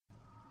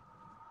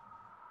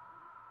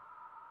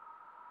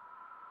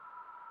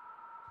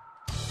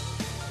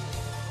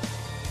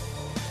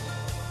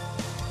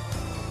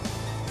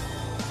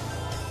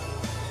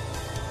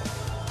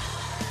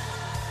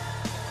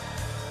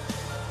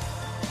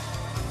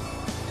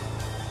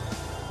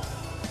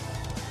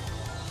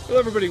Hello,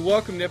 everybody.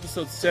 Welcome to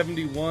episode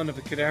 71 of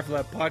the Cadaver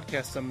Lab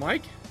podcast. I'm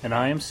Mike. And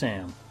I am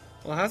Sam.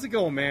 Well, how's it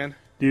going, man?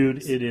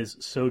 Dude, it is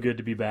so good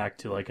to be back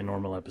to like a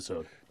normal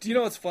episode. Do you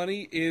know what's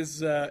funny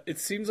is it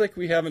seems like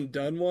we haven't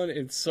done one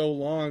in so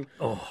long.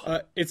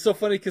 It's so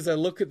funny because I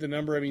look at the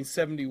number,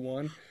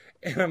 71,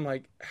 and I'm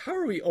like, how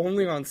are we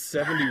only on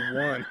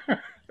 71?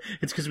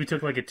 It's because we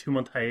took like a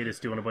 2-month hiatus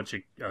doing a bunch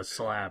of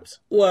slabs.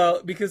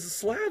 Well, because the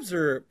slabs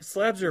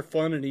are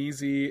fun and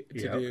easy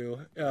to do.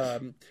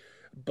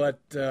 But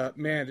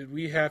man, did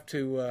we have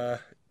to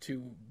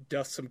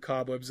dust some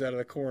cobwebs out of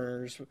the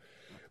corners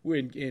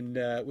with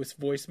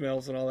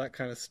voicemails and all that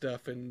kind of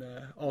stuff, and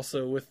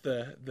also with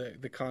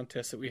the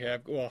contest that we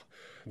have.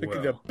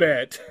 The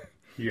bet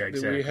yeah,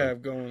 exactly. that we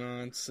have going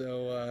on.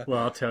 So well,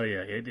 I'll tell you,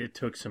 it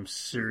took some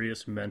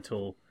serious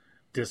mental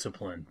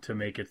discipline to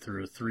make it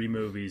through 3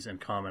 movies and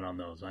comment on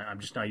those. I'm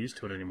just not used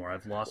to it anymore.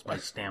 I've lost my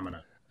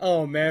stamina.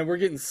 Oh man, we're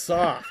getting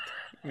soft,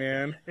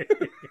 man.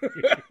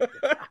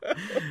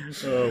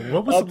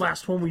 What was the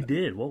last one we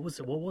did? What was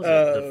it?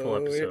 The full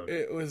episode?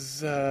 It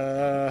was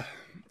the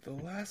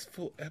last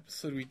full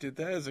episode we did.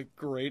 That is a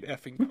great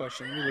effing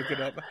question. Let me look it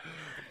up.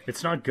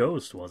 It's not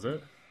Ghost, was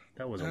it?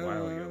 That was a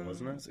while ago,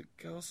 wasn't it? Was it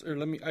Ghost? Or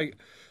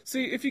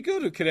see if you go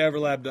to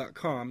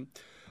cadaverlab.com.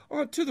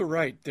 To the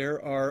right,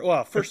 there are.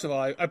 Well, first of all,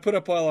 I put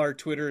up all our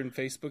Twitter and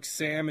Facebook.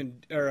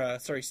 Steven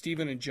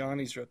and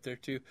Johnny's are up there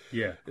too.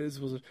 Yeah.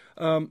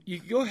 You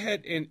can go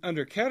ahead and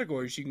under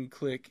categories, you can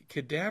click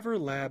Cadaver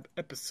Lab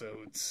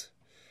episodes.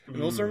 And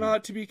those are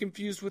not to be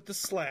confused with the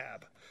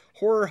slab.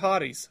 Horror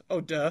hotties.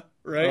 Oh, duh.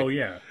 Right? Oh,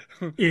 yeah.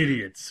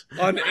 Idiots.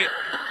 on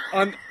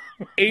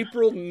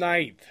April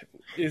 9th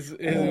is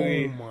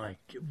my!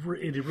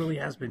 It really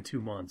has been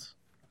 2 months.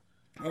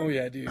 Oh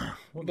yeah, dude.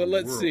 But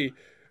let's see.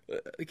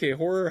 Okay,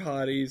 horror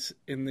hotties,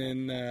 and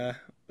then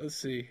let's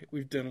see.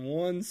 We've done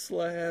 1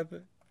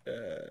 slab.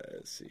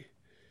 Let's see,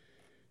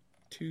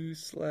 2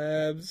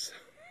 slabs,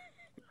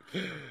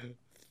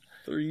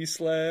 3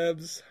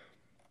 slabs. Is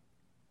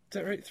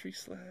that right? 3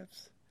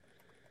 slabs.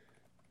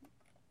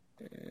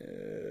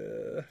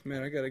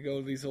 Man, I gotta go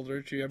to these old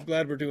archery. I'm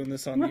glad we're doing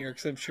this on the air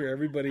because I'm sure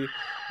everybody's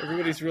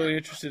really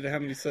interested in how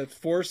many slabs.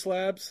 4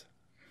 slabs.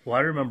 Well,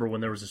 I remember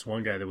when there was this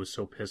one guy that was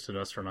so pissed at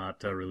us for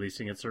not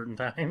releasing at certain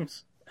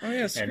times. Oh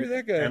yeah, screw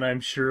that guy. And I'm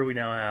sure we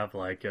now have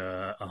like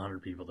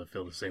 100 people that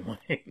feel the same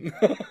way.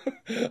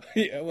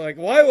 Yeah, like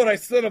why would I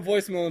send a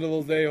voicemail into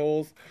those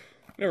a-holes?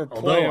 Never play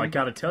Although 'em. I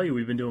gotta tell you,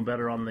 we've been doing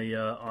better on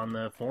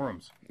the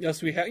forums.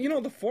 Yes, we have. You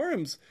know, the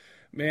forums,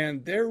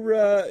 man. They're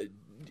I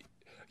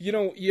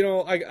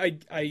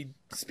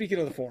speaking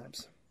of the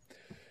forums,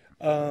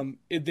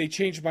 they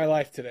changed my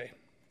life today.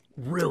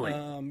 Really?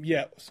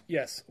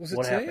 Yes. Was it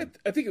what today? Happened?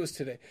 I think it was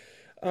today.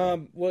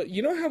 Well,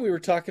 you know how we were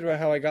talking about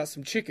how I got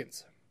some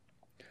chickens.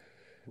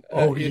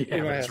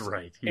 That's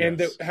right. Yes. And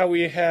how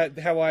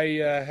I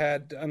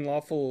had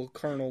unlawful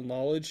carnal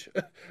knowledge.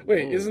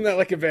 Wait, Isn't that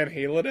like a Van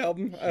Halen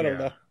album? I don't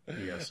know.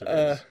 Yes, it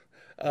is.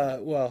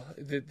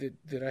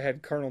 That I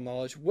had carnal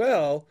knowledge.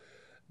 Well,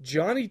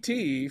 Johnny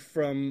T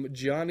from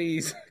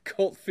Johnny's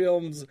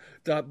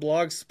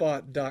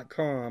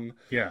cultfilms.blogspot.com.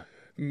 Yeah.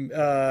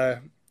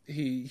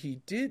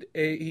 He did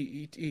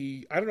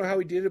he I don't know how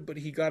he did it, but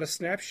he got a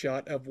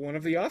snapshot of one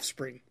of the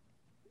offspring.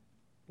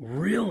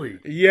 Really?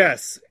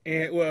 Yes,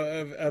 and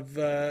of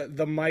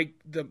the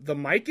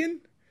Mican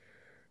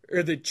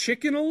or the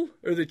chickenal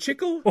or the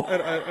chickle. I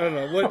don't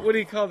know what do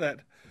you call that,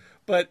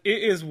 but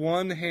it is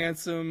one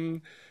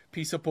handsome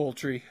piece of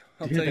poultry.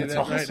 I'll tell you that's that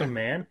awesome, right now.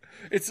 Man.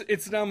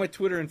 It's now my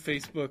Twitter and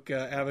Facebook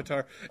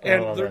avatar,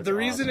 and the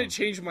reason awesome. It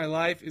changed my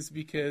life is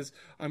because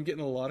I'm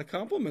getting a lot of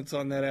compliments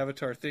on that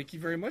avatar. Thank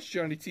you very much,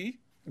 Johnny T.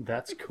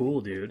 That's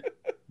cool, dude.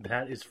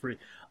 That is free.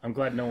 I'm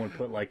glad no one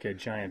put like a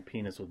giant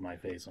penis with my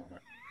face on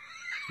it.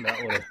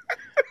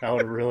 That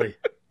would really,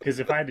 because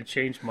if I had to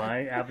change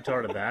my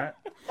avatar to that,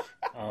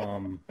 I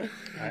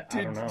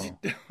don't know.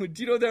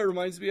 Do you know what that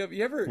reminds me of?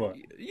 What?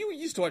 You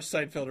used to watch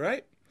Seinfeld,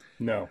 right?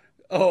 No.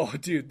 Oh,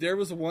 dude, there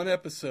was one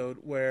episode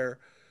where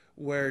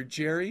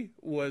Jerry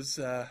was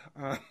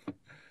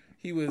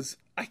he was,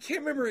 I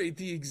can't remember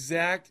the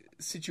exact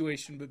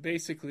situation, but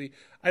basically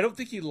I don't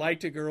think he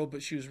liked a girl,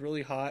 but she was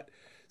really hot.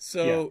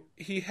 So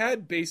he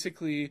had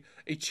basically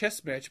a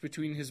chess match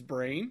between his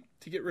brain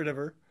to get rid of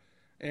her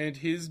and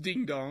his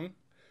ding dong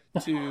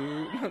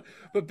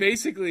but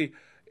basically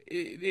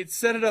it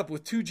set it up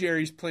with 2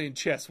 Jerrys playing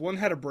chess. One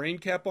had a brain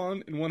cap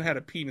on and one had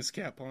a penis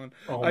cap on.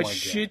 I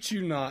shit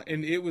you not.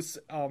 And it was,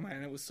 oh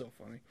man, it was so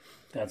funny.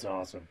 That's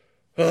awesome.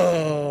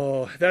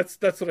 Oh, that's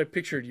what I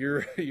pictured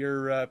your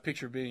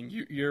picture being.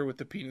 You're with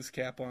the penis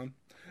cap on.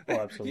 Oh,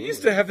 absolutely. You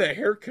used to have that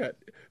haircut,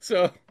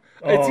 so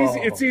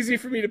it's easy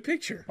for me to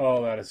picture.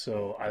 Oh, that is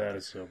so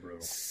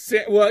brutal.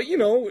 Well, you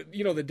know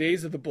the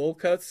days of the bowl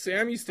cuts.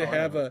 Sam used to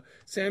have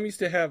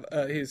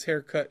his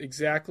hair cut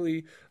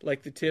exactly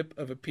like the tip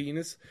of a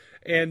penis,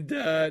 and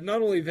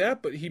not only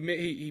that, but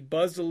he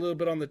buzzed a little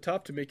bit on the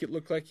top to make it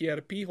look like he had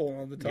a pee hole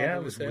on the top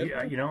of his head.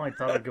 Yeah, I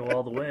thought I'd go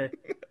all the way.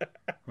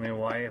 I mean,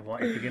 why?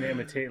 If you're gonna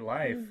imitate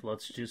life,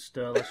 let's just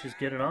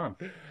get it on.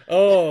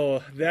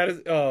 Oh, that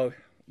is. Oh,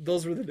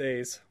 those were the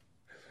days.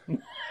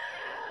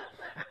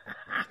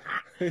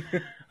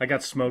 I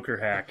got smoker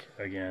hack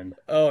again.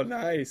 Oh,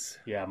 nice.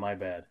 Yeah, my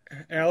bad.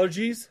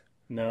 Allergies?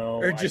 No,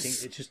 Or I just-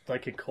 think it's just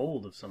like a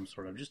cold of some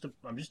sort. I'm just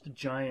a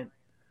giant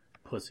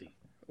pussy.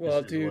 Well,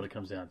 is dude. what it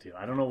comes down to.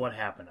 I don't know what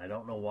happened. I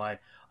don't know why.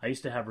 I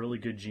used to have really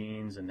good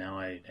genes, and now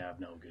I have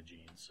no good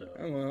genes. So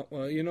Oh,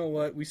 well, you know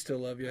what? We still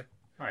love you.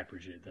 I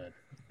appreciate that.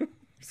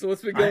 So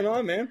what's been going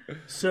on, man?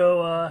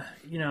 So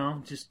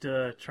just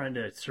trying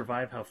to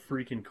survive how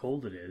freaking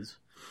cold it is.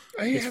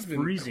 It It's has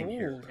been freezing cold.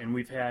 here, and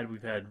we've had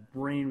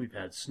rain, we've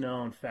had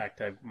snow. In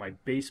fact, my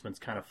basement's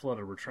kind of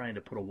flooded. We're trying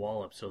to put a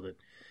wall up so that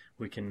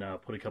we can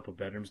put a couple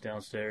bedrooms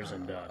downstairs.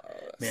 And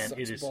man,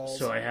 sucks it is. balls.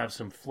 So I have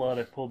some flood.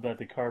 I pulled back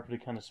the carpet.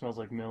 It kind of smells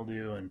like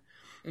mildew, and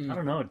I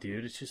don't know,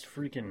 dude. It's just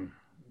freaking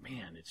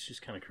man. It's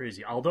just kind of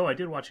crazy. Although I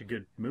did watch a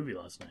good movie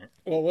last night.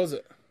 What was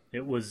it?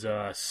 It was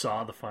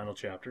Saw the final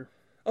chapter.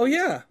 Oh,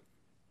 yeah.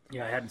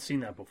 Yeah, I hadn't seen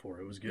that before.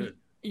 It was good.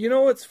 You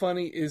know what's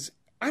funny is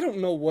I don't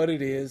know what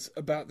it is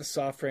about the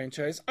Saw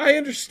franchise. I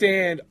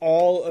understand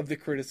all of the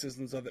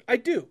criticisms of it. I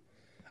do.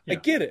 I Yeah.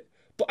 get it.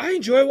 But I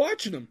enjoy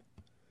watching them.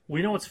 Well,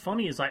 you know what's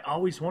funny is I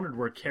always wondered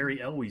where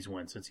Cary Elwes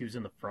went since he was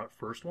in the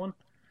first one.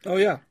 Oh,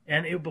 yeah.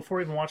 And before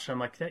I even watched it, I'm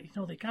like, they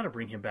got to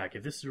bring him back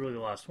if this is really the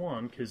last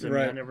one, because I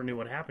Right. never knew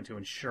what happened to him.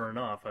 And sure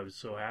enough, I was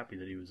so happy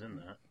that he was in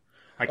that.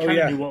 I Oh, kind of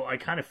yeah. knew I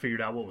kind of figured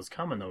out what was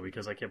coming though,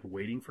 because I kept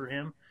waiting for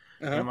him.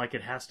 And I'm like,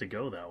 it has to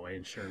go that way,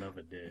 and sure enough,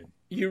 it did.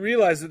 You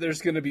realize that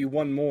there's going to be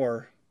one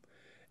more.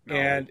 No.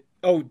 And,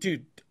 oh,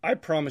 dude, I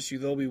promise you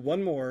there'll be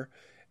one more.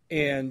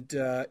 And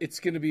it's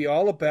going to be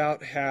all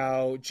about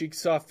how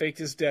Jigsaw faked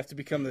his death to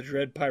become the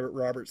Dread Pirate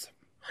Roberts.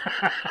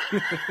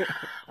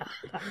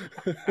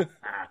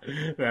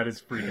 That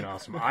is freaking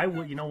awesome.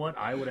 You know what?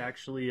 I would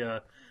actually,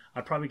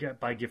 I'd probably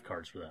buy gift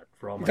cards for that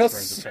for all my That's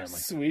friends and family.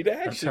 sweet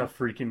That's action. how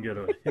freaking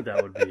good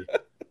that would be.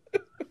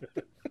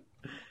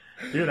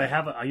 Dude, I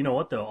have you know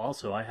what though?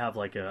 Also, I have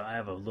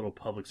a little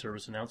public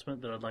service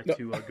announcement that I'd like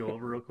to go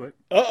over real quick.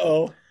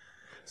 Uh-oh.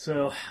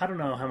 So I don't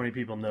know how many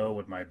people know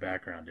what my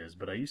background is,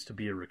 but I used to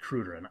be a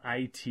recruiter, an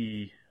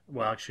IT,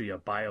 well, actually a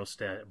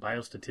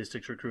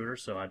biostatistics recruiter.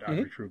 So I'd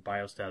recruit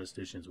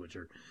biostatisticians, which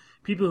are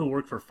people who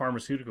work for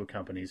pharmaceutical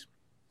companies,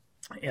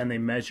 and they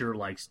measure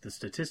like the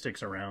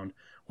statistics around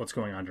what's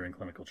going on during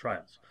clinical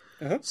trials.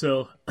 Uh-huh.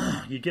 So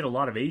you get a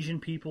lot of Asian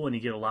people and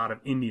you get a lot of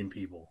Indian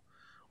people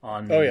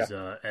on Oh, these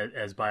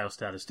as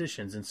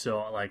biostatisticians, and so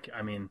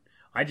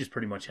I just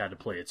pretty much had to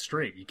play it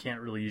straight. You can't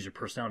really use your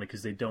personality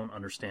because they don't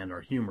understand our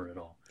humor at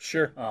all.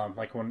 Sure.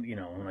 Like when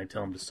I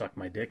tell them to suck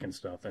my dick and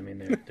stuff. I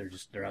mean,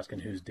 they're asking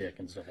whose dick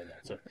and stuff like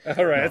that. So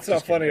All right, no, that's not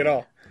just funny kidding. at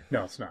all.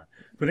 No, it's not.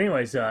 But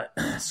anyways,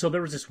 so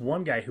there was this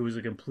one guy who was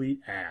a complete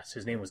ass.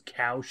 His name was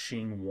Cao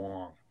Xing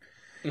Wang.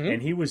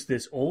 And he was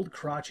this old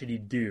crotchety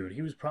dude.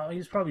 He was probably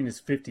in his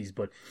 50s,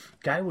 but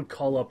guy would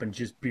call up and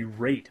just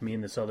berate me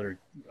and this other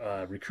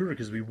recruiter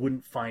because we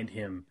wouldn't find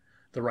him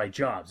the right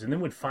jobs, and then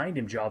would find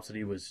him jobs that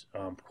he was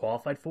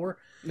qualified for,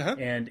 Uh-huh.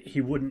 and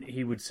he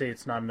would say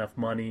it's not enough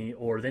money,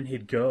 or then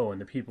he'd go and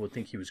the people would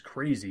think he was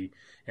crazy,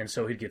 and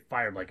so he'd get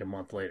fired like a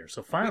month later.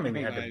 So finally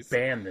we had Nice. to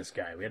ban this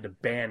guy. We had to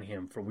ban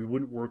him we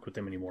wouldn't work with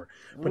him anymore.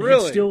 But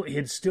Really?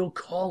 he'd still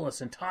call us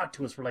and talk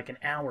to us for like an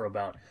hour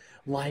about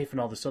life and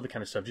all this other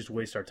kind of stuff, just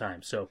waste our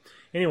time. So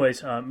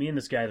anyways, me and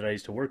this guy that I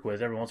used to work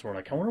with, every once in a while,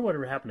 like, I wonder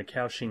whatever happened to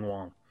Cao Xing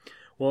Wang.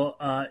 Well,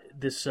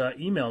 this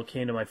email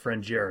came to my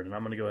friend Jared, and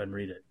I'm going to go ahead and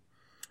read it.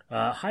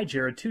 Hi,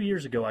 Jared. 2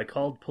 years ago, I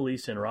called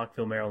police in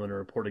Rockville, Maryland, and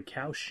reported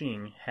Cao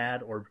Xing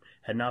had or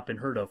had not been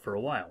heard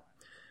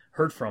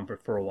from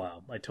for a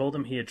while. I told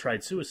him he had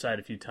tried suicide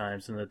a few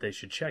times and that they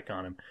should check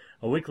on him.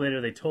 A week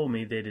later, they told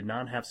me they did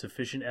not have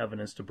sufficient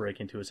evidence to break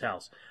into his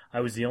house. I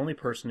was the only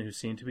person who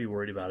seemed to be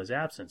worried about his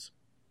absence.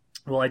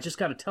 Well, I just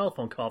got a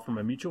telephone call from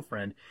a mutual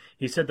friend.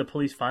 He said the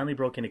police finally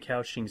broke into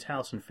Cao Xing's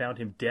house and found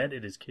him dead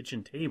at his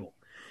kitchen table.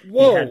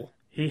 Whoa.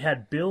 He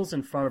had bills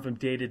in front of him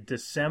dated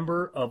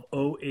December of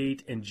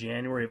 2008 and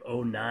January of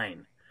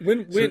 2009.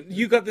 When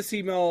you got this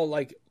email,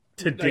 like...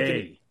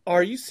 Today.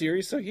 Are you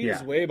serious? So he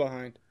is Yeah. way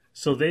behind.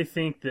 So they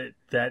think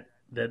that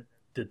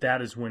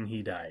is when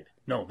he died.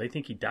 No, they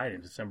think he died in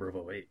December of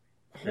 2008.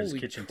 At his Holy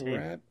kitchen crap,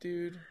 table.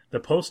 dude.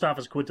 The post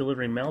office quit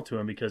delivering mail to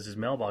him because his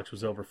mailbox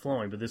was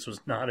overflowing, but this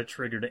was not a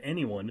trigger to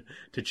anyone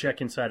to check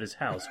inside his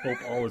house. Hope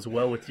all is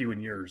well with you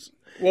and yours.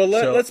 Well,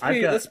 So let's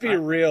I've be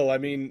real. I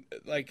mean,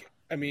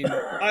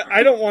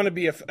 I don't want to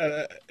be I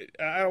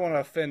don't want to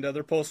offend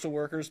other postal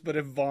workers, but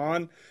if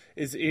Vaughn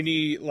is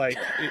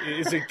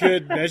is a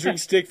good measuring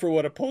stick for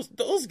what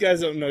those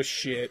guys don't know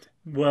shit.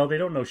 Well, they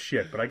don't know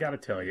shit, but I got to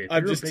tell you, if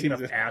I'm you're a just big enough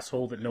teasing.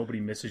 asshole that nobody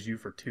misses you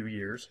for 2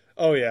 years,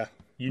 Oh yeah.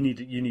 you need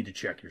to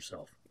check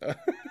yourself.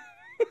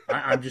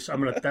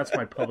 That's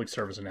my public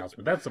service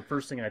announcement. That's the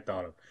first thing I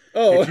thought of.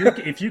 Oh,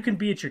 If you can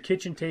be at your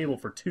kitchen table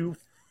for 2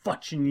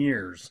 fucking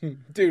years,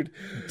 dude,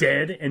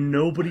 dead, and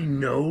nobody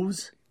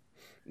knows,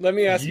 let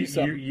me ask you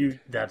something.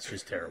 that's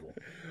just terrible.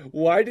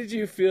 Why did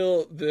you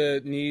feel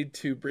the need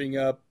to bring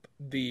up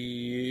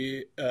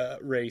the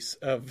race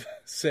of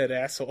said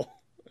asshole?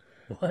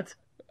 What?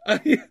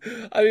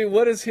 I mean,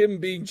 what does him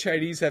being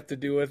Chinese have to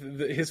do with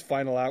his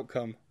final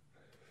outcome?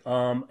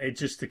 It's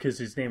just because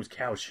his name's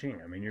Cao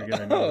Xing. I mean, you're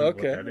gonna know Oh, what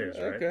okay. that is,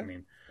 right? Okay. I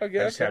mean, Okay.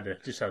 I just Okay.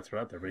 had to throw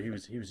it out there, but he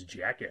was a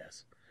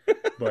jackass.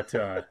 But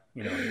now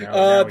he's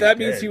That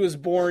means dead. he was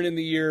born in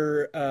the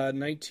year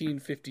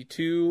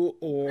 1952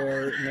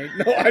 or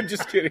no, I'm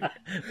just kidding.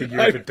 The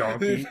year of the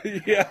donkey.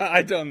 Yeah,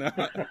 I don't know.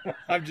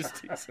 I'm just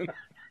teasing.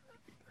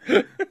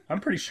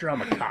 I'm pretty sure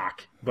I'm a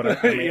cock,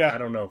 but I mean, Yeah. I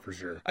don't know for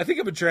sure. I think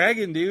I'm a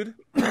dragon, dude.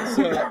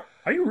 So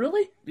Are you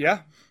really?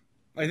 yeah,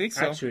 I think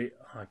so. Actually,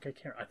 I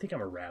can't. I think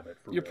I'm a rabbit.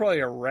 You're real. probably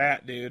a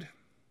rat, dude.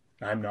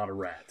 I'm not a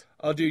rat.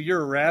 Oh, dude,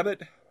 you're a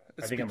rabbit.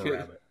 I think I'm a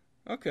rabbit.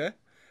 Okay,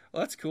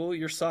 well, that's cool.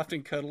 You're soft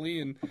and cuddly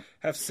and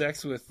have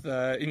sex with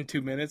in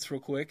 2 minutes, real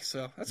quick.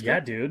 So that's Yeah,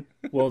 cool. dude.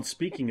 Well,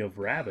 speaking of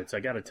rabbits, I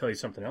got to tell you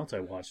something else I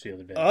watched the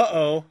other day.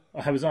 Uh-oh.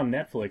 I was on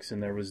Netflix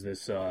and there was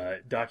this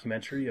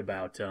documentary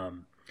about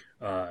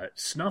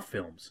snuff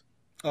films.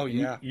 Oh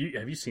yeah.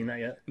 Have you seen that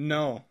yet,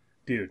 No.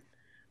 dude?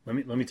 Let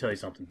me tell you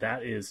something.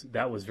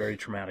 That was very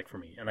traumatic for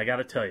me, and I got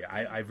to tell you,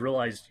 I've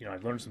realized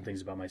I've learned some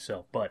things about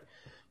myself, but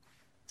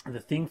the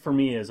thing for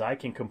me is I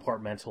can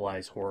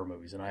compartmentalize horror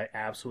movies, and I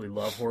absolutely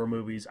love horror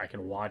movies. I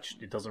can watch;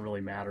 it doesn't really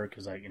matter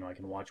because I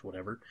can watch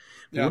whatever.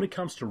 But Yeah. when it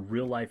comes to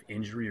real life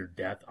injury or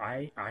death,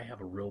 I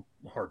have a real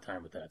hard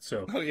time with that.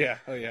 So Oh yeah.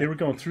 Oh yeah. they were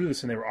going through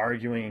this and they were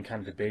arguing and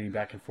kind of debating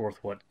back and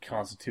forth what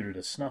constituted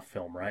a snuff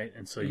film, right?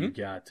 And so you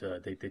got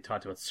they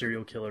talked about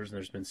serial killers, and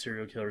there's been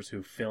serial killers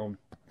who filmed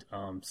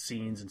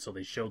scenes, and so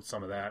they showed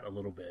some of that a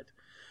little bit.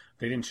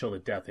 They didn't show the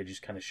death; they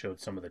just kind of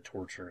showed some of the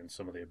torture and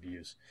some of the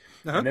abuse.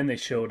 Uh-huh. And then they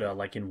showed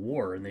like in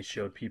war, and they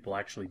showed people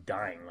actually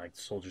dying, like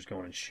soldiers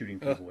going and shooting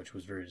people, which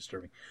was very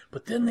disturbing.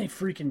 But then they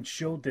freaking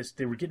showed this.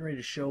 They were getting ready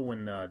to show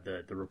when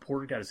the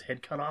reporter got his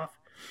head cut off.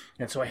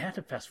 And so I had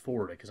to fast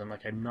forward it because I'm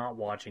like, I'm not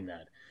watching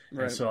that.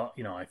 Right. And so,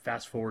 I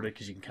fast forwarded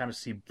because you can kind of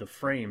see the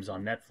frames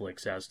on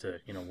Netflix as to,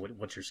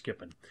 what you're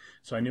skipping.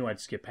 So I knew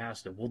I'd skip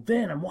past it. Well,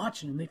 then I'm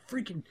watching and they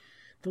freaking,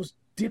 those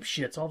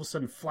dipshits all of a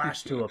sudden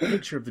flashed to a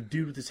picture of the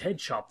dude with his head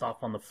chopped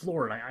off on the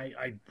floor. And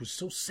I was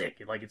so sick.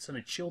 It sent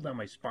a chill down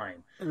my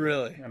spine.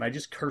 Really? And I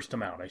just cursed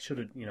them out. I should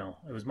have,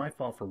 it was my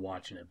fault for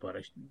watching it. But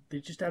they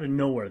just out of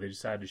nowhere, they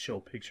decided to show a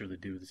picture of the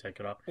dude with his head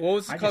cut off. What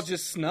was it I called?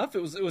 Just Snuff?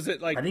 Was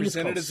it like I think it's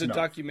presented called as a Snuff.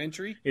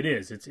 documentary? It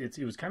is.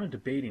 It was kind of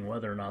debating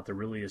whether or not there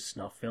really is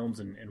snuff films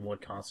and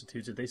what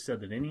constitutes it. They said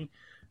that any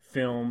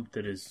film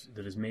that is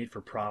made for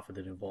profit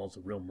that involves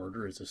a real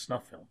murder is a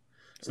snuff film.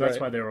 So that's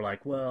Right. why they were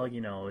like, well,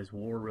 is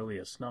war really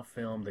a snuff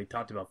film? They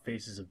talked about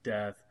Faces of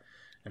Death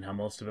and how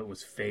most of it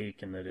was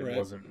fake and that it Right.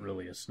 wasn't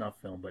really a snuff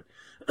film. But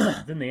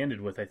then they ended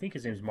with, I think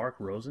his name's Mark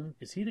Rosen.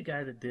 Is he the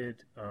guy that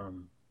did?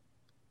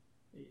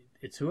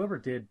 It's whoever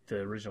did the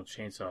original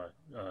Chainsaw,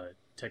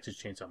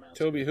 Texas Chainsaw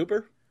Massacre. Toby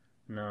Hooper?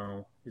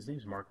 No, his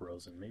name's Mark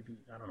Rosen. Maybe,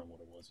 I don't know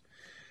what it was.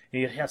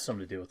 It has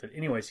something to do with it.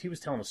 Anyways, he was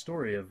telling a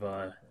story of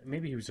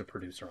maybe he was a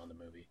producer on the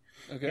movie.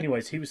 Okay.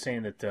 Anyways, he was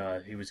saying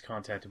that he was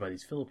contacted by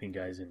these Philippine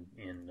guys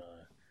in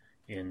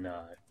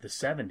the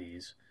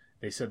 70s.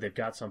 They said they've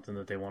got something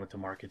that they wanted to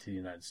market to the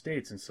United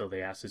States, and so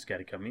they asked this guy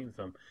to come meet with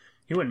them.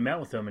 He went and met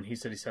with them, and he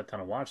said he sat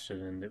down and watched it,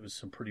 and it was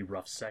some pretty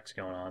rough sex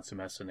going on, some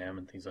S&M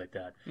and things like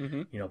that,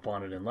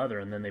 bonded in leather.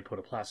 And then they put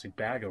a plastic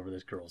bag over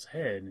this girl's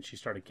head, and she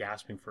started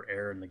gasping for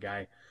air, and the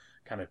guy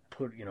kind of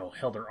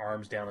held her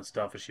arms down and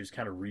stuff as she was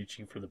kind of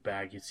reaching for the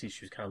bag. You'd see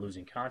she was kind of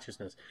losing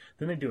consciousness.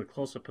 Then they do a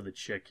close-up of the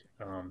chick,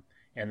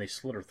 and they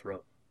slit her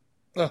throat.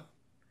 Oh.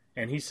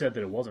 And he said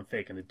that it wasn't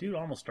fake, and the dude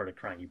almost started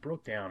crying. He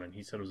broke down, and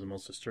he said it was the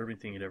most disturbing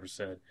thing he'd ever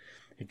said.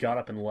 He got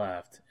up and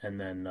left, and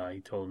then he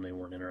told them they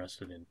weren't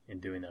interested in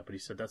doing that. But he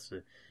said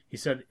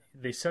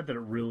they said that it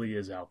really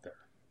is out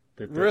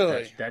there.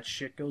 Really? That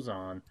shit goes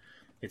on.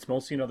 It's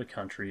mostly in other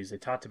countries. They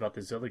talked about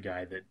this other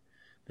guy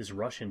this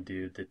Russian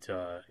dude that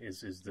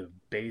is the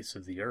base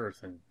of the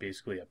earth and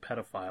basically a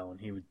pedophile, and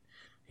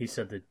he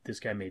said that this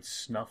guy made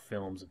snuff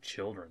films of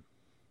children.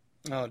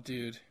 Oh,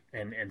 dude.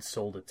 And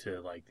sold it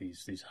to like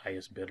these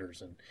highest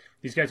bidders, and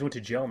these guys went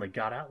to jail and they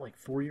got out like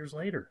 4 years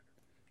later.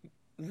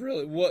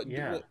 Really? What?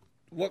 Yeah.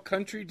 What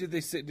country did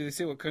they say? Did they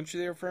say what country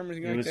they were from? Or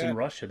anything It like was that? in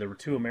Russia. There were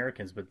 2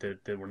 Americans, but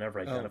that were never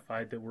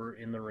identified that were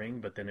in the ring.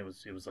 But then it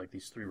was like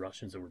these 3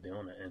 Russians that were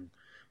doing it, and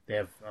they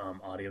have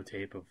audio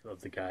tape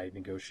of the guy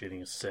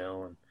negotiating a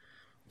sale, and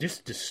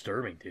just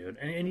disturbing, dude.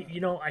 And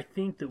I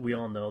think that we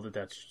all know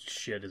that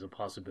shit is a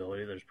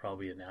possibility. There's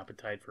probably an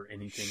appetite for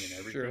anything and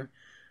everything. Sure.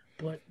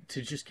 But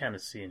to just kind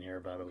of see and hear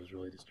about it was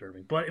really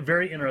disturbing. But a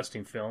very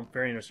interesting film,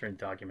 very interesting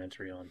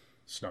documentary on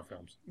snuff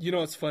films. You know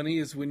what's funny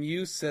is when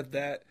you said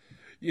that,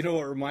 you know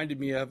what reminded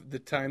me of the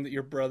time that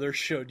your brother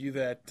showed you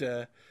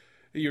that,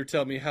 you were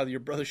telling me how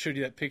your brother showed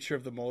you that picture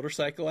of the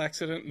motorcycle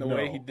accident and the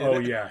way he did it. Oh,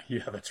 yeah,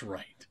 that's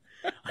right.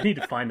 I need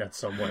to find that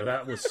somewhere.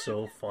 That was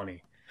so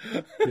funny.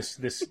 We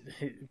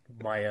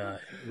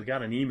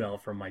got an email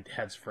from my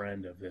dad's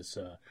friend of this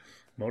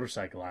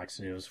motorcycle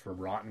accident. It was from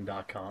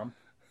rotten.com.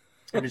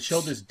 And it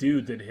showed this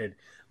dude that had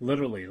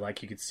literally,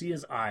 like, you could see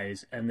his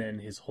eyes, and then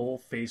his whole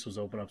face was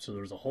open up, so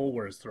there was a hole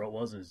where his throat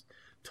was, and his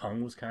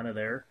tongue was kind of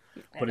there,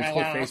 but his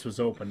whole face was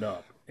opened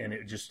up, and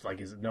it just like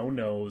his no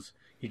nose.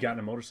 He got in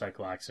a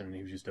motorcycle accident, and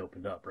he was just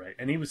opened up, right?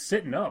 And he was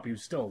sitting up. He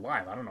was still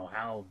alive. I don't know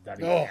how that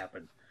even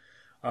happened.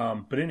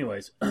 But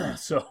anyways,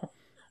 so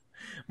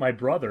my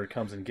brother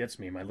comes and gets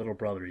me. My little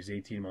brother, he's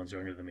 18 months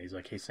younger than me. He's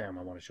like, "Hey, Sam,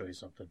 I want to show you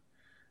something."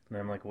 And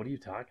I'm like, "What are you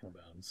talking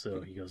about?" And so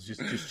he goes,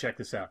 just check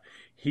this out.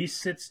 He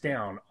sits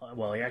down.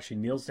 Well, he actually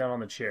kneels down on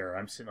the chair.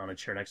 I'm sitting on a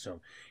chair next to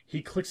him.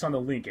 He clicks on the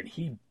link, and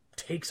he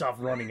takes off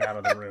running out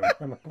of the room.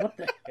 I'm like, "What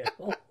the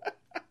hell?"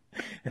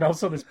 And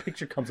also this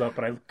picture comes up,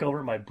 and I look over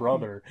at my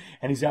brother,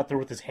 and he's out there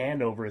with his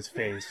hand over his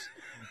face,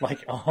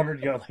 like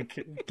 100 yards,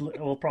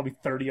 probably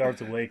 30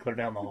 yards away, clear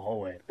down the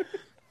hallway,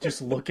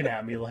 just looking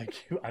at me like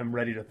I'm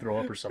ready to throw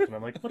up or something.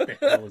 I'm like, "What the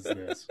hell is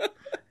this?"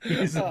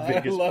 He's the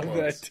biggest I love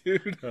puss. that,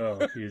 dude.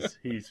 Oh,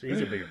 he's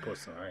a bigger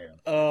puss than I am.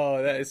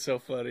 Oh, that is so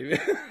funny,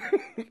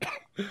 man.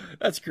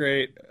 That's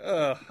great.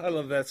 I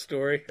love that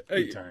story.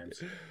 Good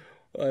times.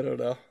 I don't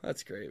know.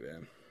 That's great,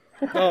 man.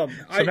 So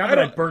now that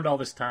I've burned all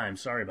this time,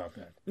 sorry about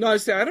that. No,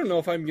 I don't know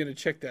if I'm gonna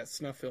check that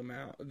snuff film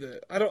out.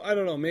 I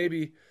don't know.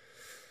 Maybe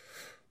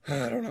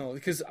I don't know,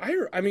 because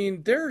I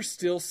mean there are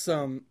still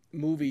some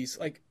movies,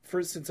 like for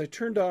instance, I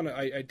turned on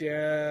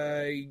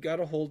I got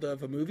a hold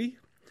of a movie.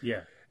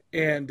 Yeah.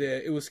 And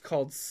it was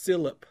called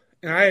Syllop,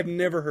 and I have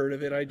never heard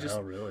of it. I just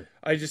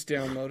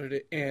downloaded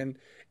it, and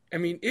I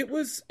mean it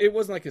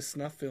wasn't like a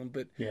snuff film,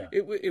 but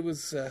it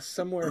was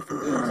somewhere from,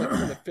 it was like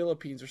from the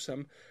Philippines or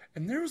something,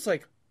 and there was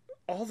like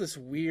all this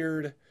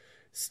weird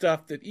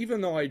stuff that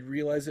even though I'd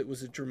realized it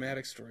was a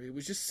dramatic story, it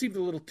was just seemed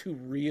a little too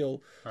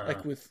real,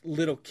 like with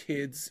little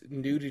kids,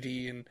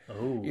 nudity, and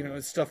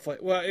and stuff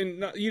like. Well, and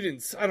not, you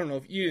didn't. I don't know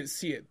if you didn't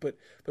see it, but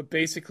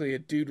basically a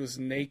dude was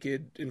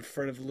naked in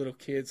front of little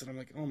kids, and I'm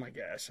like, oh my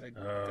gosh, I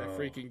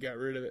freaking got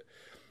rid of it.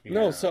 Yeah.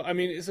 No, so I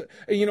mean,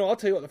 I'll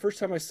tell you what. The first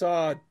time I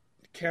saw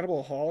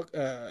Cannibal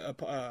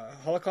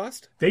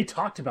Holocaust, they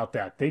talked about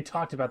that. They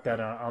talked about that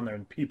on there,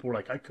 and people were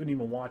like, I couldn't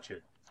even watch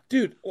it.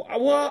 Dude,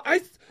 well,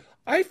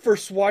 I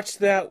first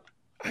watched that.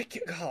 I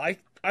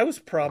was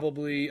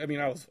probably. I mean,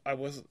 I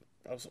was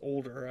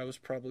older. I was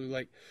probably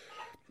like,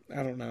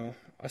 I don't know.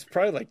 I was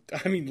probably like.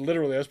 I mean,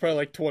 literally, I was probably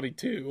like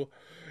 22.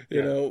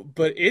 You know,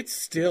 but it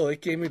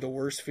gave me the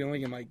worst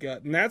feeling in my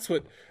gut, and that's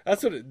what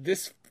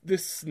this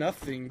snuff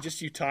thing.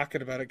 Just you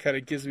talking about it kind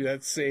of gives me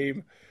that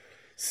same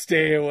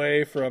stay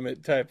away from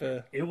it type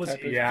of. It was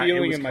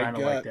feeling in my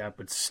gut. Like that,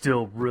 but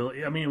still,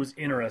 really. I mean, it was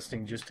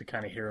interesting just to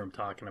kind of hear him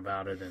talking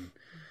about it and.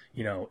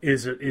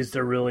 Is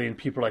there really? And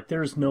people are like,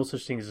 there's no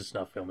such thing as a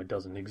snuff film. It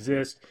doesn't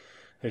exist.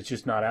 It's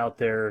just not out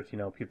there.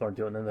 People aren't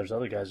doing it. And then there's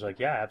other guys who are like,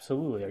 yeah,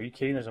 absolutely. Are you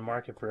kidding? There's a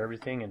market for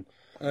everything. And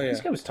this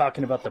guy was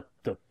talking about the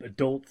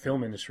adult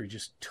film industry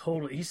just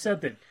totally. He said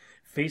that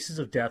Faces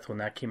of Death, when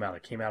that came out,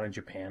 it came out in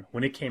Japan.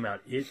 When it came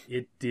out,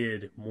 it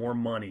did more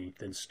money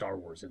than Star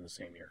Wars in the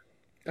same year.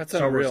 That's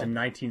Star unreal. Wars in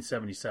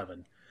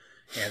 1977.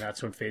 And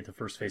that's when the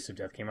first Face of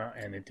Death came out,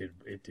 and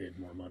it did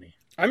more money.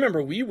 I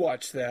remember we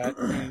watched that.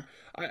 And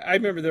I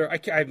remember I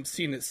haven't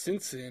seen it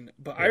since then,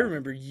 but I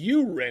remember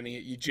you renting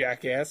it, you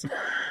jackass.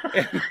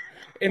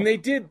 And they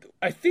did.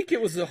 I think it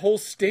was the whole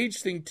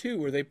stage thing too,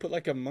 where they put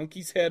like a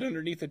monkey's head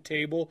underneath a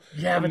table.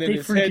 Yeah, and but then they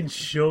freaking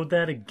showed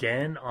that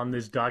again on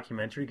this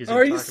documentary.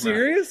 Are you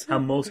serious? How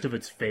most of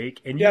it's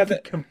fake, and you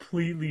could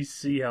completely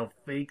see how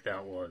fake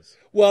that was.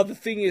 Well, the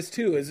thing is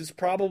too, is it's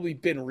probably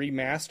been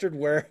remastered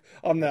where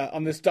on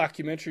this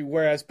documentary,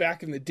 whereas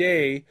back in the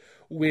day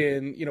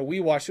when we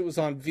watched it was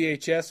on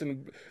VHS,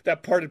 and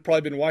that part had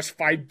probably been watched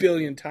 5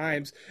 billion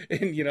times,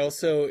 and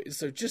so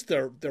just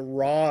the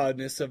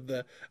rawness of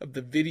the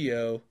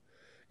video,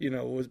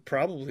 was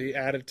probably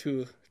added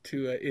to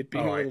it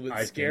being a little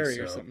bit scary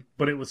or something.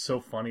 But it was so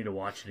funny to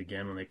watch it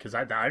again because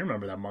I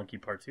remember that monkey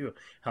part too.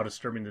 How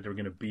disturbing that they were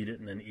going to beat it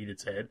and then eat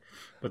its head.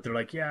 But they're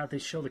like, they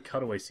show the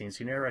cutaway scene,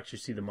 so you never actually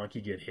see the monkey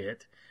get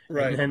hit.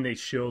 Right. And then they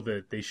show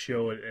it,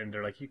 and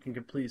they're like, you can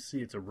completely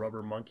see it's a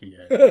rubber monkey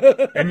head,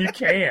 and you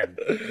can.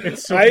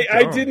 It's so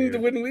I didn't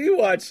dude. When we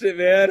watched it,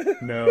 man.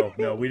 No,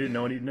 we didn't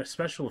know any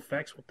special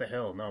effects. What the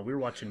hell? No, we were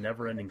watching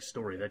Never Ending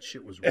Story. That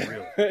shit was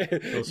real.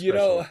 Those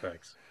special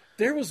effects.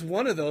 There was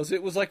one of those.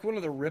 It was like one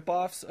of the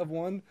rip-offs of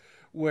one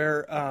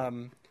where I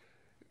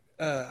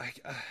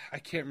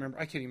can't remember.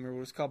 I can't even remember what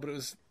it was called, but it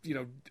was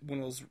one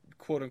of those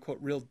quote unquote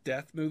real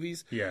death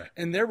movies. Yeah.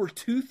 And there were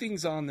two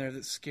things on there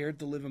that scared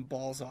the living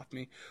balls off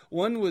me.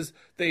 One was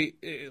they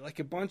like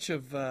a bunch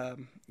of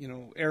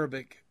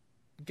Arabic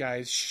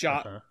guys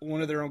shot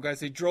one of their own guys.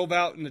 They drove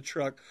out in the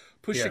truck,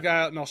 pushed the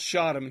guy out, and all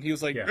shot him. And he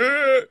was like,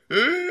 I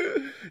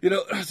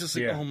was just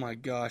like, oh my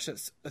gosh,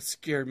 that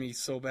scared me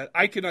so bad.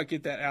 I could not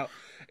get that out.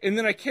 And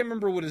then I can't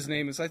remember what his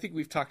name is. I think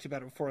we've talked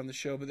about it before on the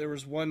show, but there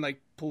was one like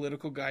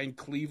political guy in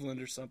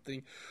Cleveland or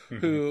something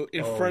who,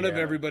 in front of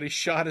everybody,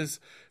 put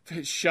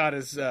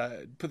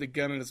the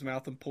gun in his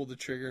mouth and pulled the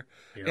trigger.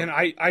 Yep. And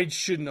I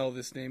should know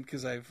this name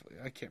because I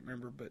can't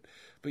remember, but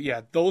yeah,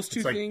 those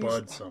two things.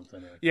 Bud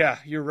something. Yeah,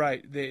 you're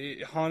right.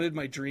 It haunted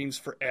my dreams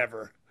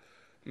forever.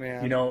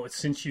 Man.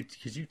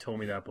 Because you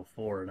told me that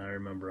before, and I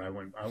remember I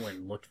went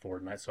and looked for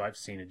it, so I've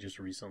seen it just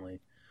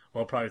recently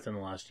Well, probably within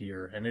the last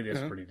year, and it is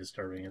pretty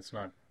disturbing. It's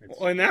not.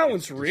 Well, and that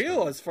one's disturbing.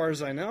 real, as far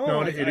as I know.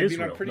 No, it is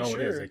real. I'm pretty no, sure.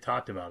 it is. They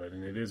talked about it,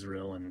 and it is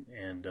real, and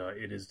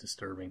it is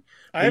disturbing.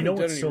 I haven't done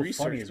what's any so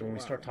research funny is in a when we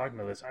while. start talking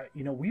about this.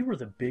 We were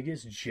the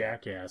biggest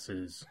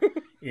jackasses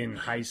in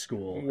high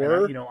school.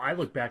 Were? And I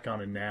look back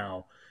on it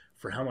now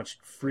for how much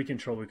freaking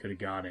trouble we could have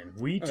got in.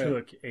 We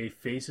took a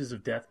Faces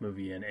of Death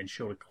movie in and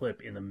showed a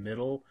clip in the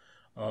middle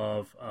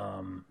of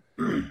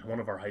one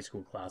of our high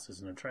school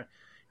classes, and it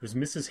was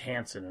Mrs.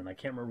 Hanson, and I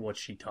can't remember what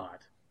she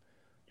taught.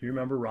 Do you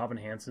remember Robin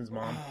Hansen's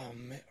mom? Oh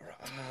man,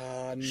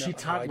 no, she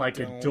taught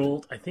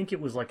adult. I think it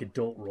was like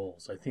adult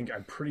roles.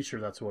 I'm pretty sure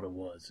that's what it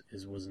was.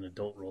 Was an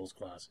adult roles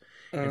class,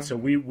 and so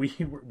we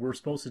were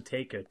supposed to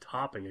take a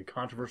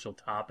controversial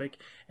topic,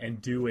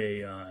 and do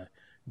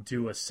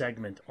a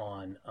segment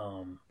on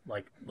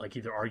like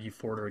either argue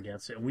for it or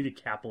against it, and we did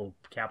capital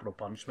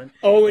punishment.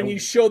 Oh, and you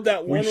showed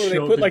that one where they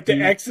put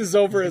the X's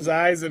over his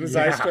eyes and his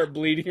eyes start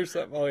bleeding or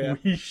something. Oh yeah,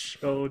 we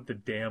showed the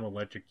damn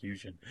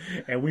electrocution,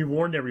 and we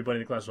warned everybody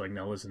in the class, like,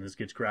 now listen, this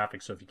gets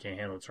graphic, so if you can't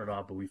handle it, turn it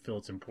off. But we feel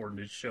it's important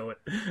to show it.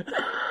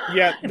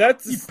 Yeah,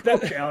 we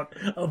broke out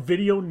a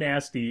video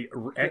nasty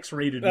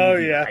X-rated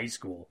movie in high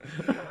school.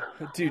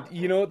 Dude,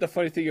 you know what the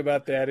funny thing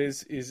about that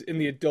is in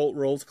the adult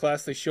roles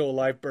class they show a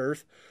live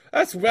birth.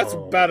 That's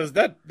about as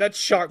that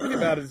shocked me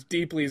about as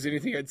deeply as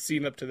anything I'd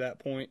seen up to that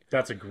point.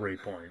 That's a great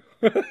point.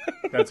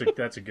 That's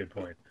a good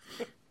point.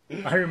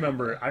 I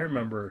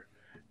remember.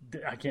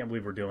 I can't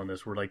believe we're doing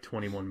this. We're like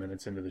 21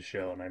 minutes into the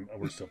show, and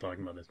we're still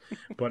talking about this.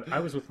 But I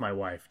was with my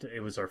wife. It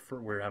was we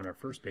were having our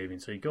first baby,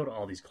 and so you go to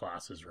all these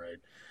classes, right?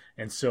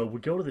 And so we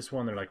go to this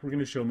one. They're like, we're going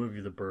to show a movie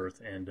of the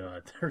birth, and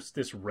there's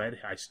this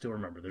I still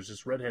remember. There's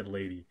this redhead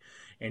lady,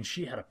 and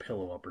she had a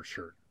pillow up her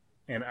shirt.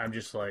 And I'm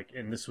just like,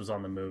 and this was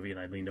on the movie, and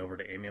I leaned over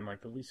to Amy. I'm like,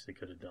 the least they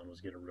could have done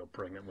was get a real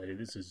pregnant lady.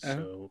 This is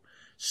so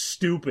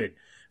stupid.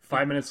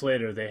 5 minutes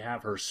later, they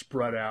have her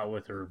spread out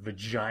with her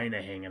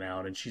vagina hanging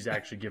out, and she's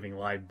actually giving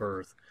live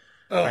birth.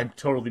 I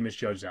totally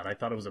misjudged that. I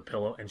thought it was a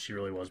pillow, and she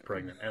really was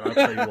pregnant. And I'll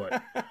tell you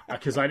what,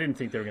 because I didn't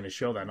think they were going to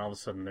show that, and all of a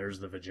sudden there's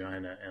the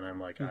vagina, and I'm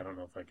like, I don't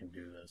know if I can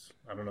do this.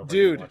 I don't know if I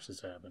can watch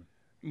this happen.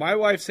 My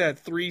wife's had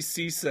 3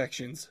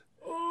 C-sections.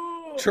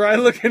 Try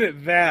looking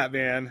at that,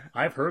 man.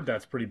 I've heard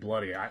that's pretty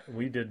bloody.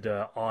 We did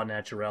au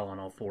naturel on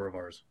all 4 of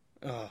ours.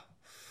 Oh,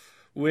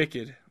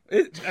 wicked.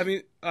 And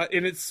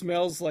it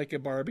smells like a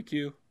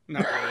barbecue.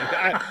 Not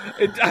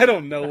really. I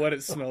don't know what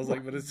it smells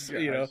like, but it's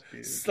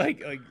it's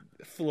like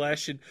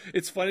flesh, and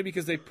it's funny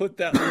because they put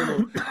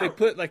they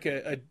put like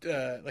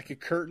a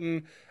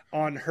curtain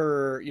on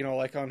her,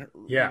 like on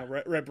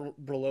her,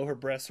 right below her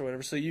breast or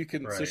whatever, so you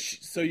can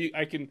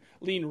I can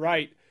lean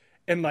right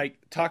and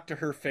like talk to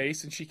her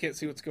face, and she can't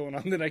see what's going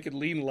on. Then I could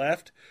lean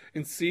left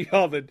and see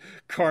all the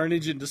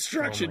carnage and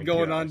destruction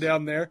going on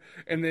down there,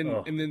 and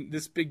then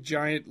this big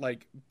giant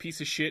like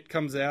piece of shit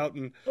comes out,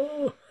 and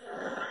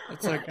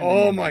it's like,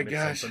 oh my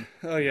gosh,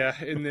 oh yeah,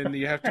 and then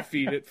you have to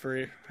feed it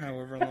for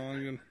however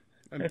long.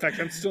 And in fact,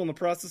 I'm still in the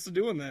process of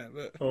doing that.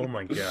 But oh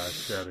my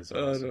gosh, that is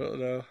awesome.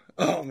 No.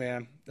 Oh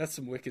man, that's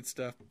some wicked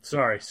stuff.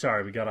 Sorry,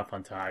 we got off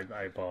on time.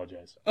 I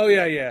apologize. Oh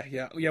yeah.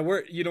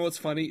 We're what's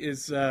funny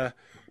is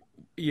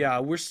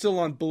we're still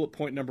on bullet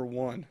point number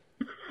 1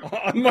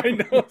 on my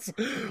notes.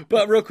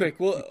 But real quick,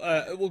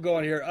 we'll go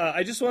on here.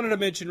 I just wanted to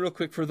mention real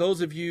quick for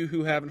those of you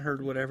who haven't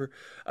heard whatever.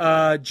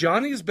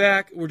 Johnny's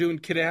back. We're doing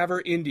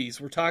Cadaver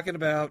Indies. We're talking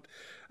about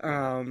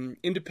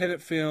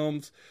independent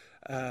films.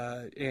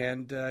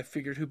 And I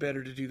figured who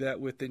better to do that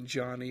with than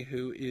Johnny,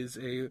 who is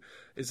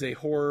a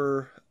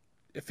horror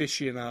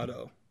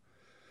aficionado.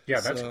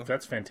 Yeah,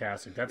 that's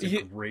fantastic. That's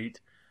a great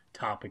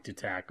topic to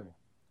tackle.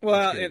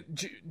 Well,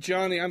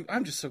 Johnny,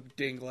 I'm just so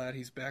dang glad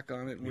he's back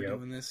on it and we're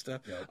doing this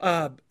stuff. Yep.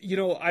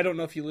 I don't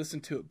know if you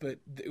listened to it, but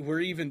we're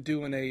even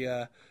doing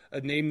a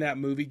name that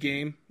movie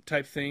game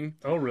type thing.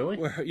 Oh, really?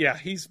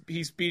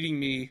 He's beating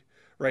me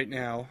right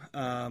now.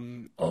 I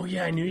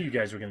knew you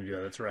guys were going to do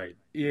that. That's right.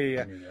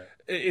 Yeah.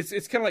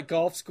 It's kind of like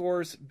golf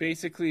scores.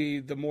 Basically,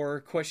 the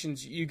more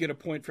questions you get a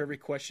point for every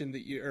question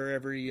or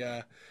every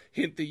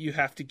hint that you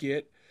have to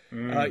get.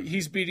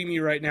 He's beating me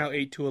right now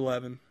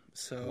 8-11.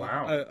 So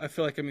wow. I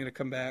feel like I'm going to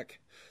come back.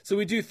 So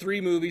we do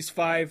 3 movies,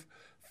 5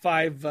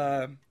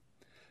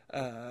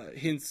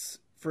 hints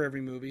for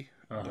every movie.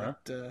 Uh-huh.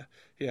 But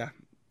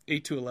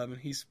 8-11.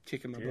 He's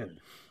kicking my butt.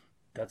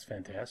 That's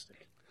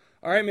fantastic.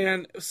 All right,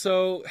 man.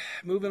 So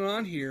moving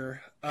on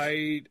here,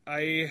 I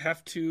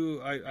have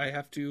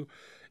to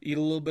eat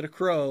a little bit of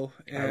crow.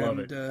 And, I love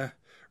it.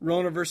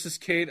 Rona versus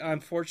Kate.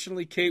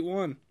 Unfortunately, Kate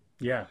won.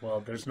 Yeah.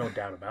 Well, there's no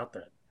doubt about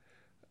that.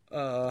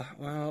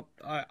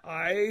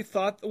 I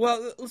thought.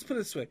 Well, let's put it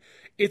this way: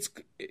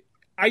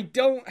 I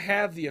don't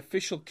have the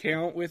official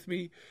count with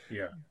me.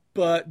 Yeah.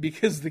 But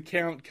because the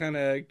count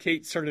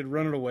Kate started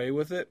running away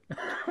with it.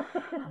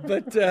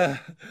 but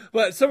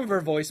some of her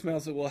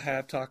voicemails that we'll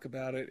have talk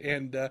about it,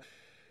 and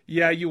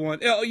you won.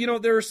 Oh,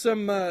 there were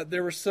some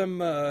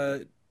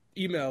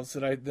emails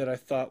that I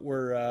thought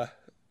were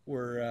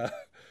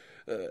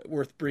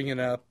worth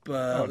bringing up.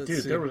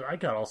 I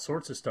got all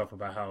sorts of stuff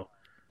about how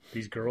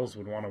these girls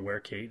would want to wear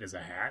Kate as a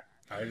hat.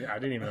 I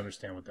didn't even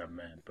understand what that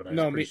meant, but I was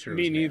No, pretty sure it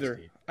me was neither.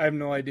 nasty. I have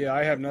no idea.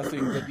 I have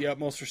nothing but the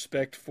utmost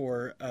respect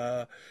for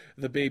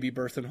the baby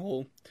birthing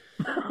hole.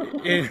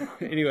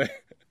 Anyway,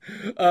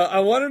 I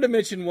wanted to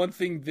mention one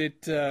thing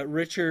that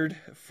Richard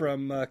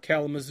from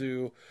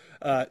Kalamazoo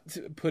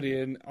put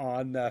in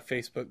on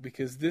Facebook,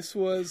 because this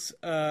was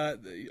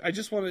I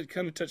just wanted to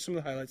kind of touch some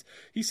of the highlights.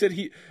 He said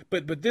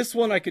but this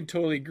one I can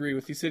totally agree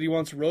with. He said he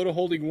wants Rhoda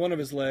holding one of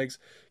his legs,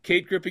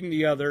 Kate gripping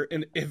the other,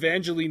 and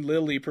Evangeline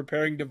Lilly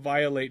preparing to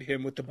violate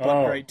him with the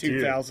Butt Great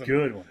 2000. Dude,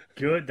 good one.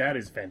 Good. That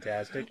is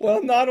fantastic.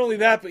 Well, not only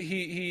that, but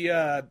he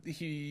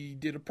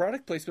did a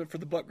product placement for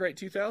the Butt Great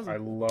 2000. I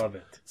love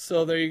it.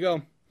 So there you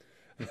go.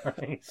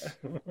 Nice.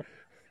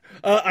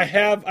 I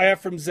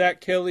have from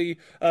Zach Kelly.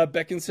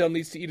 Beckinsale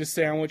needs to eat a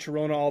sandwich.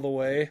 Rona all the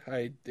way.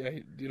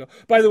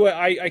 By the way,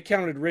 I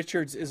counted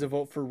Richards as a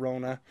vote for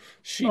Rona.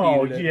 She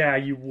needed it. Yeah,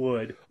 you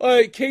would.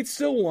 Kate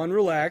still won.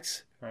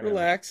 Relax. I know.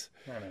 Relax.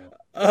 I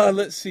know.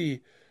 Let's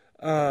see.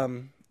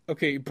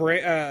 Okay,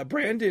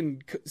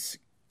 Brandon.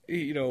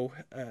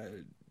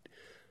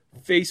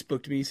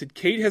 Facebooked me. He said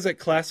Kate has that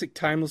classic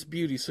timeless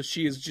beauty, so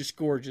she is just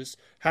gorgeous.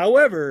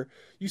 However,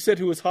 you said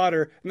who was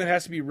hotter, and that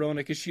has to be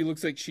Rona, because she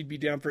looks like she'd be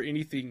down for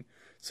anything.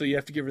 So you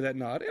have to give her that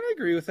nod, and I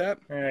agree with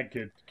that.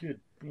 Good.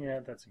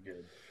 Yeah, that's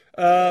good.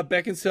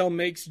 Beckinsale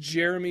makes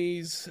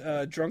Jeremy's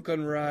drunk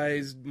on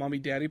rise mommy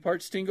daddy part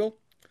tingle.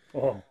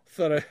 Oh,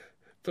 Thought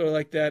I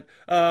like that.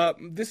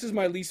 This is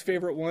my least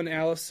favorite one.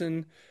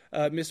 Allison,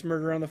 Miss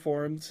Murder on the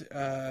forums.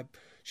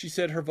 She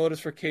said her vote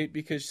is for Kate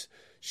because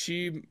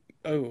she.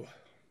 Oh.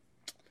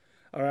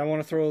 All right, I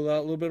want to throw a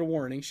little bit of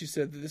warning. She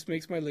said that this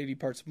makes my lady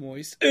parts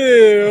moist.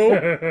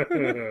 Ew.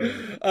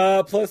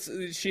 Plus,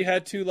 she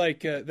had to,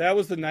 that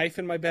was the knife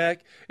in my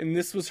back, and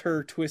this was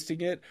her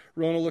twisting it.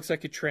 Rona looks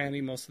like a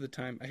tranny most of the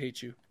time. I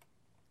hate you.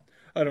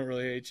 I don't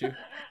really hate you.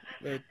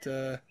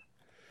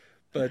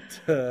 But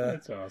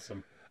that's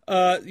awesome.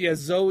 Yeah,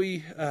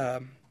 Zoe,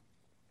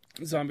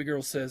 Zombie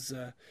Girl says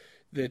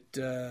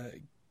that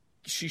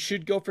she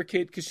should go for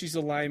Kate because she's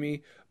a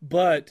limey,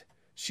 but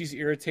she's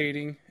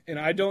irritating, and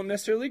I don't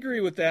necessarily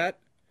agree with that.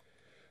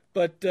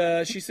 But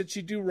she said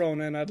she'd do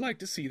Rona, and I'd like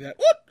to see that.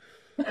 What?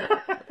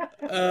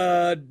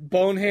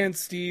 Bonehand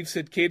Steve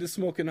said Kate is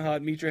smoking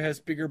hot. Mitra has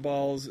bigger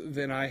balls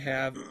than I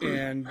have,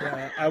 and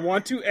I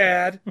want to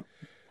add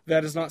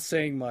that is not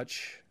saying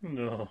much.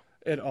 No.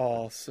 At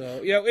all.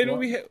 So yeah,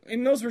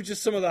 and those were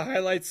just some of the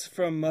highlights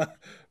from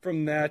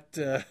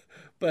that.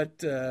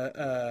 But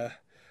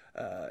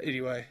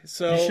anyway,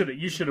 so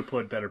you should have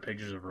put better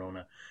pictures of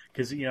Rona.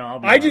 Because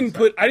I didn't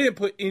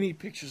put any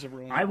pictures of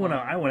Rona. I went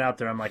out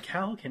there. I'm like,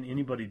 how can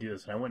anybody do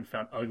this? And I went and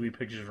found ugly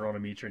pictures of Rona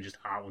Mitra and just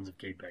hot ones of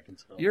Kate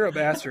Beckinsale. You're a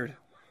bastard.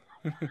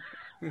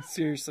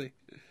 Seriously.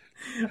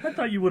 I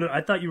thought you were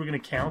going to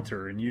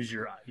counter and use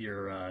your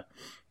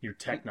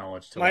tech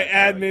knowledge to my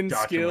admin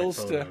skills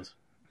photos.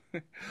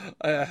 to.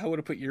 I would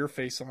have put your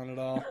face on it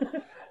all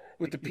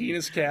with the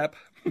penis cap.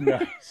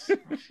 Nice.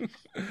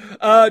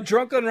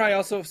 Drunk on Rye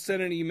also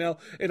sent an email,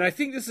 and I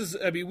think this is.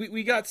 I mean,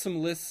 we got some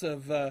lists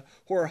of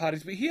horror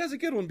hotties, but he has a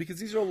good one because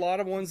these are a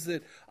lot of ones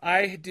that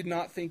I did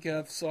not think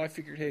of. So I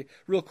figured, hey,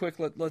 real quick,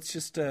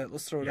 let's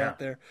throw it out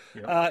there.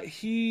 Yep.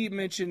 He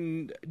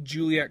mentioned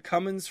Juliet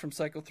Cummins from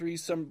Psycho 3,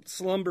 some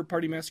Slumber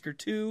Party Massacre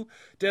 2,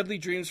 Deadly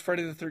Dreams,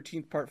 Friday the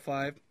 13th Part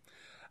 5.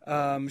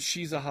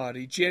 She's a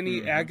hottie.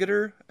 Jenny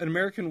Agutter, An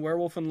American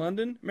Werewolf in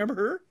London. Remember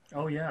her?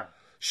 Oh, yeah.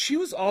 She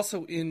was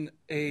also in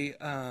a,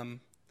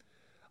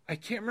 I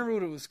can't remember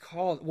what it was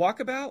called,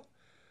 Walkabout,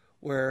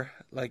 where,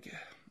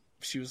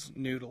 she was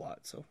nude a lot.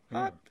 So,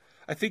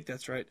 I think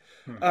that's right.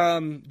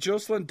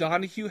 Jocelyn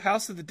Donahue,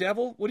 House of the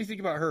Devil. What do you think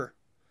about her?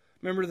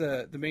 Remember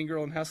the main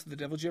girl in House of the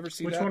Devil? Did you ever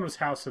see that? Which one was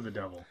House of the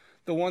Devil?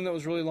 The one that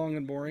was really long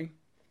and boring.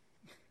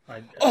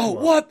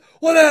 What?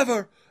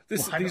 Whatever.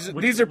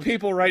 These are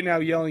people right now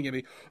yelling at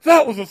me.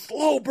 That was a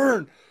slow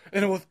burn,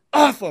 and it was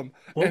awesome.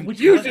 Well, and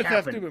you just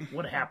have to.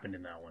 What happened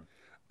in that one?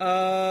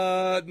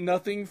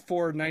 Nothing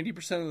for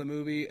 90% of the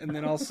movie, and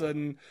then all of a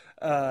sudden,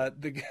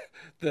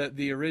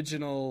 the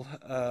original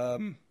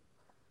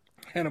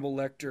Hannibal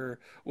Lecter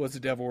was a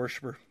devil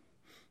worshiper.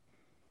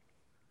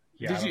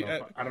 Yeah,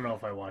 I don't know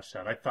if I watched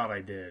that. I thought I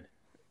did,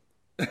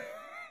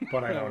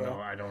 but I don't know.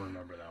 I don't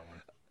remember that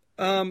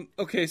one.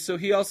 Okay, so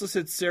he also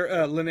said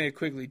Linnea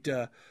Quigley,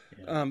 duh.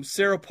 Yeah.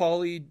 Sarah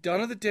Pauli,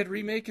 Dawn of the Dead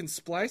remake and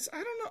Splice.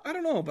 I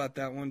don't know about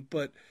that one,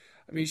 but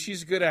I mean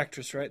she's a good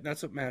actress, right? And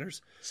that's what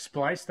matters.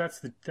 Splice,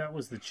 that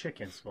was the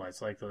chicken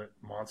Splice, like the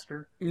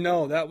monster?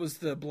 No, that was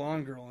the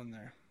blonde girl in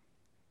there.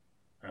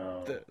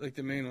 Oh.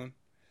 The main one.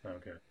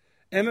 Okay.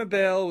 Emma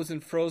Bell was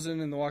in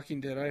Frozen and The Walking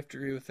Dead. I have to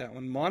agree with that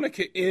one.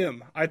 Monica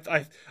M.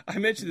 I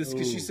mentioned this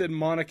because she said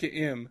Monica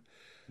M.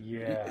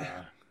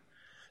 Yeah.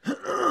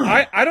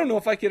 I don't know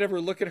if I could ever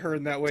look at her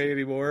in that way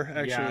anymore.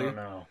 Actually, yeah, I don't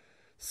know.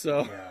 So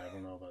yeah, I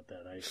don't know about that.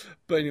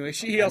 But anyway,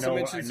 he also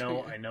mentions.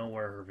 I know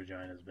where her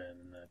vagina's been,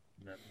 and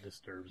that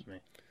disturbs me.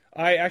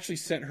 I actually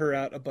sent her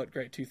out a Butt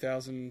Great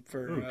 2000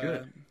 for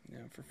good.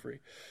 for free,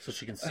 so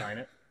she can sign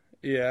it.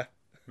 Yeah.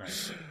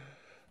 Nice.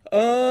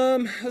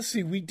 Let's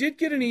see. We did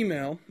get an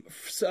email,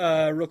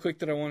 real quick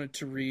that I wanted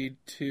to read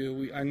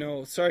too. I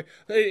know. Sorry,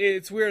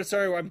 it's weird.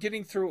 Sorry, I'm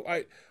getting through.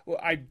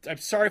 I'm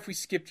sorry if we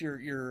skipped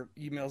your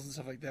emails and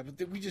stuff like that.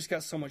 But we just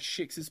got so much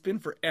shit 'cause it's been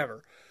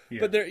forever.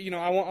 Yeah. But there,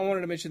 I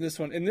wanted to mention this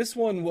one, and this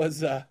one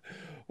was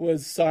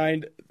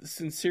signed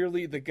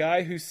sincerely the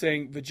guy who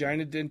sang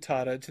 "Vagina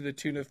Dentata" to the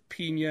tune of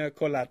 "Pina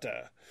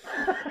Colada."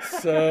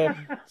 So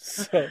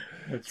That's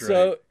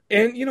right.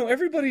 And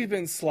everybody's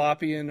been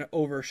sloppy and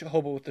over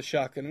Hobo with the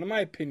Shotgun, and in my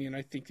opinion,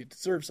 I think it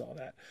deserves all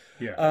that.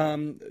 Yeah.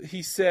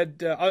 He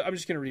said, I'm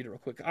just going to read it real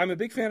quick. I'm a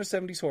big fan of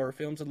 70s horror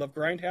films. I love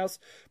Grindhouse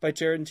by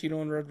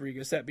Tarantino and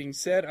Rodriguez. That being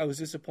said, I was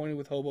disappointed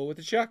with Hobo with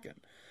the Shotgun.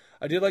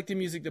 I did like the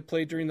music that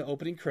played during the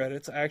opening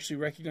credits. I actually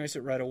recognized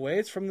it right away.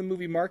 It's from the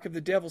movie Mark of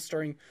the Devil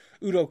starring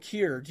Udo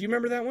Kier. Do you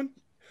remember that one?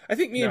 I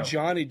think me and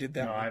Johnny did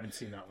that one. No, I haven't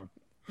seen that one.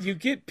 You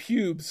get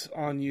pubes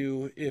on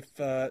you if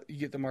you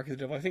get the Mark of the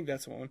Devil. I think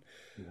that's one.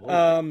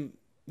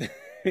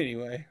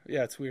 Anyway,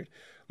 yeah, it's weird.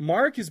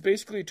 Mark is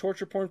basically a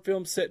torture porn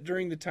film set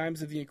during the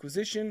times of the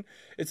Inquisition.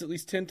 It's at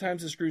least 10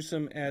 times as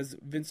gruesome as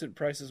Vincent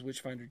Price's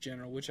Witchfinder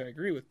General, which I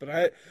agree with. But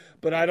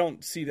I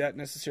don't see that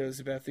necessarily as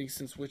a bad thing,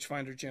 since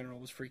Witchfinder General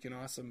was freaking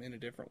awesome in a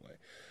different way.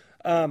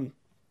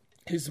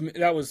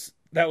 That was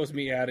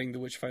me adding the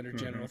Witchfinder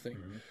General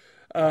thing.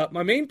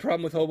 My main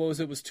problem with Hobo is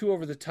it was too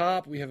over the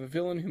top. We have a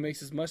villain who makes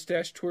his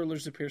mustache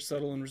twirlers appear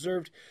subtle and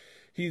reserved.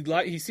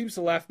 He seems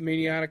to laugh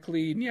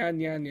maniacally, nya,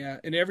 nya, nya,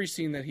 in every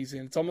scene that he's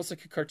in. It's almost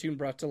like a cartoon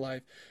brought to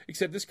life,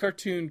 except this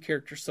cartoon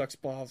character sucks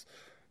balls.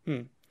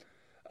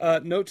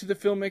 Note to the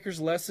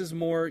filmmakers, less is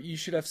more. You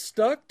should have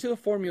stuck to the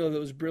formula that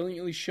was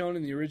brilliantly shown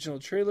in the original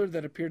trailer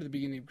that appeared at the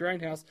beginning of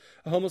Grindhouse,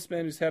 a homeless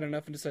man who's had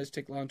enough and decides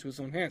to take law into his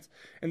own hands.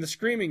 And the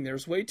screaming,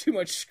 there's way too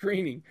much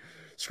screaming.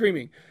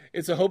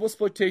 It's a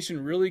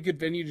hobo-exploitation, really good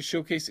venue to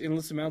showcase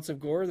endless amounts of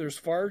gore. There's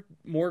far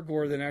more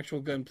gore than actual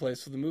gunplay,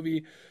 so the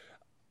movie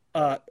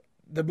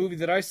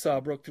that I saw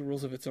broke the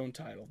rules of its own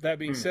title. That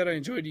being said, I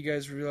enjoyed you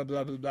guys, blah,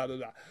 blah, blah, blah,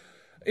 blah.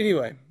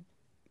 Anyway,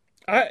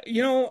 I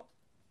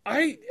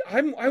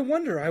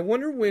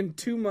wonder when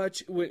too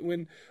much,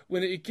 when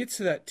it gets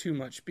to that too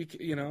much,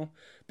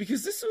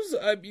 because this was,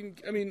 I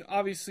mean,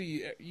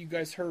 obviously you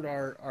guys heard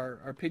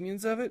our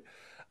opinions of it.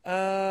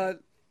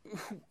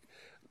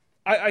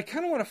 I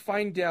kind of want to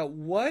find out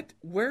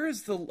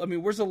where's the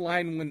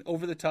line when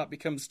over the top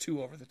becomes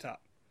too over the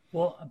top.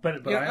 Well,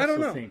 but I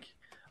don't know.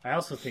 I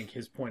also think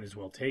his point is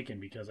well taken,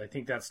 because I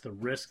think that's the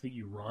risk that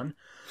you run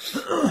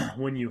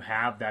when you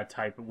have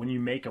when you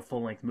make a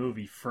full-length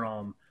movie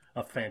from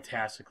a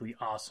fantastically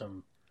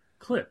awesome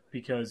clip,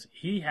 because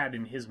he had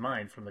in his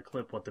mind from the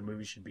clip what the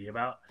movie should be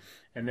about,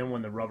 and then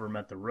when the rubber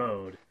met the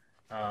road,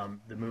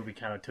 the movie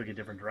kind of took a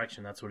different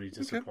direction. That's what he's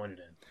disappointed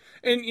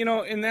in.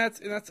 And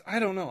that's I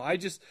don't know. I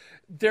just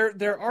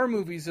there are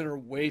movies that are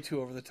way too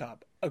over the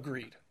top.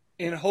 Agreed.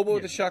 In Hobo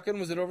with the Shotgun,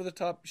 was it over the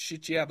top?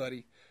 Shit, yeah,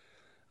 buddy.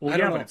 Well, I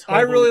don't know. but it's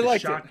Hobo with the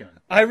Shotgun.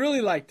 I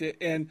really liked it,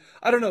 and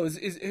I don't know.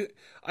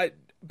 I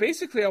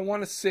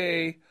want to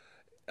say,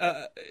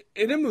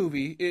 in a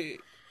movie,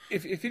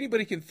 if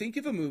anybody can think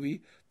of a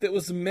movie that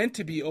was meant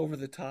to be over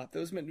the top, that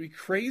was meant to be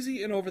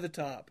crazy and over the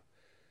top,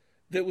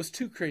 that was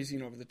too crazy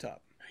and over the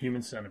top.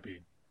 Human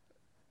Centipede.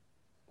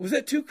 Was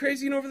that too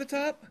crazy and over the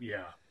top?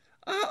 Yeah.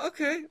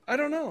 Okay. I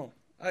don't know.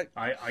 I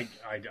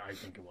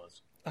think it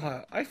was.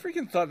 I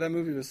freaking thought that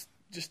movie was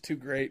just too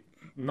great.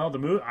 No, the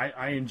movie,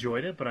 I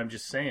enjoyed it, but I'm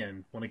just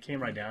saying, when it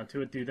came right down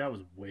to it, dude, that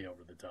was way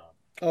over the top.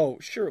 Oh,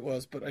 sure it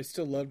was, but I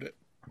still loved it.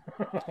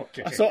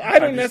 Okay. So I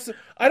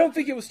don't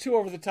think it was too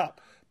over the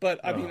top, but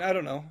I mean, I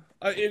don't know.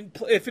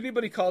 If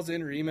anybody calls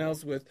in or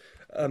emails with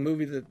a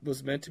movie that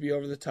was meant to be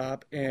over the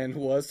top and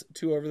was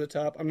too over the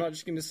top, I'm not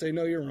just going to say,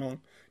 no, you're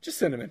wrong. Just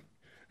send them in.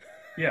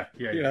 Yeah.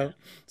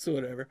 So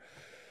whatever.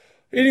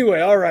 Anyway,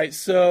 all right.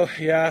 So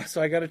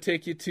I got to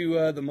take you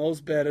to the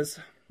Mo's Bettas.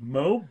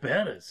 Mo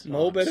Bettas.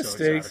 Mo Bettas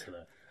steaks.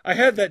 I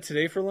had that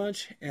today for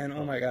lunch, and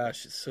oh my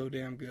gosh, it's so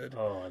damn good.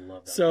 Oh, I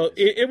love that. So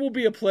it will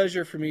be a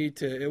pleasure for me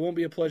it won't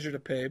be a pleasure to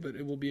pay, but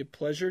it will be a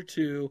pleasure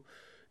to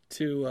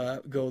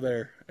go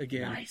there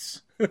again.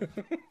 Nice.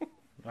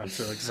 I'm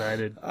so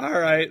excited. All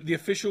right, the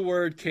official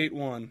word, Kate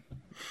won.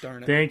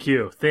 Darn it. Thank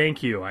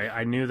you.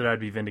 I knew that I'd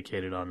be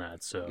vindicated on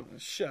that. So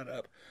shut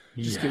up.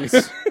 Just kidding.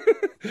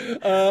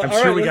 I'm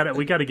sure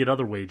we got to get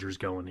other wagers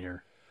going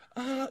here.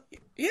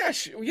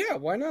 Yeah,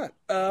 why not?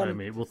 I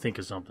mean, we'll think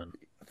of something.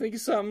 Think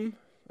of something.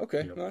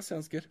 Okay, Yep. No, that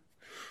sounds good.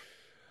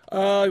 You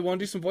want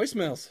to do some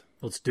voicemails?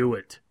 Let's do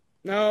it.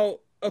 Now,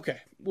 okay,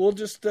 we'll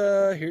just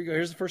here you go.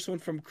 Here's the first one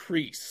from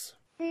Crease.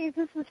 Hey,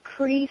 this is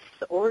Crease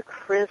or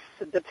Chris,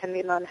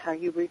 depending on how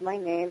you read my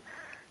name,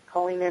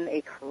 calling in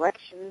a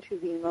correction to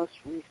the most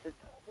recent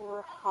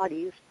Horror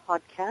Hotties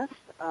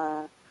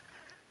podcast.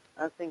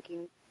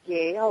 Thinking,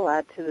 yay, I'll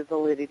add to the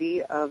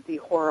validity of the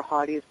Horror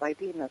Hotties by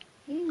being a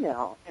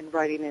female and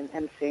writing in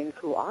and saying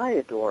who I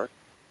adore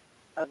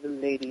of the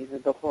ladies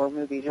of the horror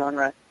movie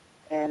genre.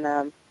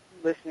 And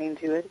listening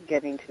to it,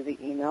 getting to the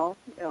email,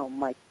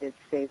 Mike did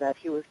say that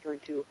he was going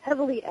to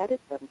heavily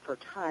edit them for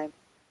time,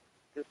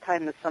 because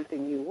time is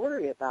something you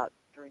worry about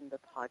during the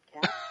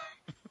podcast.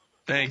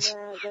 Thanks.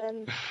 And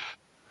then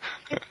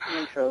skips the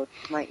intro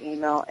to my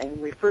email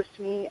and refers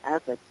to me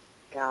as a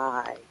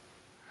guy.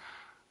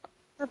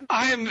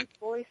 I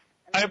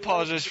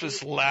apologize for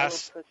this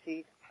last.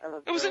 It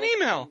was an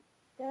email.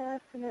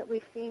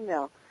 Definitely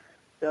female.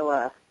 So,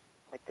 I'd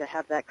like to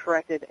have that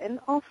corrected. And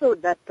also,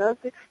 that does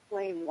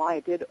explain why I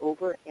did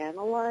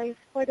overanalyze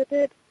quite a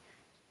bit.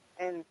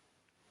 And,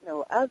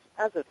 as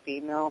a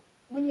female,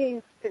 when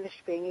you finish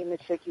banging the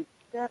chick, you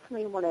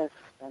definitely want to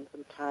spend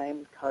some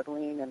time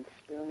cuddling and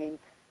spooning.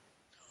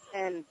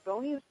 And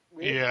Boney's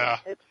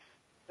hips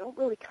don't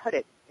really cut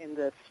it in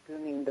the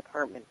spooning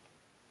department.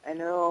 I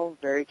know,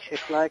 very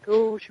chick-like,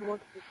 oh, she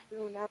wants to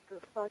spoon after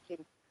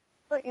fucking.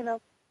 But,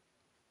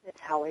 it's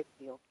how I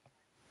feel.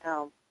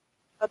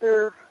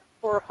 Other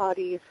horror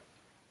hotties,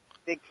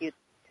 big tits,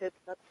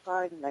 that's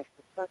fine, nice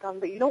to suck on,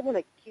 but you don't want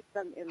to keep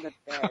them in the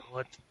bed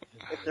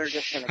if they're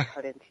just going to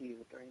cut into you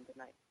during the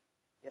night.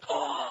 Yes,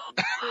 I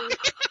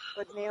understand.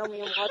 But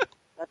Naomi and Watts,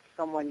 that's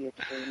someone you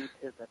chain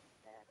to the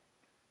bed.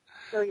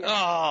 So,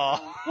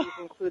 please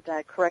include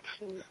that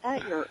correction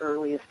at your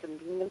earliest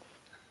convenience.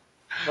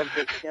 Love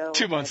this show.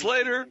 2 months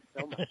later.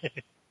 Thank you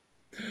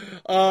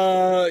so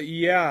much.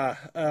 Yeah.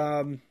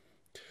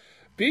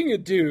 Being a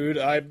dude,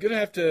 I'm going to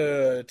have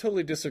to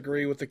totally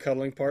disagree with the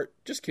cuddling part.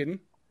 Just kidding.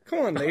 Come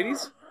on,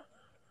 ladies.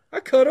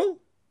 I cuddle.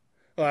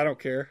 Well, I don't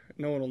care.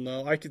 No one will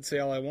know. I can say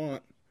all I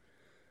want.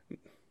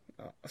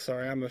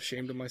 Sorry, I'm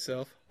ashamed of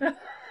myself. It's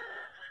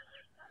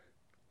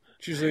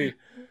usually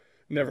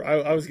never.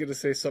 I was going to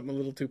say something a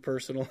little too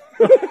personal.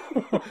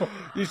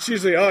 It's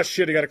usually, oh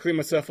shit, I got to clean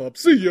myself up.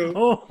 See ya.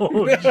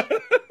 Oh,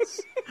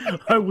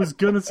 I was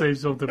going to say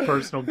something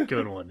personal.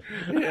 Good one.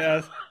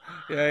 Yeah.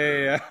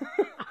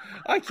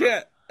 I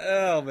can't.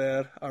 Oh,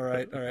 man. All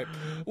right.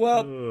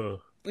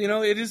 Well,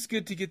 it is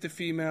good to get the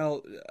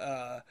female.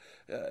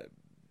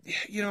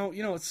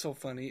 What's so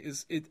funny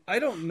is I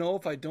don't know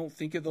if I don't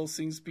think of those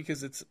things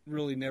because it's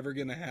really never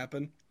going to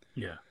happen.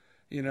 Yeah.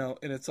 And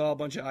it's all a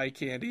bunch of eye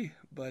candy.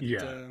 But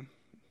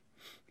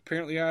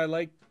apparently I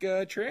like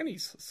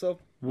trannies. So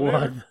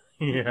what?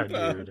 Yeah,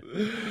 dude.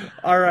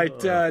 All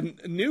right.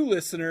 New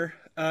listener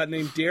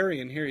named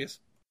Darian. Here he is.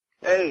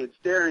 Hey, it's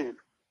Darian.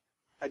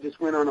 I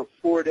just went on a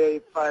 4-day,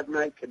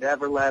 5-night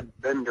Cadaver Lab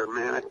bender,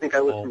 man. I think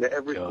I listened to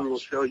every single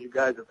show you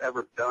guys have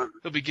ever done.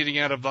 He'll be getting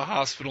out of the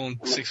hospital in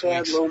 6 I'm a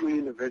weeks. sad, lonely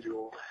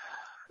individual.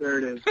 There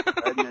it is.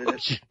 I admit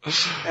it.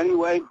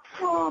 Anyway,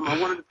 I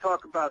wanted to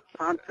talk about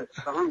Santa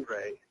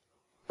Sangre.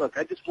 Look,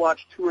 I just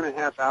watched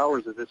 2.5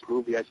 hours of this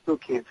movie. I still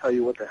can't tell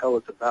you what the hell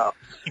it's about.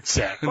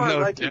 Exactly. As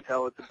far as I can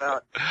tell, it's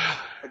about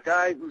a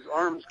guy whose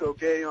arms go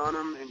gay on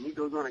him, and he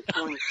goes on a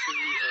killing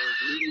spree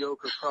of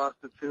mediocre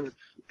prostitutes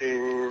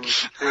in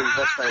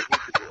transvestite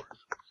whoopie.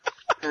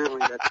 Apparently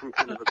that's some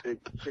kind of a big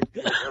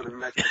deal down in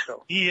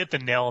Mexico. He hit the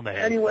nail on the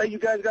head. Anyway, you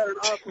guys got an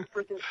awesome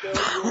freaking show.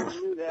 You already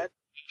knew that.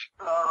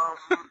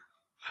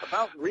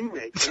 About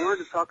remakes. I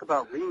wanted to talk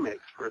about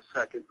remakes for a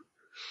second.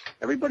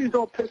 Everybody's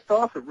all pissed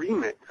off at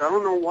remakes. I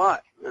don't know why.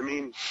 I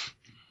mean,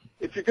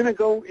 if you're going to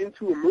go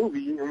into a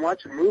movie and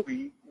watch a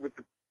movie with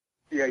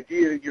the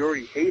idea that you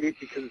already hate it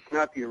because it's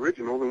not the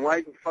original, then why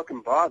even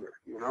fucking bother,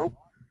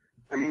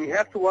 I mean, you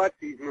have to watch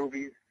these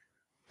movies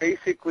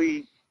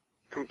basically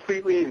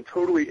completely and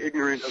totally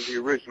ignorant of the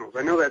originals.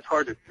 I know that's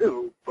hard to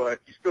do, but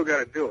you still got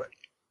to do it.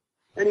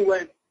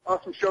 Anyway,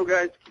 awesome show,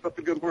 guys. Keep up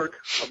the good work.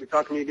 I'll be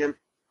talking to you again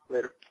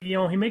later.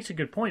 He makes a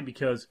good point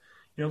because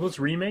those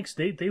remakes,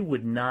 they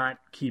would not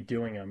keep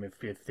doing them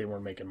if they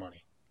weren't making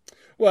money.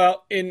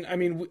 Well,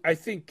 I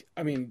think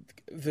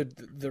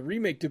the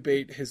remake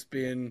debate has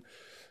been,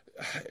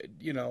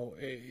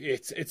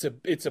 it's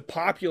a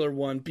popular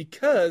one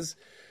because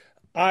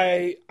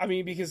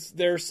because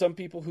there are some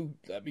people who,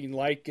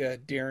 like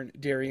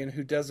Darian,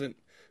 who doesn't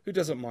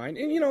mind,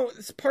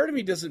 and part of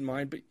me doesn't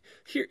mind, but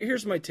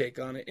here's my take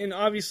on it. And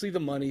obviously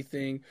the money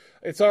thing,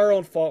 it's our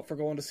own fault for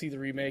going to see the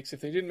remakes. If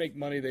they didn't make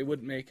money, they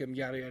wouldn't make them.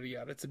 Yada yada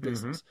yada. It's a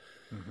business.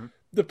 Mm-hmm.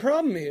 The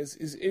problem is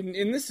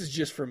and this is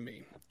just from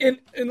me. And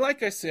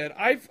like I said,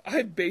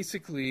 I've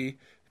basically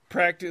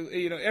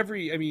practically,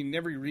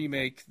 every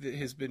remake that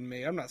has been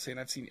made. I'm not saying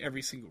I've seen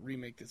every single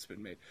remake that's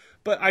been made,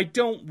 but I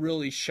don't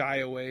really shy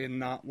away and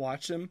not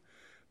watch them.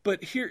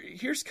 But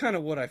here's kind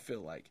of what I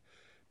feel like,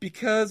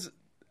 because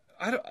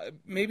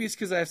maybe it's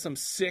because I have some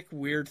sick,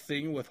 weird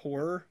thing with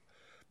horror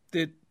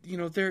that,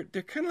 they're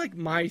kind of like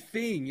my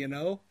thing,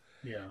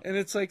 Yeah. And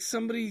it's like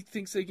somebody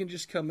thinks they can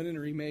just come in and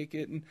remake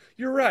it. And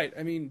you're right.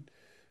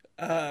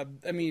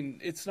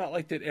 It's not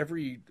like that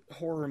every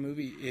horror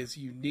movie is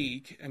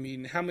unique.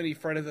 How many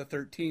Friday the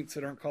 13th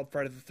that aren't called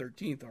Friday the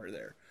 13th are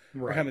there?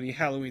 Right. Or how many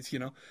Halloweens,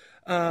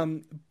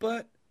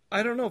 But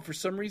I don't know. For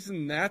some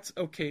reason, that's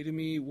okay to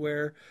me.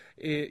 Where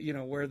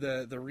where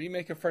the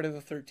remake of Friday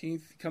the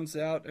 13th comes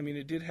out.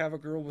 It did have a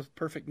girl with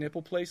perfect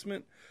nipple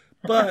placement,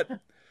 but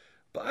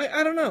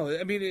I don't know.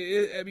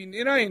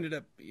 And I ended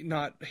up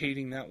not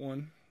hating that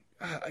one.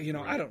 Right.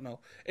 I don't know.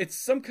 It's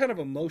some kind of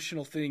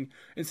emotional thing,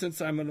 and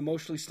since I'm an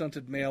emotionally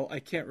stunted male, I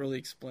can't really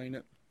explain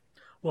it.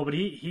 Well, but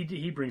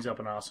he brings up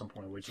an awesome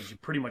point, which is you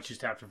pretty much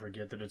just have to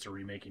forget that it's a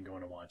remake and go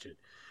in and watch it.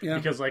 Yeah.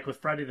 Because like with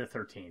Friday the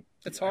 13th,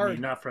 it's hard.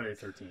 Not Friday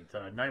the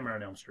 13th, Nightmare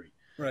on Elm Street.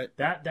 Right.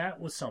 That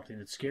was something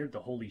that scared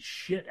the holy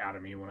shit out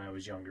of me when I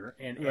was younger,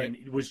 and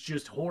it was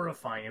just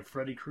horrifying. And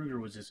Freddy Krueger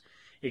was this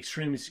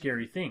extremely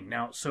scary thing.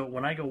 Now, so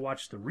when I go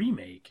watch the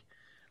remake,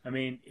 I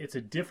mean, it's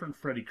a different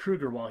Freddy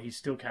Krueger. While he's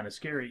still kind of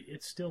scary,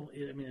 it's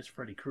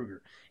Freddy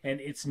Krueger, and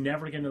it's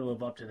never going to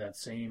live up to that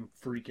same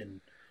freaking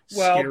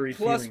scary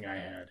feeling I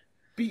had.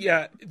 But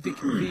yeah,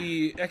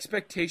 the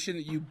expectation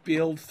that you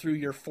build through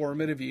your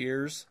formative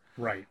years,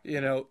 right?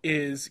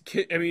 Is,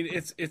 I mean,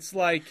 it's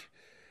like.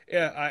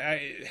 Yeah,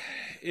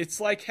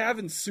 it's like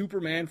having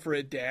Superman for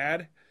a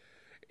dad,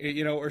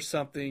 or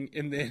something,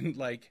 and then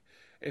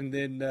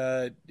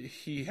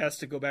he has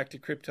to go back to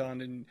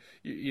Krypton, and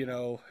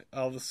all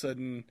of a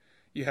sudden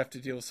you have to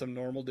deal with some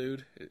normal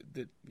dude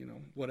that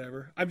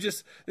whatever.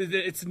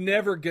 It's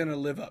never gonna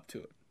live up to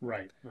it,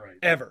 right,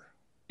 ever.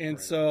 And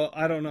so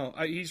I don't know.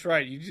 He's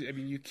right.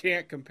 You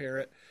can't compare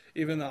it.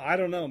 Even though I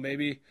don't know,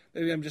 maybe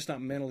I'm just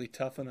not mentally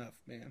tough enough,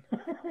 man.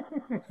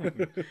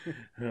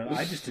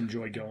 I just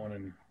enjoy going,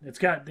 and it's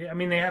got. I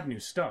mean, they have new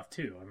stuff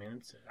too. I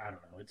mean, I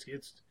don't know. It's.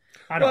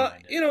 I don't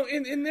mind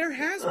it. And there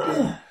has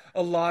been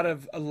a lot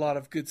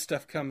of good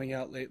stuff coming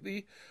out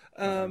lately.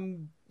 I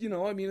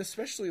mean,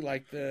 especially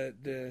like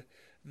the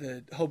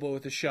hobo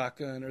with a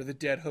shotgun or the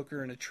dead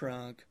hooker in a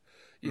trunk.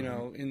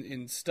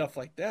 In stuff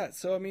like that.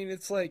 So I mean,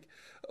 it's like,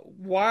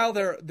 while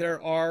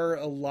there are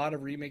a lot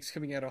of remakes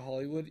coming out of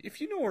Hollywood,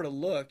 if you know where to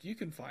look, you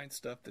can find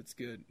stuff that's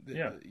good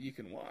that you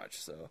can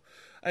watch. So,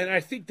 and I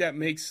think that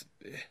makes,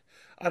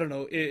 I don't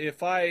know,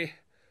 if I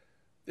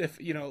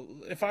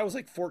was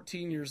like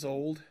 14 years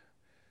old,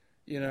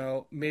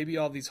 maybe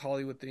all these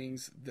Hollywood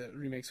things, the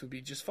remakes would be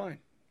just fine.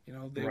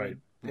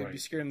 They'd be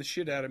scaring the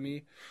shit out of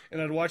me,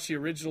 and I'd watch the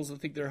originals and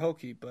think they're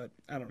hokey, but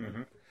I don't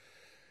know.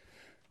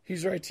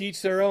 He's right. To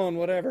each their own.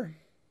 Whatever.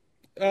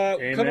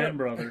 Amen,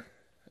 brother.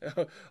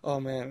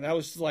 Oh man, that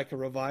was like a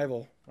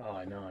revival. Oh,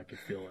 I know. I could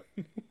feel it.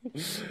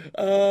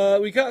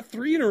 We got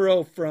 3 in a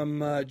row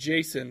from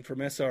Jason from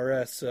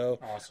SRS. So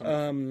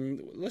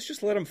awesome. Let's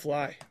just let him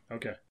fly.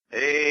 Okay.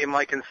 Hey,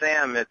 Mike and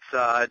Sam.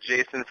 It's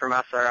Jason from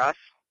SRS.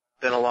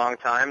 Been a long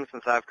time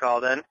since I've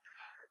called in.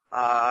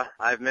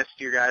 I've missed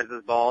you guys'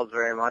 balls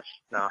very much.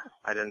 No,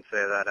 I didn't say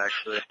that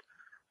actually.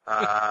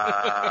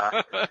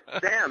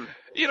 Sam,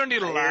 you don't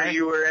need to I lie. hear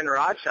you were in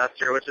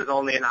Rochester, which is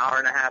only an hour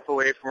and a half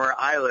away from where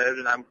I live,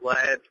 and I'm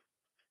glad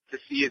to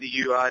see that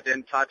you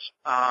didn't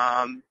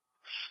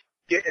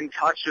get in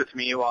touch with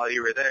me while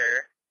you were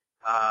there,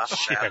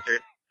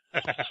 bastard.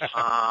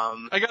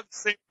 I got the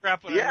same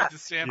crap when I went to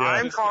San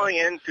Francisco. I'm calling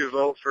in to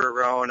vote for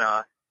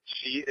Rona.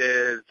 She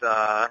is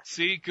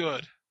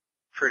good,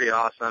 pretty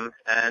awesome,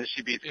 and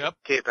she beats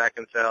Kate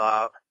Beckinsale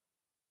out.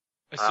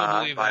 I still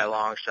believe by that. a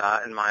long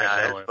shot in my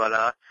eyes,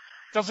 but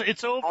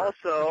it's over.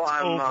 Also,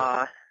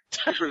 I'm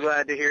super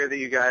glad to hear that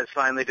you guys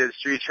finally did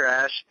Street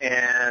Trash,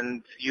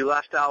 and you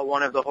left out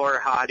one of the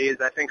horror hotties.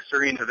 I think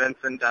Serena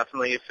Vincent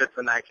definitely fits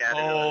in that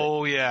category.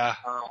 Oh yeah.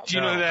 Do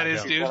you know who that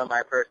is, dude? She's one of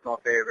my personal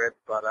favorites,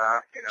 but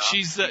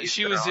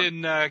she was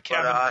in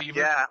Cabin Fever.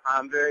 Yeah,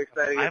 I'm very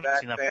excited to get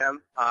back,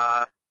 Sam.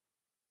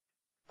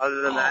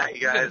 Other than that,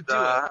 you guys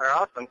are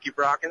awesome. Keep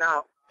rocking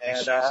out,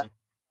 and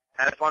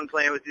have fun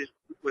playing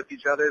with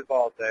each other's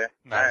balls there.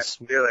 Nice. All right,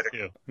 see you later.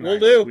 Nice. We'll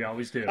do. We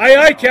always do.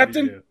 Aye,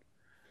 Captain.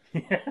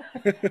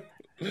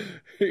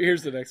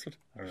 Here's the next one.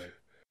 All right.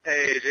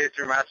 Hey,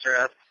 Jason Master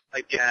S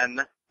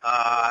again.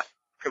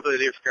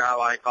 Completely forgot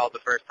why I called the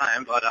first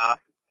time, but I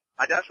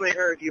definitely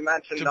heard you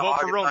mention the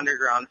August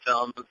Underground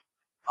films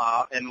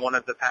in one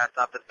of the past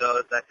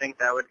episodes. I think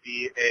that would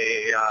be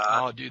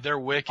oh, dude, they're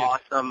wicked.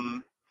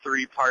 Awesome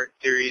 3-part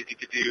series. You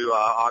could do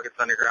August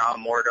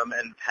Underground, Mortem,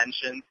 and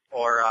Pension,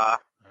 or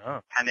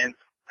Penance,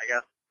 I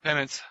guess.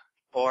 Penance.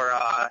 Or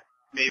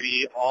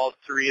maybe all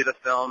 3 of the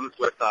films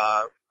with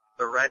the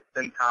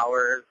Redstone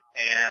Towers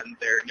and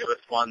their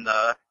newest one,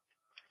 the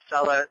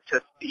Cella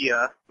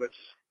Testia, which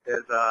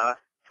is a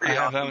pretty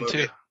awesome movie.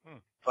 Too.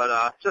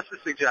 But just a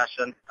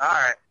suggestion. All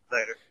right,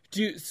 later.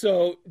 Do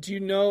you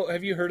know?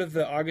 Have you heard of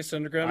the August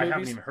Underground movies? I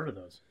haven't even heard of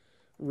those.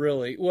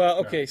 Really? Well,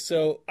 okay. No.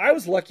 So I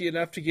was lucky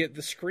enough to get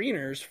the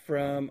screeners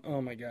from.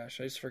 Oh my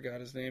gosh, I just forgot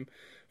his name.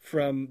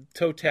 From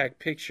Toe Tag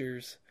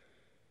Pictures.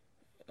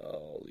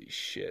 Holy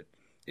shit.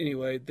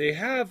 Anyway, they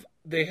have.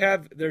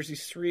 There's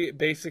these 3.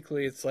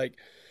 Basically, it's like.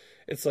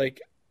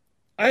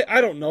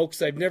 I don't know,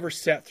 because I've never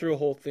sat through a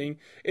whole thing.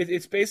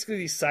 It's basically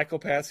these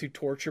psychopaths who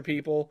torture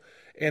people,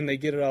 and they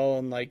get it all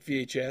on like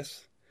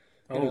VHS.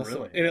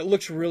 Really? And it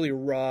looks really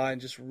raw and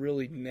just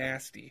really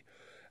nasty.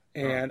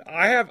 And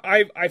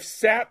I've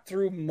sat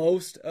through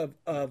most of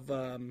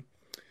the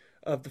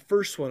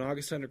first one,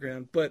 August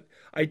Underground, but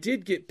I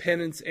did get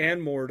Penance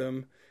and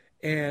Mortem.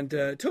 And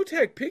Toe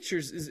Tag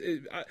Pictures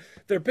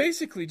they're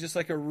basically just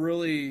like a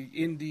really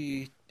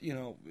indie,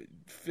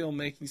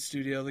 filmmaking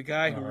studio. The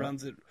guy who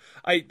runs it,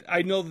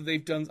 I know that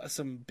they've done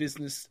some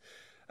business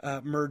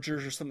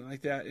mergers or something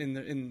like that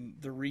in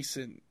the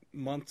recent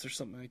months or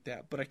something like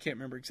that, but I can't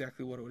remember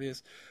exactly what it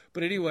is.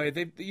 But anyway,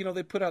 they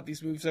put out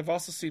these movies. I've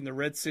also seen the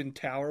Red Sin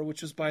Tower,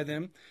 which was by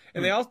them,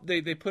 and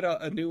they put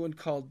out a new one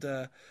called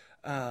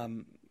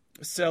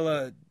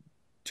Cella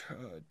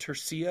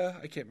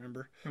Tercia, I can't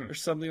remember, or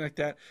something like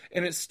that,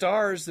 and it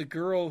stars the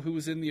girl who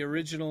was in the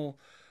original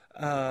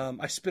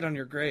I Spit on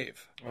Your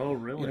Grave. Oh,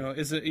 really?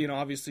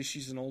 Obviously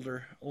she's an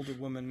older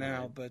woman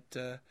now, but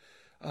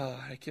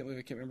I can't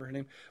remember her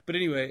name. But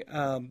anyway,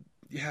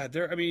 yeah,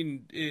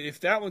 if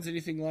that one's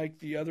anything like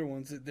the other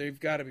ones, they've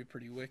got to be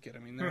pretty wicked. I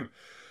mean,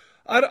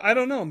 I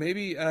don't know.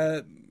 Maybe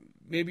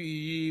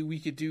we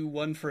could do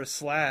one for a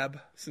slab,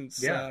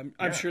 since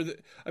I'm sure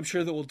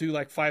that we'll do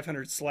like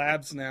 500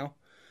 slabs now.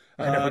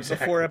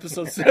 Before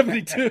episode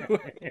 72.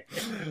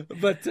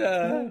 But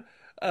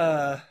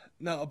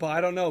no, but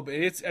I don't know. But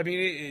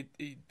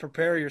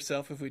prepare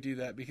yourself if we do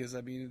that, because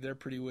they're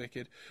pretty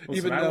wicked.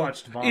 Listen, I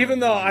was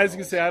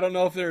gonna say, I don't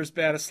know if they're as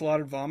bad as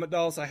Slaughtered Vomit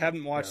Dolls. I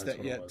haven't watched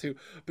that yet too.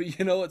 But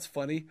you know what's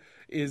funny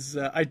is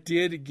I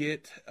did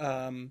get.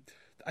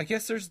 I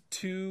guess there's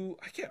two.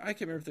 I can't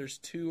remember if there's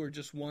two or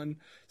just one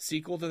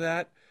sequel to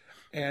that,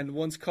 and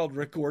one's called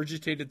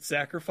Regurgitated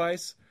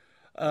Sacrifice.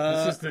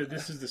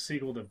 This is the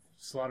sequel to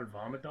Slaughtered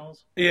Vomit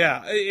Dolls?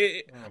 Yeah,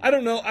 I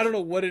don't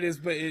know what it is,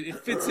 but it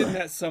fits in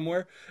that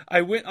somewhere.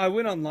 I went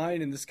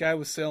online, and this guy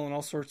was selling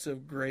all sorts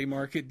of gray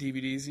market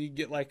DVDs. You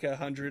get like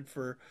 100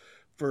 for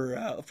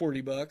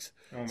 $40.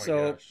 Oh my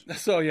gosh!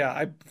 So yeah,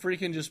 I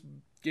freaking just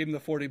gave him the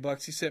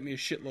 $40. He sent me a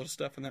shitload of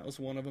stuff, and that was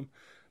one of them.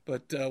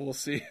 But we'll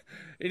see.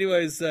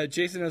 Anyways,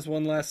 Jason has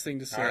one last thing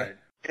to say. All right.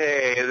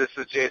 Hey, this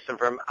is Jason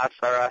from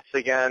SRS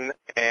again,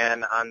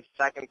 and on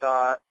second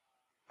thought,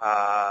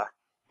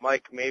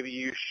 Mike, maybe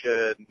you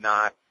should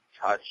not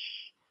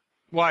touch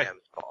Why? Sam's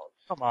balls.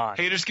 Come on.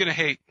 Haters gonna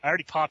hate. I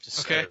already popped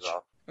a Okay. stitch.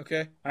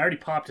 Okay. I already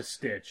popped a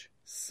stitch.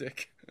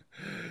 Sick.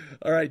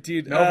 All right,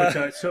 dude. No,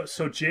 but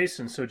so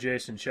Jason,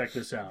 check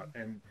this out,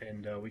 and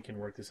we can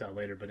work this out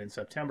later. But in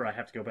September, I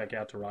have to go back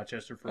out to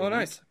Rochester for a week.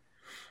 Nice.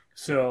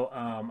 So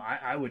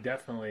I would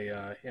definitely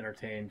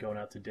entertain going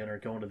out to dinner,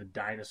 going to the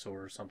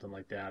Dinosaur or something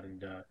like that,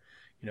 and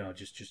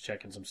just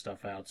checking some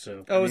stuff out.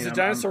 So Is the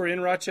Dinosaur in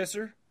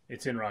Rochester?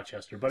 It's in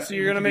Rochester, but so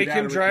you're gonna make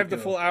him drive the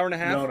full hour and a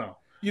half? No.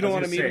 You don't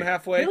want to meet him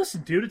halfway? Hey,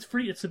 listen, dude, it's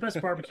free. It's the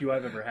best barbecue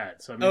I've ever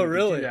had. So we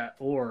really? could do that,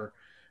 or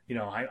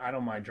I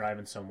don't mind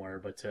driving somewhere,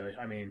 but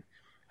I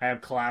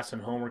have class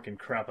and homework and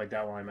crap like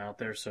that while I'm out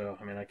there. So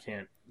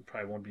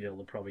I won't be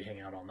able to hang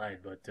out all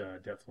night, but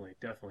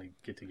definitely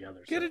get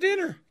together. Get a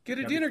dinner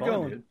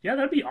going. Dude. Yeah,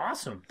 that'd be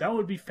awesome. That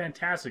would be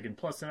fantastic. And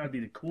plus, then I'd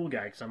be the cool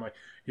guy, because I'm like,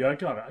 yeah,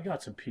 I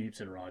got some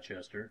peeps in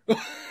Rochester.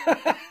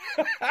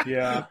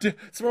 Yeah,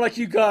 it's more like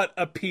you got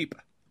a peep.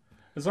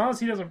 As long as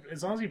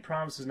he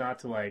promises not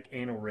to like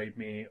anal rape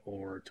me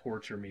or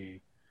torture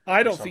me.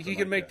 I don't think he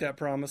can make that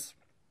promise.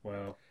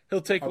 Well,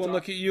 he'll take one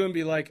look at you and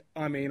be like,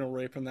 I'm anal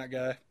raping that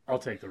guy. I'll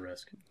take the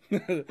risk.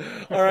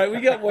 All right,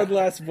 we got one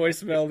last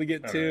voicemail to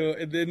get to, right.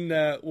 and then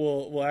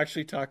we'll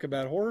actually talk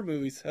about horror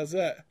movies. How's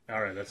that?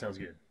 All right, that sounds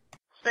good.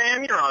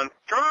 Sam, you're on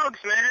drugs,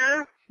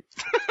 man.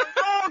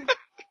 Drugs.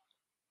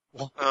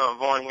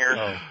 Vaughn here.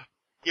 Oh.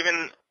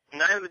 Given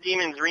Night of the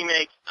Demons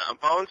remake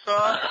Bonesaw,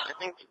 I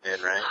think you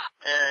did, right?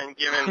 And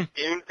given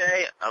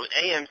Doomsday of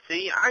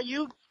AMC, are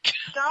you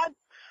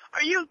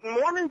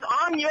Mormons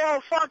on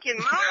your fucking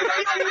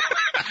mind?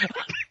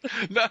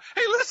 No,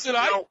 hey, listen,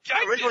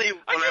 originally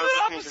when I was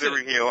listening to the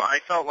review, I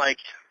felt like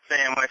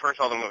Sam when I first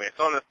saw the movie. I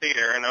saw it in the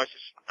theater, and I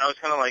was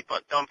kind of like,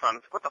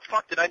 dumbfounded. What the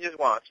fuck did I just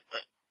watch?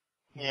 But,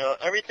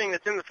 everything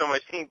that's in the film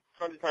I've seen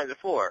hundreds of times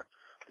before.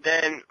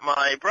 Then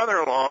my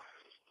brother-in-law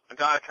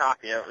got a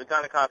copy of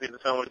the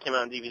film when it came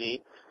out on DVD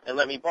and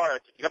let me borrow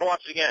it. You gotta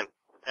watch it again.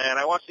 And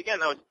I watched it again,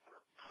 and I was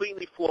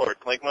completely floored.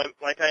 Like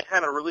I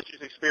had a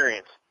religious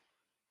experience.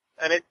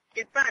 And it's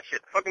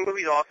batshit. The fucking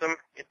movie's awesome.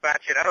 It's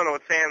batshit. I don't know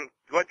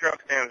what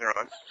drugs Sam's are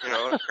on.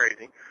 It's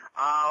crazy.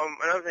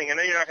 Another thing, I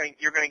know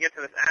you're gonna get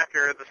to this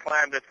after the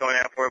slab that's going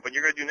out for it, but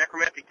you're gonna do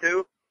Necromantic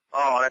too?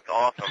 Oh, that's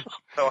awesome.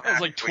 So that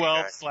was like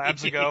 12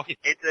 slabs ago.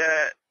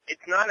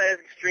 It's not as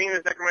extreme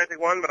as Necromantic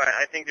 1, but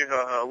I think there's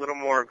a little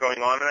more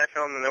going on in that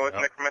film than there was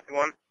in Necromantic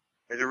 1.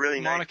 There's a really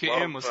Monica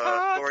nice M was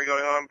story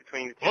going on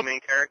between the two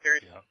main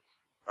characters,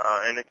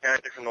 and the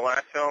character from the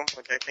last film,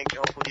 which I think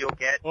hopefully you'll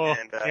get. Oh,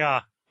 and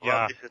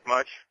yeah. just as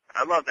much.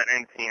 I love that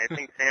end scene. I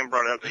think Sam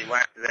brought it up and he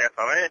laughed his ass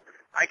off.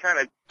 I kind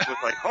of was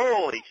like,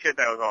 holy shit,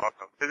 that was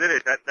awesome. Because it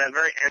is. That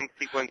very end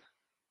sequence,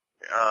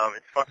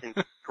 it's fucking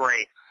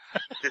great.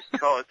 Just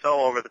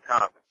so over the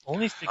top.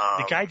 Only if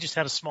the guy just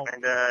had a small...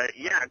 And,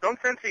 don't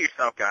censor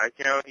yourself, guys.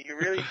 You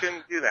really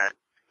shouldn't do that.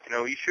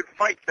 You should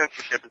fight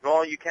censorship as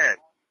all you can.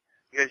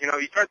 Because,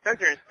 you start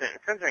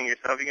censoring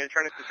yourself, you're going to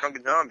turn into a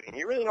drunken zombie. And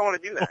you really don't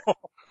want to do that.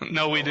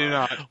 No, we do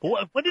not.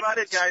 What That's about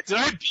it, guys. Did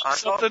I beat I'll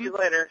talk to something? you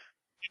later.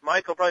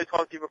 Mike will probably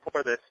talk to you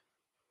before this.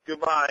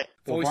 Goodbye.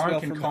 Well, Vaughn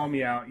can call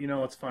me out.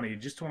 It's funny.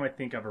 Just when I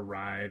think I've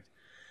arrived,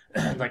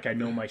 like I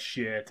know my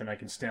shit, and I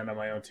can stand on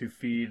my own 2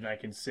 feet, and I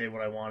can say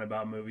what I want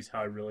about movies, how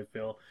I really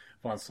feel,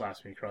 Vaughn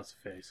slaps me across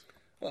the face.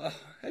 Well,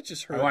 that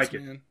just hurts, I like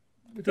it. man.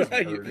 It doesn't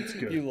hurt. It's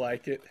good. You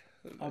like it.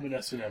 I'm an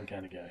S&M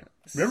kind of guy.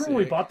 Remember when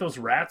we bought those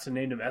rats and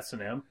named them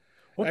S&M?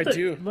 I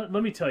do. Let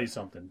me tell you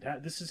something.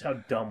 This is how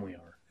dumb we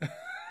are.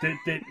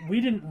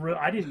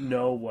 I didn't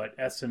know what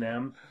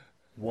S&M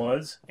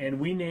was, and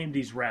we named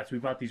these rats. We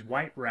bought these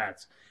white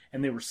rats,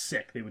 and they were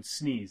sick. They would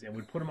sneeze, and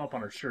we'd put them up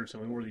on our shirts,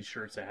 and we wore these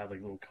shirts that had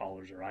like little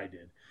collars, or I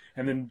did.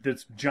 And then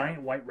this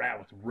giant white rat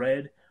with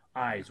red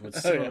eyes would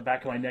sit on the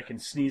back of my neck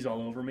and sneeze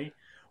all over me.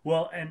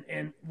 Well,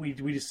 and we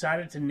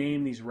decided to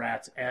name these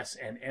rats S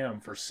and M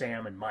for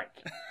Sam and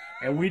Mike,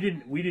 and we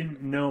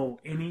didn't know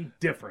any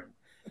different,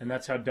 and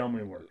that's how dumb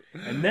we were.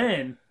 And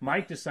then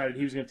Mike decided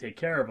he was going to take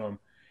care of them,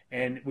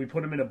 and we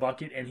put them in a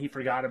bucket, and he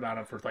forgot about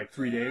them for like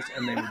 3 days,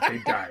 and they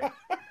died.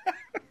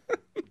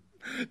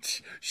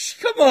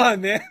 Come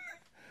on, man.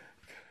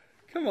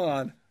 Come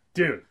on,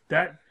 dude.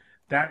 That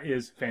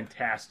is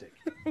fantastic.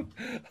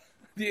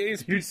 The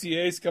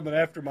ASPCA is coming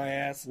after my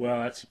ass.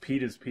 Well, that's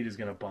PETA's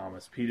going to bomb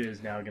us. PETA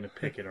is now going to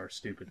picket our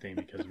stupid thing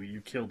because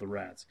you killed the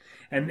rats,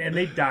 and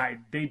they died.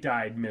 They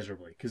died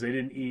miserably because they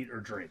didn't eat or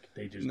drink.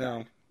 They just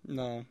died.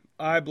 No.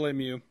 I blame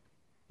you.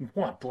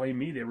 What? Blame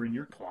me? They were in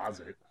your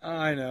closet.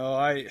 I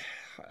know.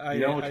 You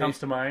know what comes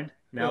to mind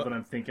now that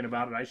I'm thinking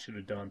about it? I should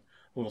have done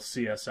a little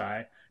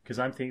CSI because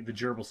I'm thinking the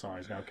gerbil song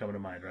is now coming to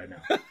mind right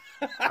now.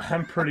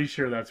 I'm pretty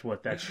sure that's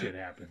what that shit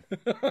happened.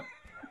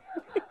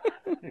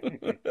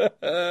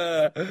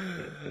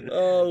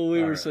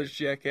 We were such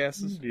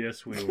jackasses.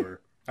 Yes, we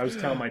were. I was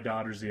telling my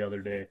daughters the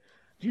other day,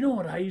 do you know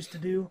what I used to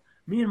do?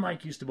 Me and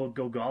Mike used to both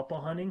go golf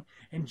ball hunting,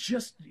 and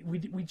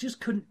we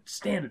just couldn't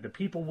stand it. The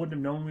people wouldn't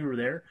have known we were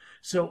there.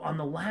 So on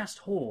the last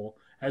hole,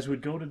 as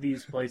we'd go to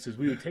these places,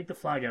 we would take the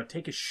flag out,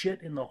 take a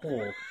shit in the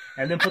hole,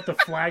 and then put the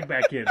flag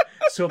back in.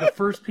 So the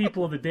first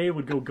people of the day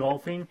would go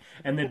golfing,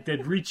 and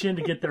they'd reach in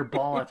to get their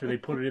ball after they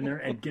put it in there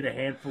and get a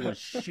handful of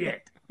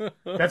shit.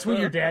 That's what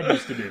your dad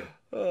used to do.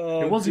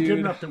 Oh, it wasn't dude.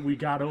 good enough that we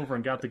got over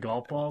and got the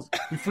golf balls.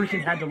 We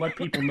freaking had to let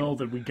people know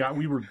that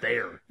we were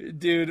there.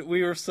 Dude,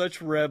 we were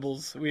such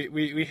rebels.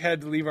 We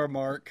had to leave our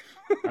mark.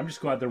 I'm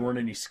just glad there weren't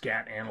any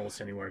scat analysts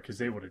anywhere because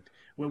they would have.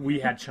 We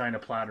had China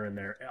Platter in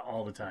there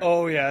all the time.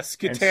 Oh yeah,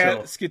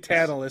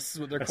 scatanalysts is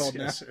what they're called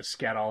now. A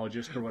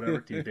scatologist or whatever.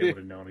 Dude, they would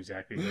have known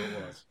exactly who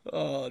it was.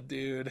 Oh,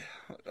 dude,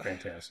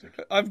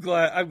 fantastic. I'm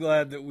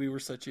glad that we were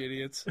such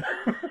idiots.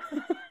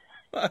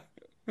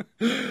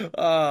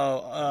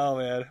 Oh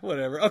man,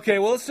 whatever. Okay,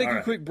 well, let's take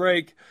a quick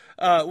break.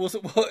 We'll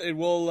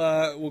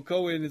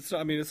go in. It's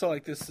not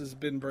like this has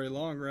been very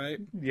long, right?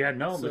 Yeah,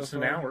 no, it's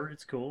an hour.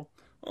 It's cool.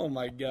 Oh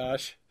my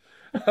gosh.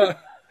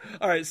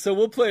 All right, so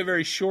we'll play a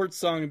very short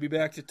song and be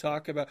back to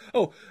talk about.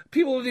 Oh,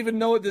 people don't even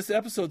know what this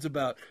episode's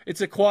about. It's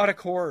aquatic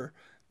horror,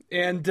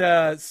 and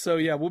so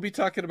yeah, we'll be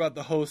talking about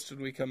The Host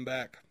when we come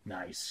back.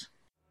 Nice.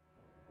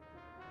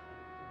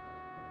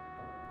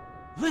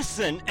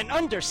 Listen and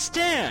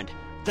understand.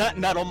 That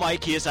Metal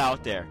Mikey is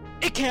out there.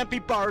 It can't be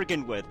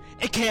bargained with.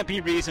 It can't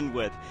be reasoned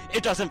with.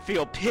 It doesn't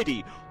feel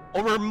pity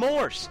or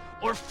remorse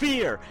or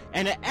fear.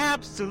 And it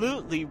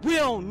absolutely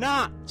will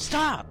not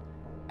stop.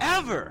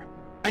 Ever.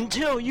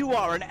 Until you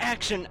are an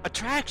Action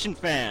Attraction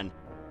fan.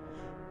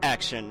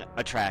 Action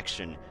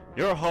Attraction.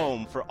 Your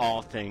home for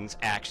all things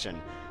action.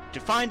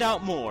 To find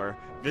out more,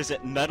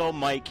 visit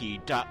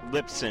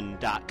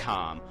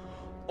metalmikey.libsyn.com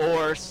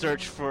or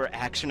search for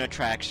Action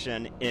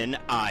Attraction in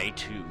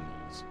iTunes.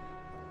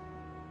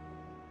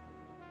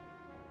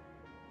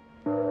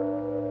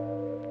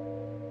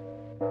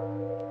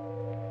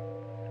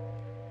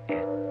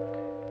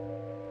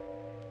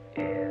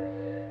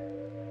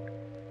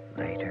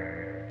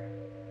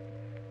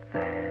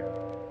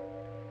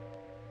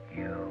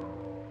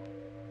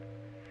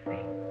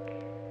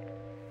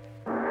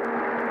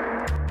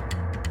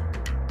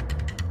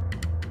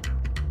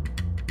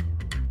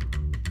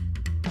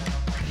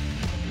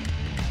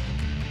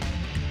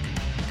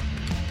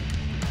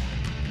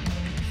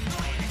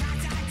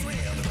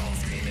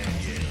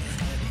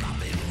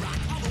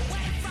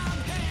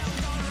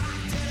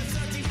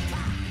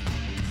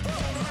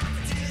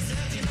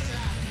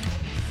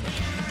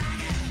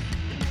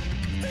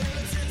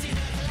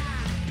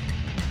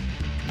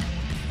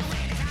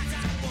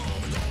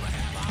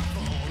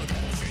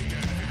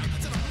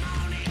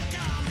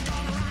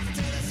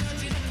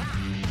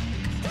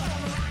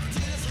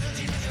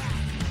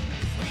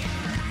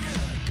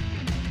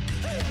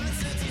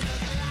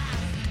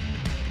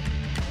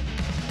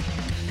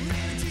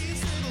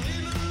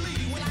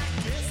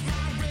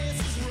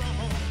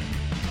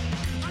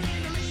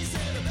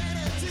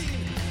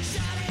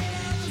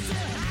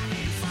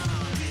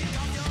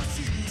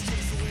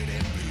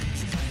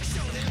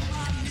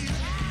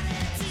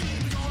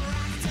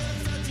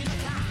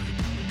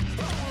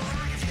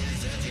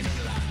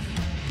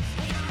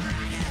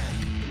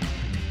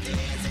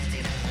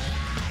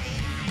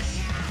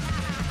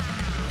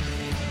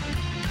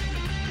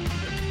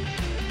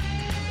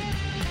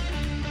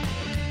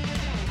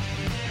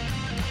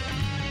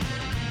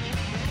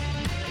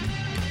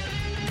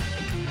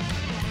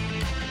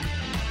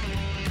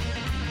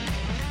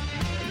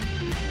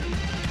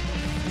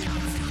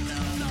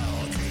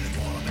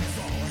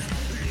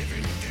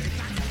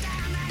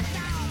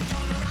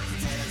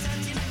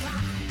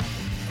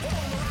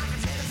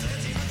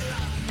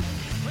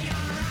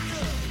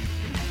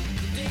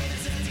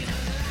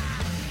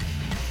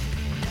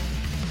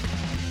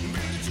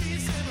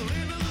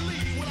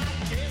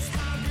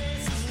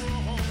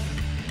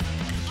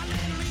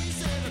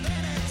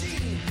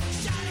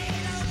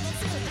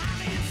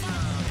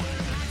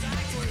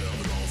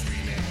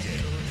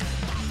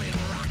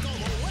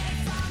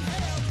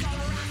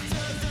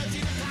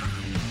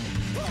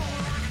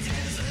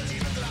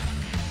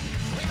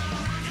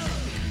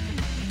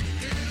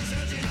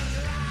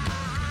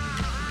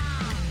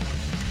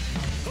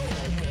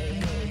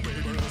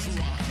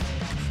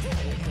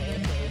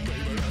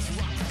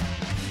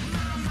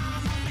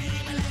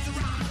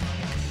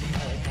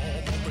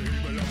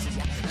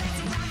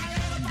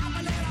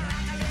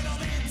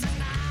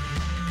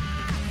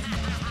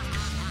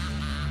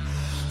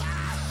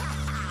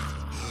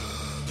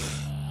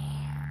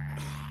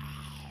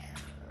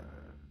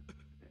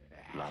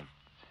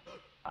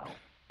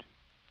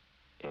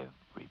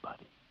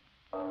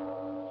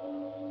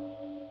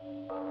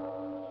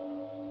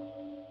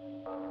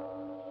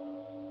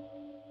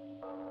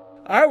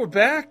 All right, we're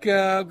back.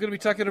 I'm going to be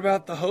talking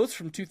about The Host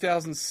from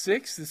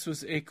 2006. This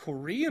was a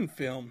Korean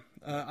film.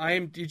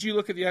 Did you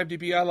look at the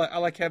IMDb? I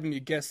like having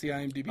you guess the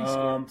IMDb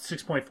score.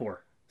 6.4.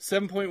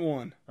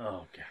 7.1.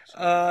 Oh,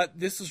 gosh.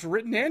 This was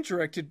written and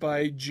directed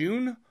by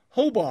Jun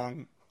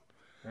Hobong.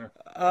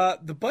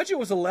 The budget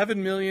was $11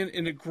 million,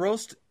 and it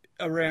grossed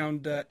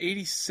around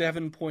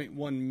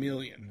 $87.1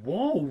 million.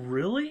 Whoa,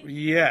 really?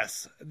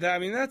 Yes.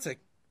 That's a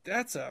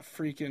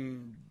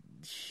freaking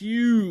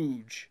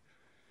huge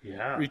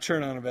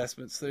return on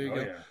investments. There you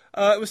go.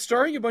 Yeah. It was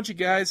starring a bunch of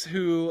guys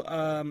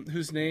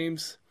whose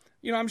names,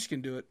 I'm just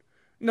going to do it.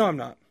 No, I'm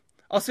not.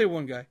 I'll say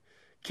one guy.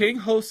 King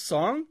Ho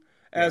Song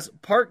as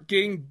Park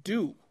Gang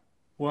Do.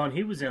 Well, and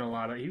he was in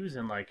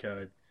like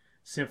a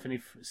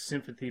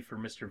Sympathy for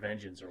Mr.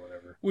 Vengeance or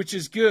whatever. Which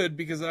is good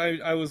because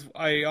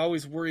I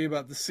always worry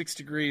about the 6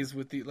 degrees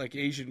with the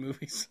Asian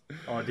movies.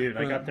 Oh, dude,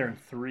 I got there in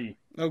 3.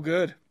 Oh,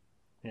 good.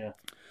 Yeah.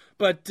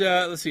 But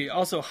let's see.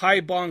 Also,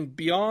 Hai Bong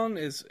Byeon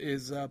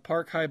is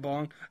Park Hai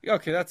Bong.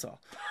 Okay, that's all.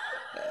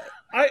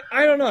 I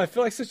don't know. I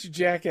feel like such a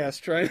jackass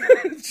trying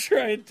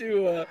to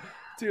do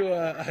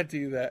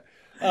that.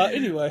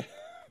 Anyway,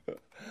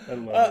 I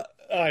love it.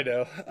 I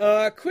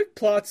know. Quick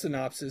plot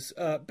synopsis.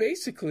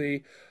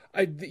 Basically,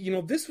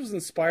 this was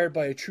inspired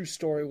by a true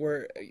story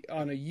where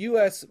on a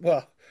U.S.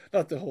 Well,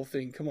 not the whole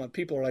thing. Come on,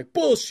 people are like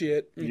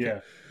bullshit. Okay.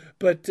 Yeah.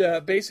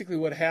 But basically,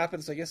 what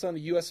happens, I guess, on a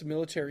U.S.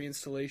 military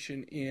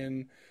installation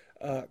in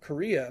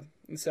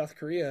South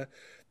Korea,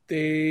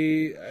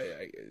 they,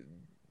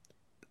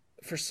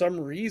 for some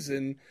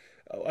reason,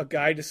 a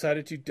guy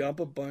decided to dump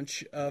a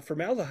bunch of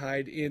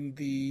formaldehyde in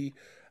the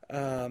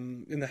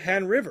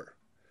Han River.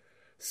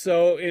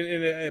 So,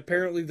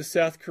 apparently, the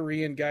South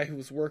Korean guy who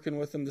was working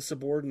with him, the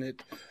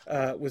subordinate,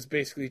 was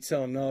basically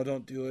telling him, "No,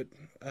 don't do it."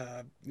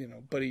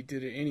 But he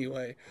did it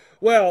anyway.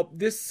 Well,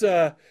 this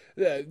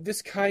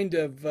kind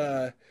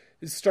of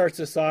starts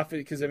us off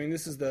because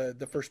this is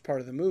the first part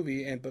of the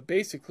movie, but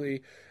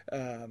basically,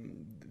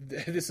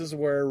 this is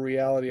where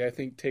reality, I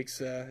think,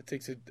 takes a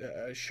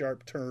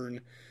sharp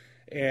turn,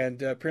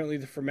 and apparently,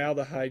 the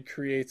formaldehyde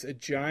creates a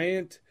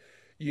giant,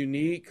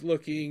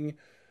 unique-looking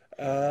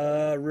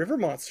river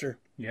monster.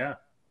 Yeah.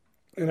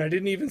 And I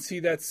didn't even see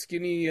that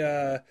skinny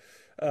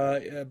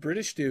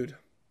British dude.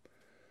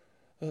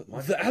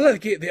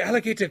 The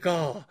alligator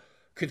gaw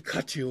could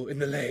cut you in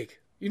the leg.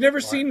 You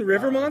never seen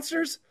river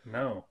monsters?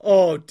 No.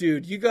 Oh,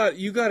 dude, you got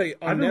to.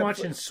 I've been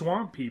watching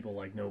Swamp People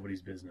like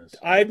nobody's business.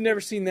 I've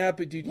never seen that,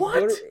 but dude,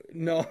 what?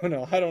 No,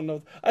 I don't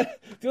know.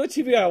 The only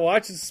TV I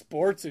watch is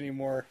sports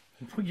anymore.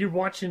 You're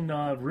watching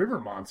River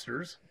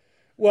Monsters.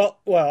 Well,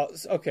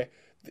 okay.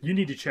 You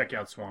need to check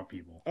out Swamp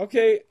People.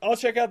 Okay, I'll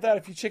check out that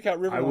if you check out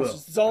River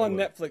Monsters. It's all on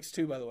Netflix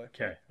too, by the way.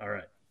 Okay, all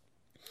right.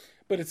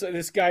 But it's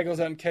this guy goes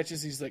out and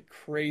catches these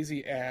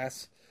crazy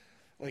ass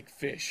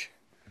fish.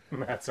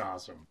 That's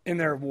awesome. And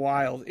they're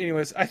wild.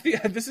 Anyways, I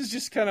think this is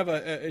just kind of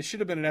it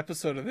should have been an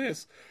episode of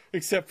this,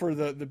 except for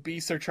the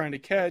beast they're trying to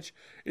catch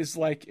is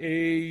like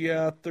a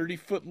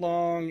 30-foot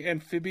long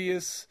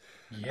amphibious,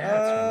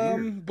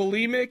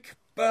 bulimic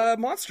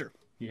monster.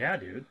 Yeah,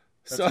 dude.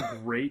 That's a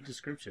great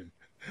description.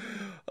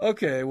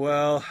 Okay,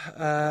 well,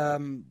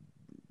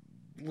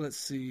 let's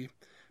see.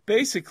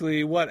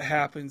 Basically, what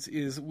happens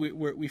is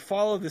we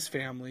follow this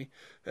family,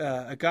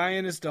 a guy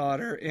and his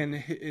daughter,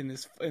 and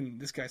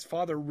this guy's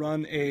father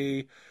run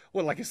a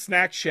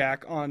snack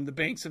shack on the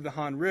banks of the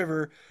Han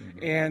River,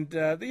 and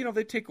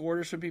they take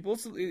orders from people.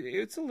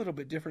 It's a little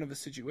bit different of a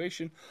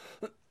situation,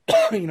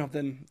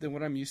 than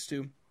what I'm used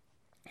to.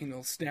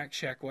 Snack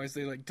shack wise,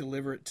 they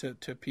deliver it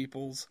to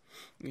people's,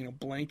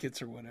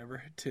 blankets or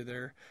whatever to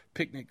their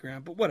picnic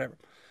ground, but whatever.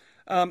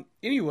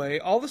 Anyway,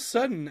 all of a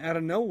sudden, out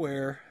of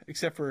nowhere,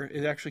 except for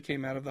it actually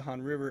came out of the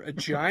Han River, a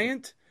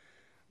giant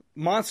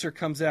monster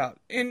comes out.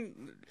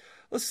 And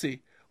let's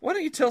see, why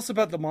don't you tell us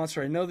about the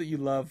monster? I know that you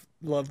loved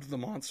the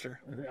monster.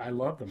 I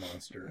love the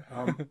monster.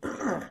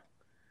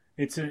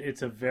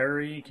 It's a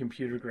very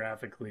computer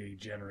graphically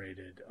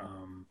generated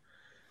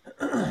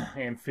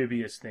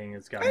amphibious thing.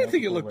 It's got. I didn't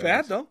think it looked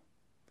bad though.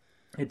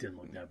 It didn't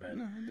look that bad.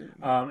 No, it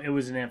didn't. It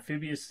was an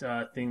amphibious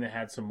thing that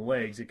had some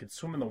legs. It could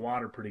swim in the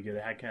water pretty good.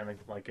 It had kind of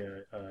like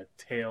a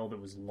tail that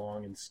was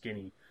long and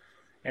skinny,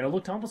 and it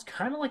looked almost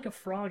kind of like a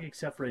frog,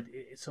 except for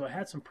so it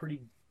had some pretty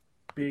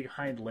big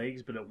hind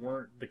legs, but it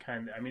weren't the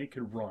kind. It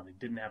could run. It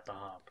didn't have to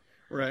hop.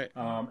 Right.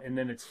 And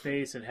then its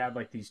face, it had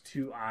these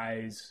 2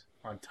 eyes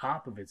on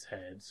top of its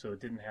head, so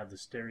it didn't have the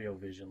stereo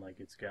vision like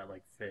it's got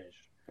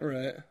fish.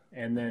 Right.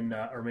 And then,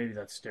 or maybe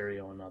that's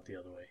stereo and not the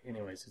other way.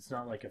 Anyways, it's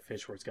not like a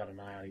fish where it's got an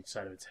eye on each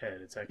side of its head.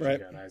 It's actually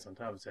got eyes on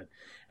top of its head.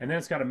 And then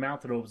it's got a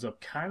mouth that opens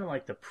up kind of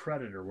like the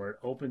Predator, where it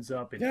opens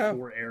up in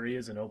 4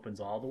 areas and opens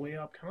all the way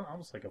up, kind of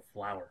almost like a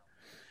flower.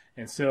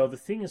 And so the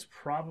thing is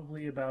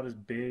probably about as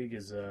big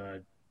as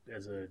a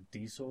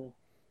diesel,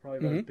 probably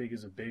about as big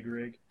as a big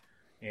rig.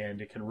 And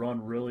it can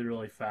run really,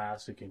 really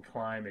fast. It can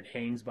climb. It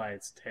hangs by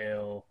its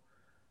tail.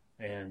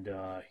 And,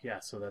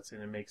 so that's,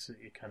 and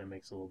it kind of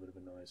makes a little bit of a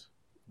noise.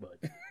 But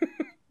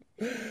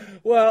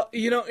well,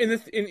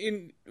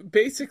 in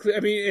basically,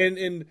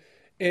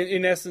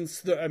 in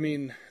essence,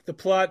 the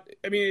plot.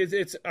 I mean,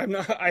 it's I'm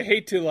not. I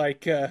hate to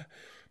like to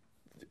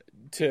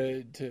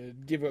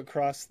give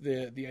across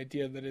the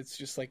idea that it's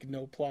just like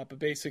no plot, but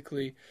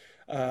basically,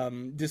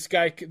 this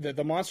guy,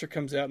 the monster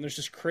comes out, and there's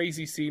this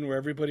crazy scene where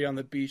everybody on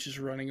the beach is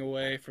running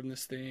away from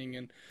this thing,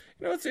 and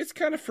it's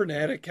kind of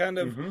frenetic, kind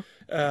of.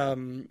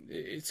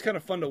 It's kind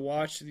of fun to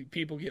watch.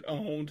 People get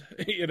owned,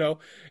 as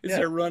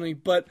they're running.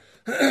 But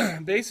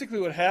basically,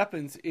 what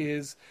happens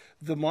is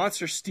the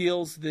monster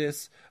steals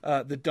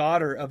the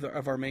daughter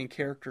of our main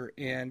character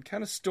and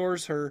kind of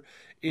stores her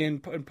in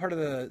part of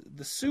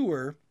the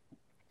sewer,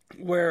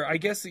 where I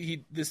guess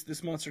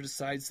this monster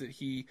decides that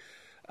he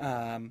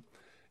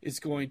is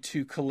going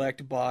to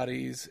collect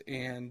bodies,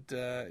 and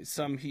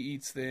some he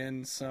eats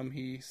then, some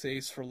he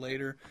saves for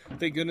later.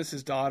 Thank goodness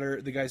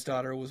the guy's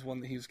daughter, was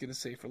one that he was going to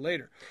save for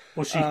later.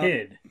 Well, she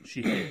hid.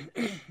 She hid.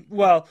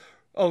 Well,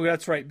 oh,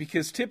 that's right,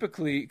 because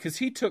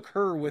he took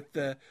her with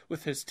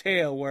his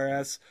tail,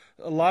 whereas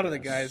a lot of the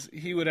guys,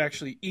 he would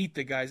actually eat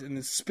the guys and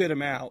then spit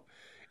them out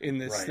in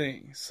this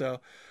thing.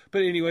 So,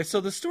 but anyway,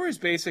 so the story is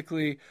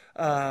basically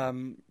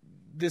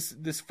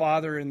this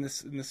father in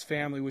this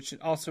family, which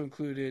also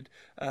included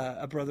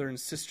a brother and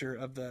sister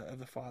of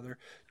the father,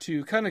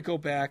 to kind of go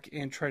back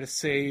and try to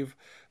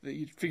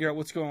figure out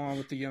what's going on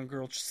with the young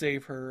girl,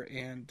 save her,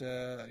 and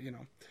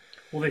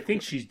Well, they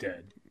think she's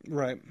dead,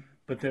 right?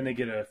 But then he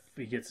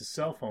gets a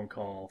cell phone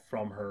call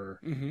from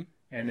her,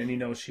 and then he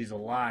knows she's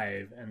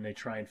alive, and they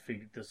try and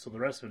figure this. So the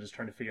rest of it is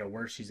trying to figure out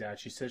where she's at.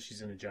 She says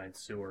she's in a giant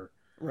sewer,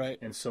 right?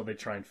 And so they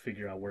try and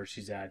figure out where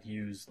she's at,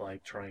 use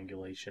like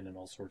triangulation and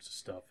all sorts of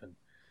stuff, and.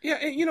 Yeah,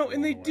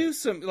 and they do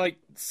some like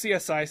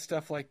CSI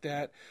stuff like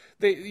that.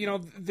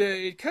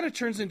 It kind of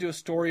turns into a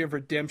story of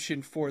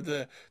redemption for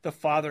the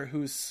father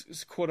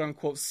who's quote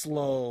unquote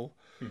slow,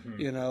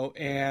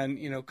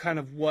 and kind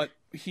of what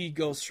he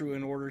goes through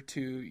in order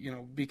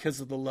to,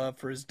 because of the love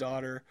for his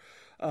daughter.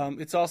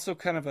 It's also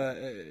kind of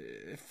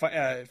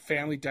a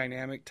family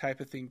dynamic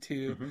type of thing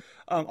too.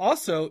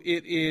 Also,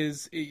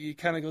 it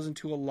kind of goes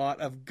into a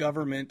lot of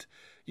government,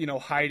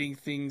 hiding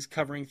things,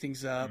 covering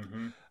things up.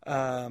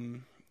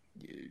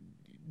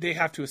 They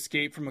have to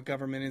escape from a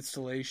government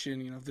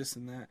installation, this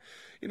and that,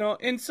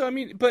 and so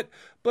but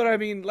I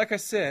mean, like I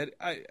said,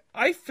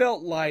 I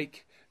felt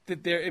like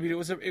that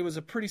it was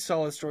a pretty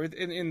solid story,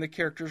 and the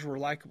characters were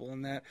likable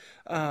in that.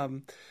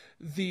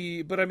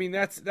 But I mean,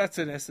 that's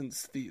in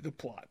essence the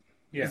plot.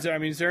 Yeah. Is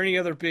there any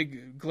other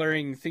big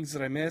glaring things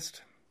that I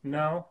missed?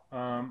 No,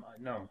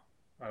 no,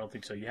 I don't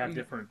think so. You have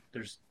different.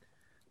 There's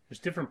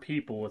different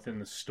people within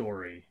the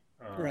story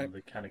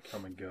that kind of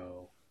come and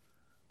go.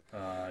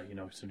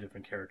 Some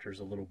different characters.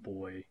 A little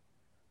boy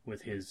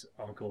with his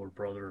uncle or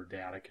brother or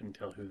dad. I couldn't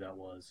tell who that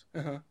was.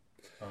 Who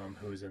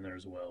was in there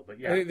as well. But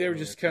yeah, I think they were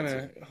just kind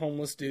of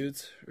homeless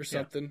dudes or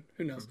something. Yeah.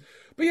 Who knows?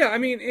 But yeah, I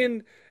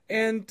mean,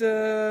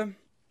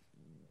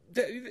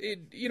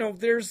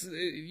 there's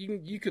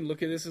you can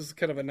look at this as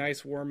kind of a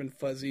nice, warm and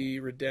fuzzy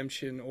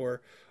redemption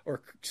or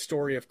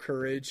story of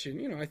courage,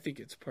 and I think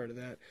it's part of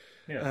that.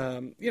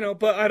 Yeah.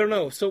 But I don't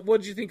know. So,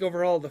 what did you think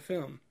overall of the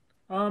film?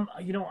 I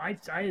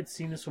had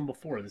seen this one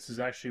before. This is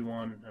actually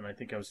one, and I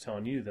think I was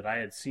telling you that I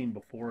had seen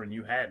before, and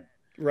you hadn't.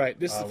 Right.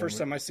 This is the first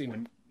time I seen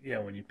it. Yeah,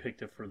 when you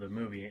picked it for the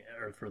movie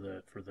or for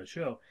the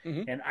show,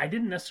 and I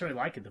didn't necessarily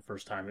like it the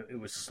first time. It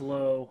was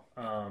slow.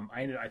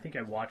 I think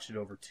I watched it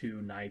over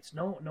 2 nights.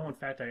 No. In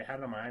fact, I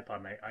had it on my iPod,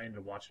 and I ended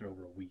up watching it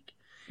over a week.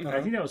 And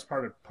I think that was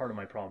part of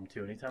my problem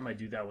too. Anytime I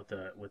do that with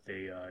a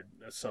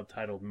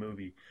subtitled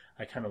movie,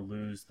 I kind of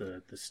lose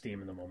the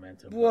steam and the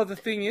momentum. Well, the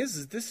thing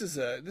is this is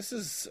a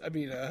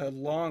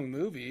long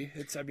movie.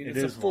 It's a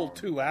full long.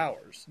 2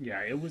 hours.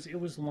 Yeah, it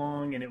was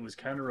long, and it was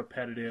kind of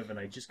repetitive, and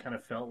I just kind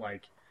of felt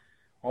like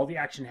all the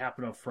action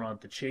happened up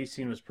front. The chase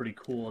scene was pretty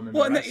cool, and then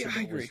the rest of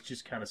it was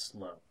just kind of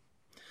slow.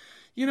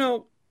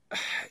 I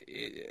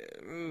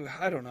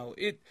don't know.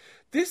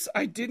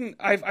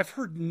 I've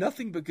heard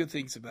nothing but good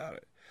things about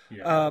it.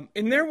 Yeah.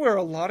 And there were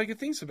a lot of good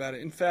things about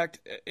it. In fact,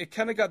 it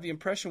kind of got the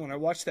impression when I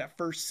watched that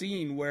first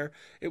scene where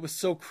it was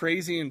so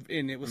crazy and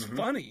it was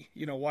funny,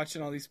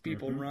 watching all these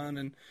people run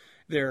and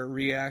their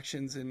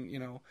reactions,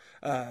 and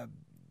I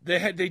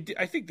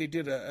think they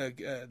did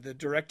the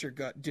director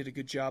did a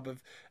good job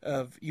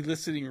of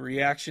eliciting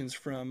reactions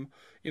from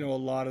a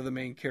lot of the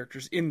main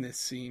characters in this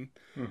scene,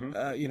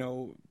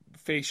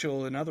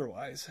 facial and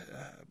otherwise.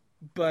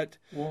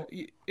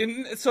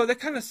 So that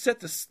kind of set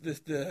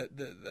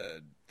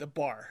the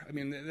bar. I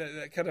mean,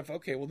 that kind of,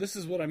 okay, well, this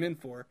is what I'm in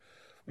for.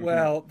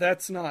 Well,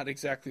 that's not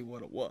exactly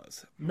what it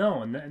was.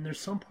 No, and there's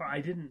some part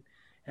I didn't,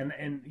 and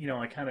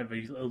I kind of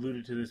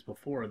alluded to this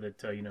before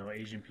that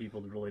Asian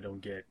people really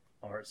don't get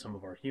some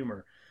of our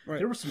humor. Right.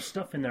 There was some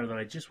stuff in there that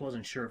I just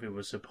wasn't sure if it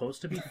was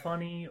supposed to be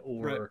funny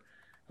or. Right.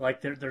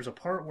 Like there's a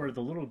part where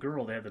the little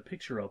girl, they have the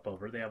picture up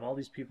of her. They have all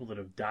these people that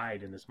have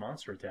died in this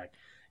monster attack,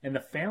 and the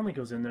family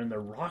goes in there and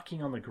they're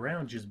rocking on the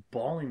ground, just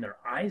bawling their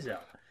eyes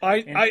out. I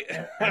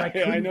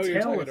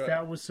couldn't tell if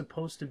that was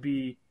supposed to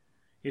be,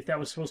 if that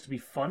was supposed to be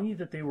funny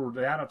that they were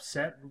that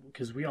upset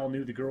because we all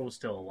knew the girl was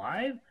still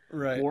alive,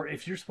 right? Or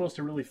if you're supposed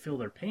to really feel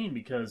their pain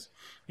because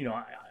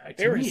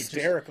they were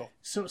hysterical.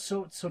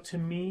 So to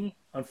me,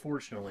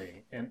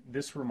 unfortunately, and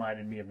this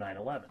reminded me of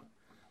 9/11.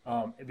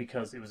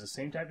 Because it was the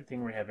same type of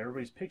thing where you have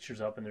everybody's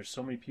pictures up and there's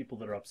so many people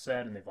that are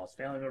upset and they've lost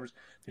family members.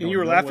 And you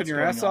were laughing your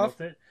ass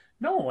off?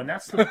 No, and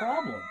that's the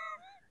problem.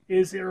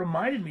 Is it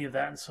reminded me of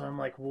that, and so I'm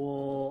like,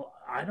 well,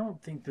 I don't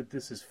think that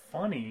this is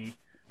funny,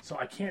 so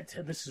I can't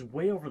tell. This is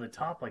way over the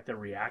top, like the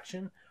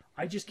reaction.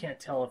 I just can't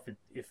tell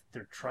if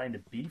they're trying to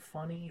be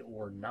funny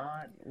or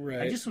not.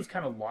 Right. I just was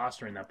kind of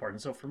lost during that part,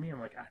 and so for me, I'm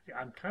like,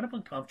 I'm kind of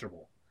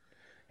uncomfortable.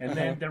 And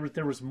then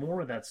there was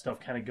more of that stuff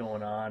kind of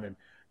going on, and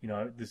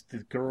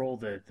the girl,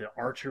 the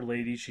Archer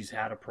lady, she's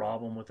had a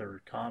problem with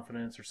her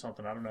confidence or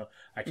something. I don't know.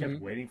 I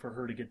kept waiting for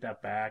her to get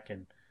that back,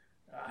 and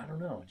I don't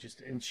know.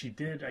 And she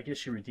did. I guess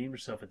she redeemed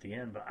herself at the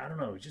end, but I don't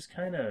know.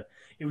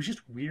 It was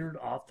just weird,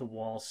 off the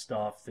wall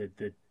stuff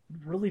that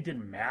really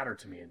didn't matter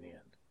to me in the end.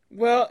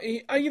 Well,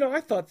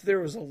 I thought there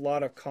was a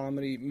lot of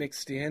comedy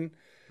mixed in,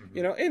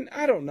 and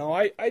I don't know.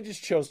 I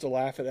just chose to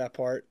laugh at that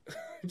part.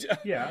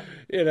 Yeah.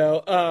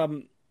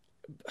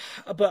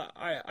 But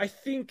I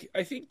think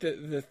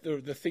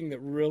the thing that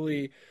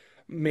really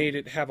made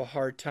it have a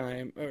hard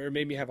time, or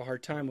made me have a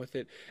hard time with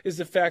it, is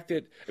the fact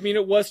that,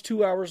 it was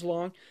 2 hours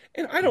long,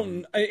 and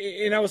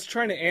I was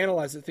trying to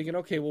analyze it, thinking,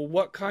 okay, well,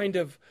 what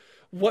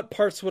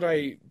parts would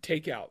I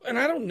take out? And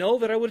I don't know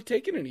that I would have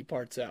taken any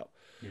parts out.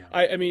 Yeah.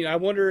 I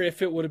wonder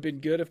if it would have been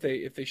good if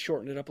they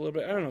shortened it up a little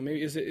bit. I don't know.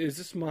 Maybe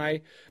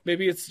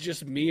maybe it's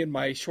just me and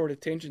my short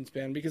attention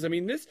span, because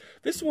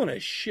this won a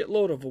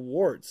shitload of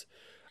awards.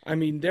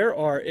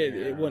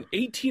 It won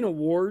 18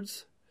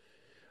 awards.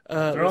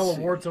 They're all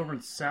awards over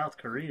in South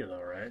Korea,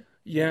 though, right?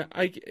 Yeah,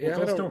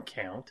 those don't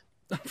count.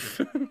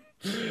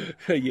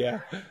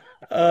 Yeah.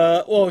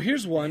 Well,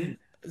 here's one.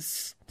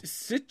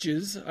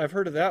 Sitges. I've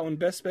heard of that one.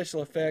 Best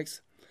special effects,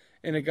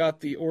 and it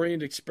got the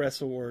Orient Express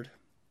Award.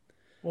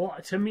 Well,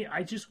 to me,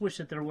 I just wish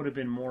that there would have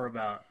been more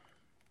about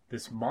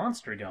this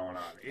monster going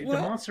on. The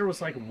monster was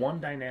like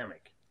one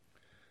dynamic.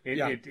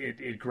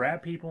 It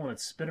grabbed people and it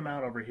spit them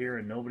out over here,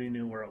 and nobody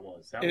knew where it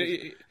was. That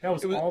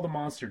was all the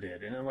monster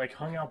did, and it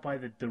hung out by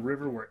the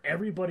river where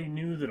everybody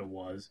knew that it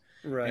was.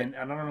 Right. And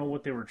I don't know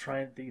what they were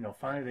trying.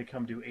 Finally they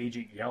come to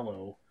Agent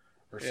Yellow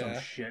or some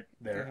shit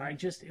there.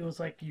 It was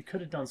like you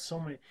could have done so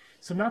many.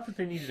 So not that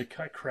they needed to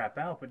cut crap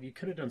out, but you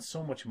could have done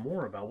so much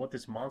more about what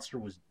this monster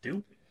was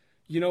doing.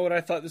 You know what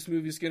I thought this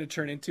movie was going to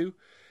turn into?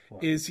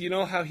 What? Is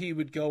how he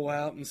would go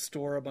out and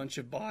store a bunch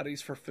of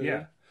bodies for food?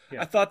 Yeah.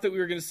 I thought that we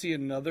were going to see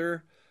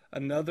another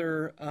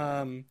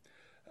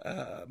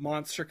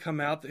monster come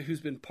out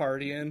who's been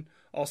partying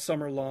all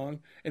summer long,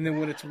 and then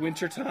when it's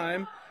winter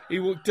time,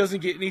 he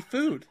doesn't get any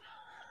food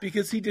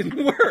because he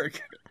didn't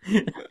work.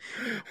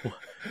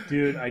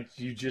 Dude,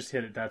 you just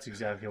hit it. That's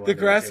exactly what the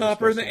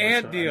grasshopper and the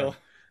ant deal.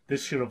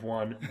 This should have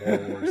won more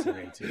awards than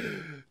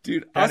 18.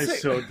 Dude, that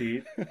is so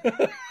deep.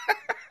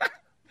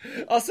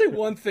 I'll say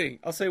one thing.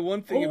 About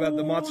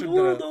the monster. The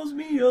world owes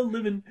me a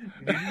living.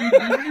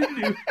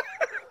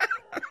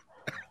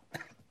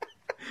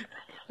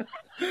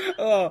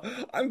 Oh,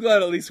 I'm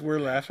glad at least we're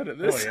laughing at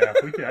this. Oh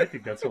yeah, I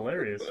think that's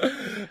hilarious.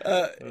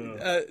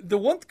 The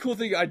one cool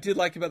thing I did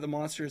like about the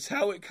monster is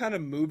how it kind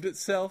of moved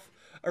itself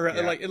around.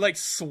 Yeah. It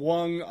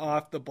swung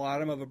off the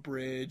bottom of a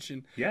bridge,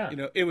 and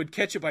it would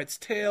catch it by its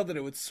tail, then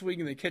it would swing,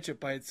 and then catch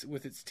it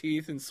with its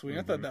teeth and swing.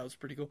 I thought that was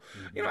pretty cool.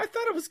 I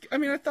thought it was.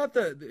 I thought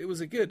that it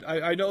was a good.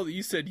 I know that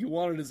you said you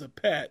wanted it as a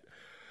pet,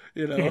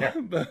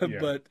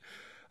 but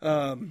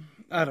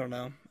I don't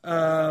know.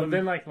 But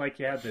then, like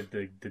you had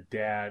the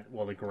dad,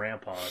 the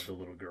grandpa of the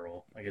little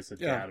girl. I guess the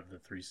dad of the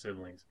three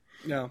siblings.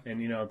 Yeah. And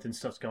then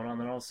stuff's going on.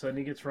 Then all of a sudden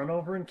he gets run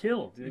over and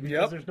killed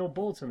because there's no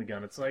bullets in the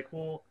gun. It's like,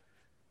 well,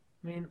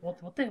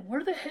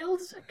 where the hell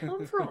does that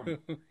come from?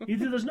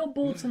 Either there's no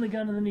bullets in the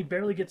gun and then he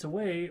barely gets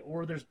away,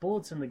 or there's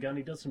bullets in the gun,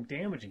 he does some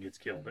damage and gets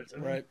killed.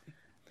 Right.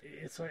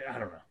 It's like, I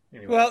don't know.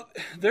 Anyway. Well,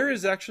 there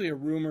is actually a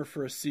rumor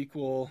for a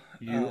sequel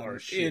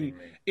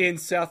in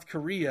South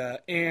Korea,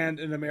 and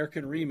an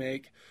American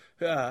remake,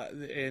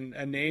 and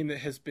a name that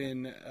has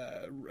been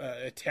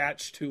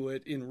attached to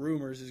it in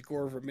rumors is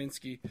Gore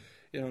Verbinski,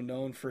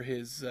 known for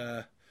his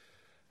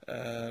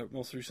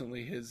most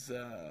recently his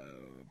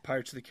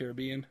Pirates of the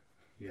Caribbean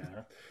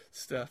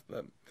stuff.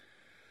 But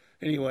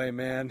anyway,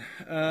 man,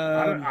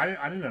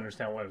 I didn't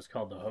understand why it was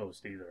called The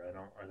Host either. I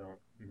don't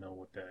know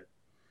what that.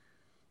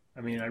 I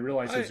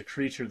realized it was a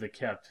creature that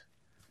kept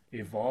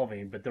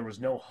evolving, but there was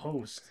no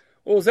host.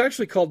 Well, it was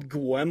actually called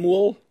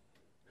Gwemwil.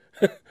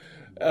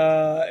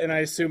 And I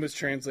assume it's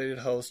translated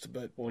host,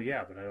 but but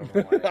I don't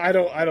know why.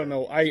 I don't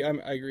know. I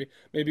agree.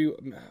 Maybe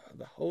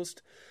the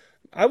host.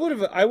 I would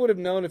have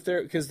known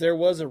because there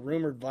was a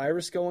rumored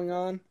virus going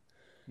on,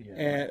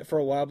 and for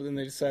a while, but then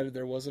they decided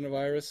there wasn't a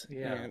virus.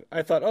 Yeah. And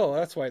I thought,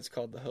 that's why it's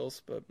called the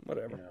host, but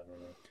whatever. Yeah, I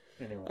don't know.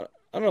 Anyway,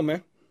 I don't know,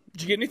 man.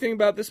 Did you get anything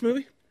about this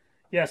movie?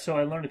 Yeah, so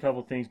I learned a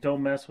couple things.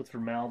 Don't mess with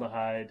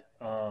formaldehyde.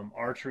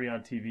 archery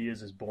on TV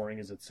is as boring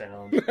as it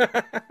sounds,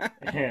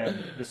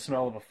 and the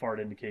smell of a fart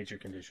indicates your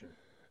condition.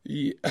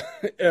 Yeah.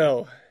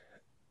 Oh.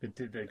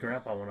 The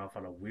grandpa went off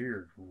on a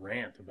weird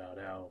rant about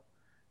how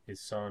his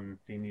son,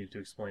 he needed to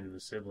explain to the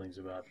siblings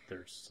about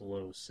their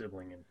slow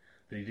sibling and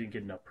that he didn't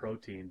get enough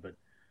protein, but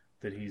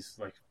that he's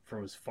like,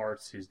 from his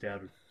farts, his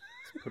dad would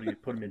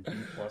put him in B+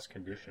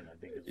 condition, I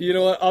think. You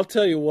know what? I'll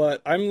tell you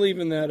what. I'm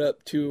leaving that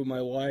up to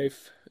my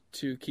wife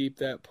to keep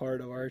that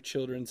part of our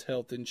children's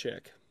health in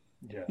check.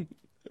 Yeah.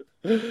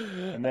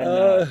 And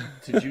then,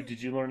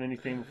 did you learn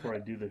anything before I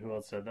do the Who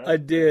Else Said That? I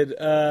did.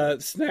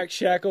 Snack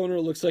Shack owner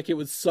looks like it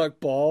would suck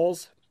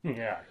balls.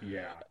 Yeah.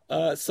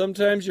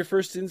 Sometimes your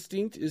first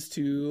instinct is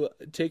to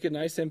take a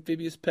nice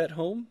amphibious pet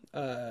home.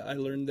 I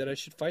learned that I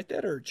should fight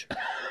that urge.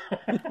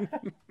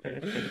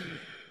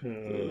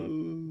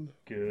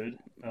 Good.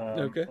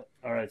 Okay.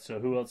 All right. So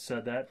Who Else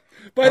Said That?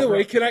 By the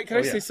way, can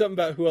I say something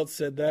about Who Else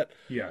Said That?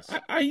 Yes.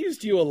 I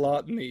used you a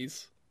lot in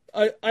these.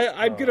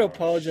 I'm gonna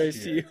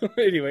apologize to you.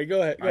 Anyway,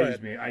 go ahead.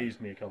 I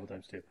used me a couple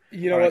times too.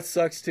 You know what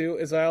sucks too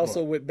is I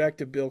also went back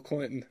to Bill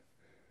Clinton.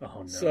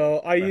 Oh no!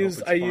 So I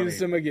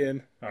used him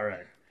again. All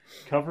right.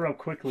 Cover up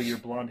quickly. Your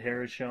blonde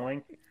hair is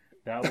showing.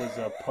 That was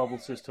a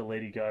publicist to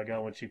Lady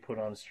Gaga when she put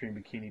on a stream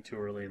bikini too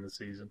early in the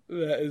season.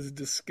 That is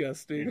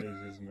disgusting. It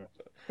is, isn't it?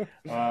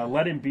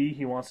 Let him be.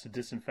 He wants to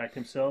disinfect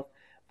himself.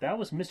 That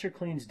was Mr.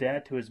 Clean's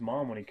dad to his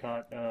mom when he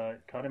caught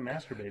him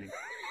masturbating.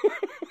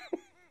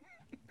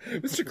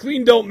 Mr.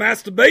 Clean don't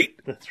masturbate.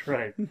 That's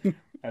right.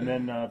 And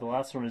then the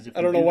last one is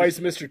I don't know why it's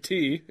Mr.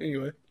 T.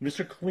 Anyway,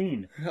 Mr.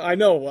 Clean. I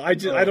know. I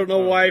don't know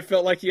why I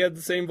felt like he had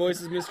the same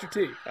voice as Mr.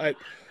 T.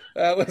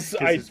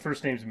 His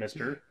first name's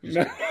Mr.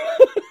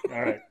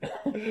 All right.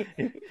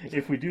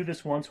 If we do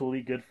this once, we'll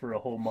eat good for a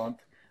whole month.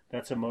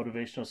 That's a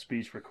motivational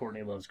speech for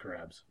Courtney Loves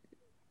Crabs.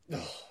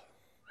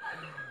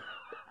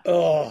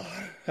 Oh,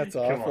 that's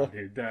awful. Come on,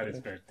 dude. That is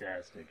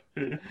fantastic.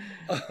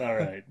 All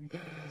right.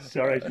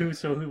 So, all right. Who?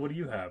 What do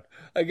you have?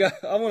 I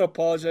want to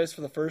apologize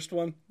for the first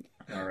one.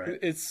 All right.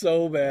 It's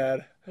so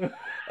bad.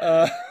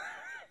 I'm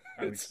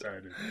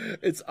excited.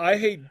 It's I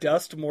hate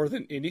dust more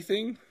than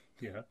anything.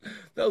 Yeah.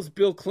 That was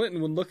Bill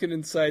Clinton when looking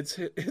inside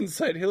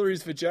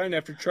Hillary's vagina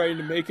after trying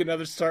to make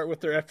another start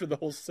with her after the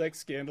whole sex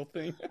scandal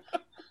thing.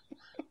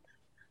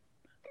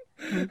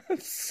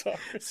 Sorry.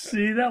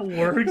 See, that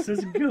works.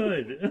 It's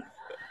good.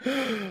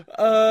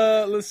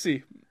 Let's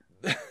see.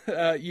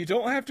 You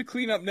don't have to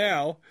clean up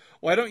now.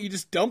 Why don't you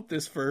just dump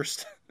this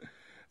first?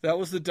 That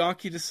was the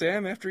donkey to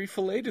Sam after he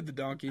filleted the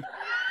donkey.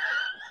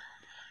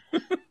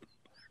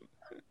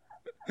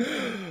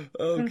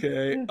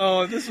 Okay.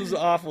 Oh, this was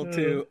awful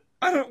too.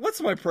 What's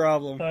my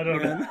problem? I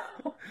don't know.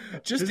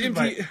 Just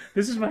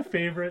this is my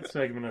favorite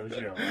segment of the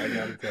show. I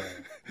gotta tell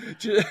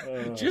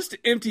you. Just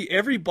empty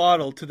every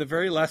bottle to the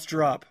very last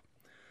drop.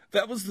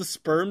 That was the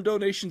sperm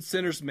donation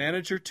center's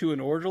manager to an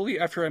orderly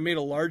after I made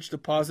a large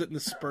deposit in the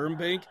sperm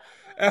bank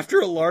after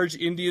a large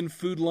Indian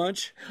food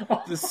lunch.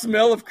 The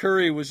smell of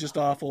curry was just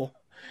awful.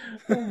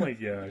 Oh my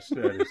gosh,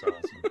 that is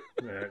awesome.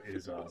 That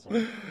is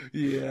awesome.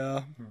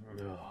 Yeah.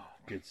 Oh,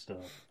 good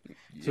stuff.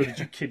 So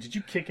did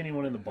you kick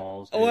anyone in the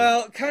balls? Dude?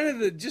 Well, kind of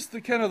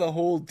the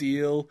whole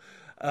deal.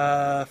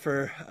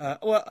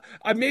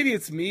 Maybe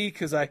it's me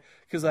because I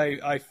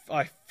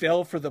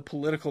fell for the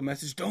political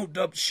message. Don't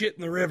dump shit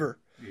in the river.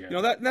 Yeah. You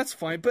know that's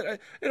fine, but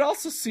it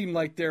also seemed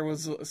like there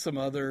was some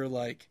other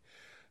like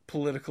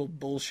political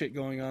bullshit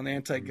going on,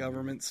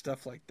 anti-government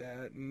stuff like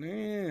that. And,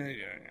 I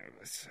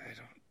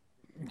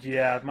don't.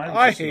 Yeah,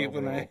 I hate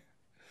when I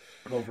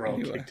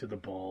overall kick to the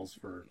balls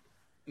for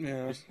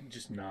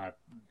just not,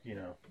 you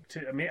know.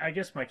 I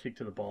guess my kick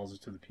to the balls is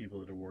to the people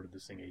that awarded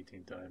this thing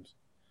 18 times.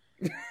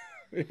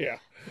 Yeah.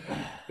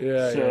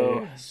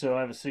 So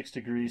I have a 6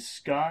 degrees.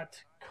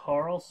 Scott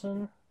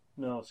Wilson,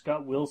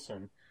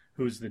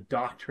 who's the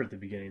doctor at the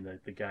beginning,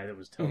 the guy that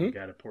was telling the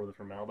guy to pour the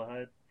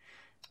formaldehyde.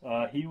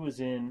 He was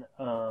in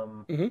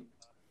The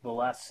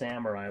Last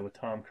Samurai with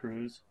Tom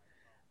Cruise,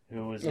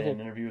 who was in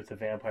Interview with the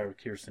Vampire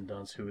with Kirsten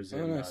Dunst, who was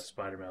in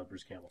Spider-Man with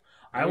Bruce Campbell.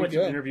 I went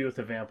to Interview with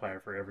the Vampire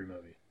for every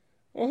movie.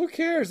 Well, who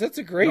cares? That's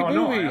a great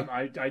movie. No,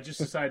 I just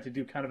decided to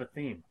do kind of a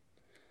theme.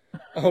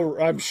 Oh,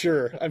 I'm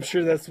sure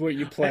that's what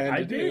you planned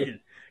to do. I did.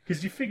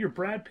 Because you figure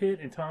Brad Pitt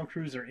and Tom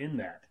Cruise are in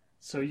that.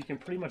 So you can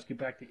pretty much get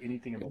back to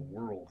anything in the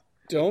world.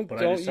 Don't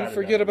you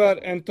forget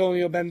about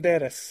Antonio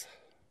Banderas.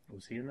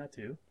 Was he in that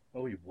too?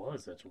 Oh, he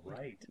was. That's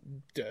right.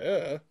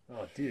 Duh.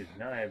 Oh, dude.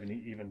 Now I have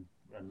even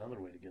another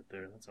way to get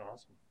there. That's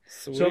awesome.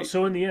 Sweet.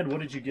 So in the end,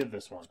 what did you give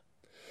this one?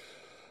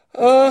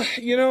 Like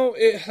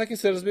I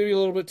said, it was maybe a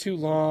little bit too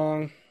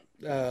long.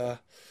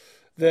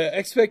 The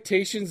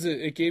expectations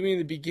that it gave me in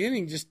the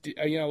beginning just,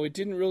 it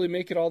didn't really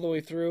make it all the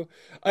way through.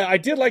 I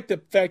did like the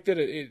fact that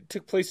it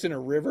took place in a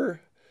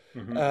river.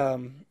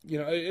 Mm-hmm.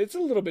 It's a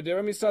little bit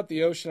different. I mean, it's not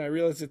the ocean. I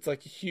realize it's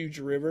like a huge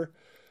river,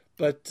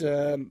 but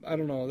I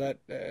don't know.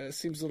 That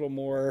seems a little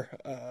more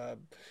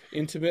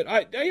intimate.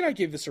 I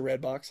gave this a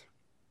red box.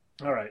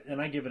 All right,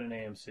 and I give it an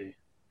AMC.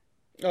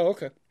 Oh,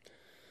 okay.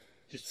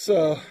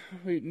 So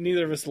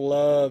neither of us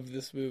love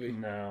this movie.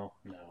 No.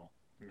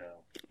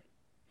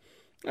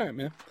 All right,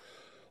 man.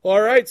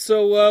 All right,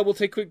 so we'll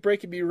take a quick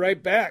break and be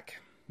right back.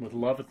 With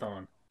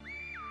Love-a-thon.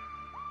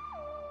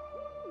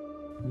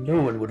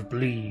 No one would have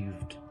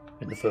believed,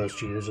 in the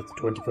first years of the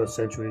 21st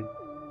century,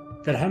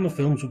 that Hammer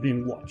films were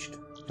being watched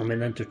from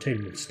an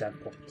entertainment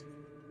standpoint.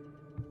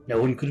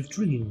 No one could have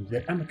dreamed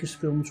that Amicus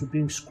films were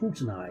being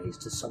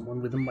scrutinized as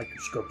someone with a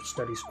microscope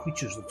studies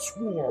creatures that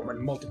swarm and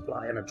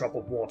multiply in a drop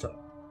of water.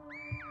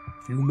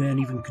 Few men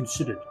even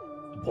considered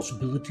the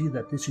possibility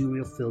that this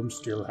era of film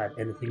still had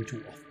anything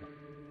to offer.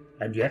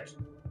 And yet,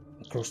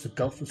 across the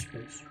gulf of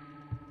space,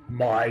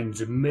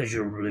 minds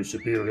immeasurably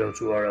superior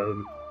to our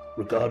own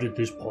regarded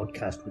this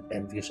podcast with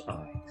envious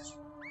eyes.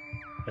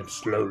 And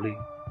slowly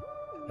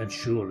and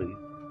surely,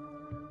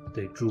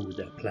 they drew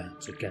their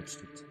plans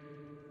against it.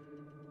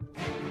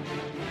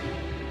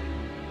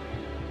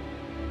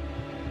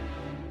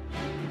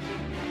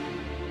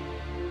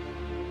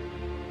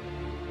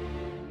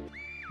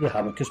 The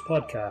Hamicus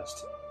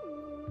Podcast.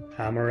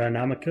 Hammer and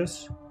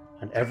Amicus,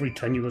 and every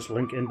tenuous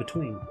link in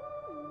between.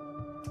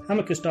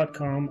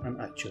 Amicus.com and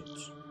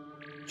iTunes.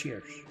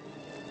 Cheers.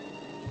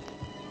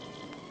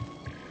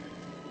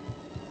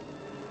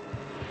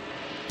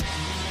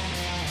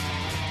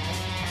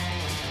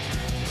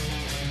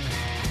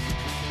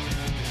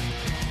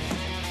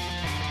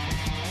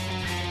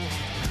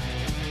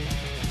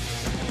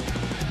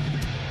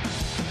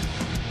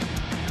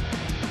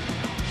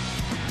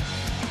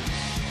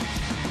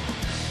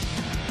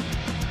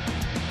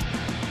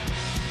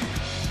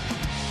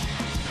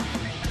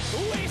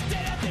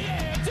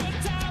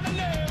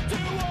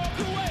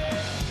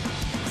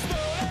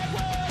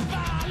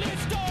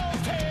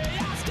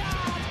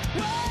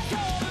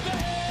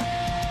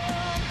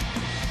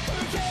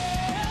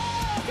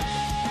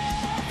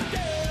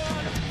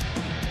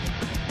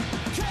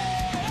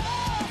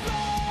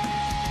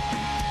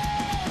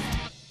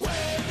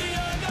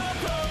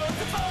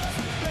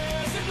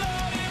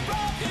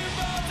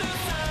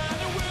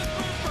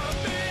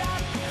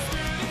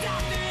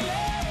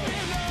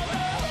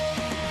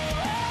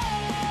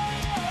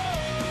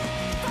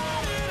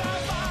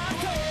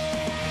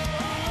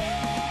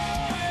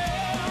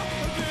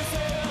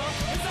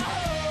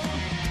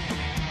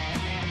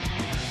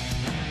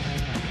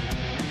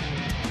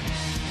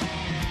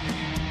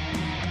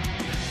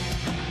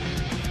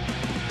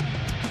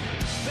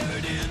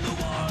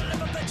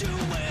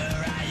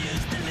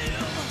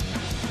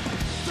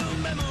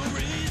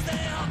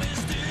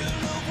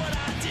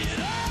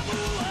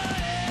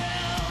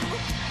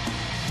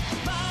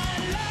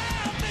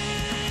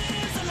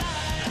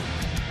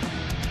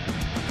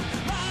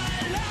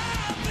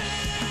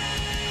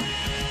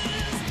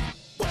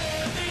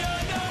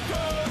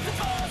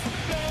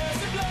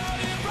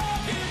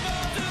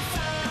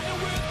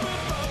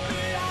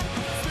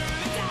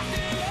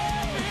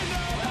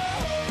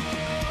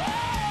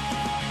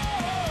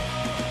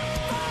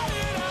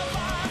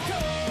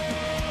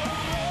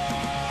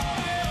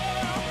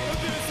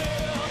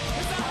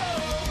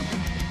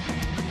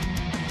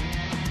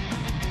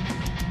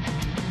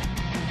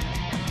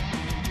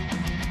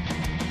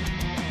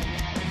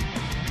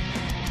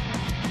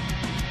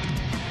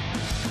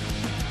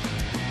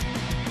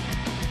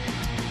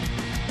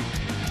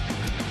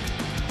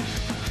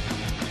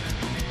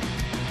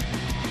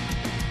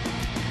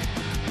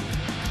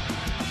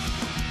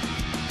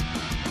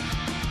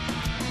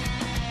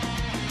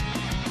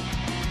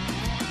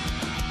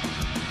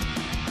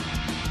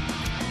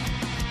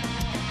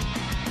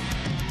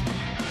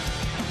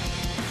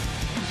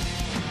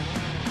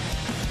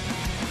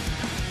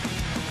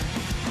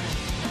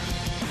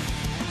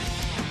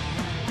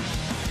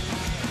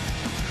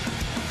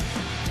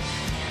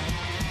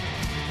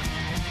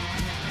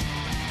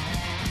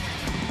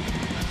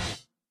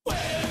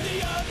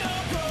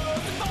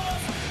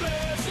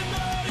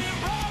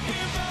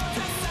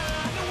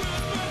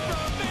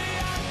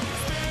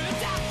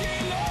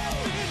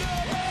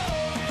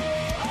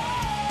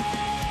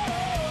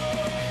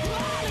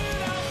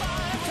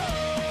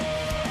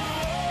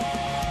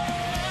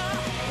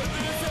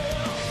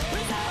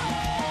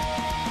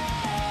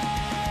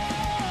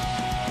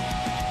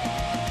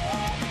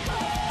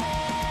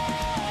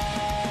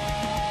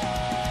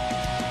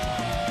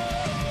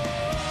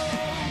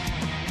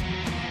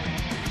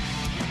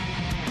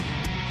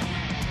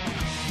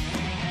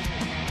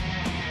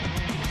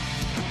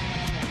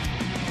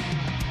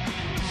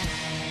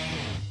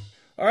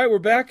 All right, we're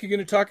back. You're going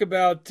to talk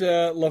about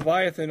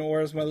Leviathan, or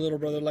as my little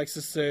brother likes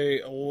to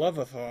say,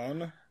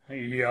 Love-a-thon.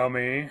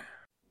 Yummy.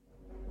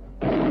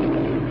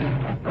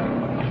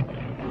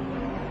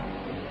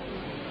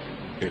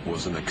 It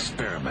was an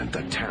experiment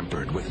that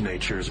tampered with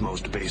nature's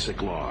most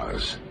basic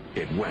laws.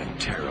 It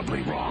went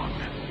terribly wrong.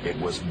 It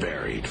was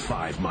buried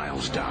 5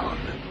 miles down.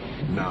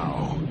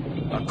 Now,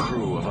 a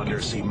crew of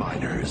undersea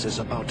miners is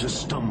about to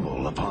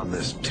stumble upon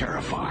this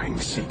terrifying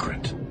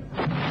secret.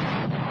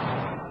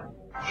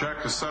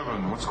 Jack to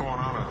 7. What's going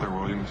on out there,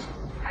 Williams?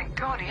 My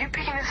God, are you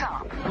picking this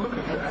up? Look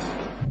at that.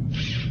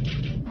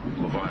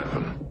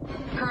 Leviathan.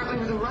 Currently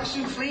with a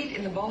Russian fleet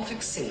in the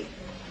Baltic Sea.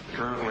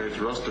 Currently it's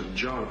rusted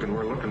junk and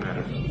we're looking at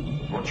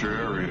it. What's your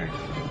air reading?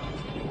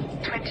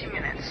 20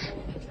 minutes.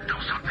 Do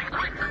something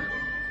quick.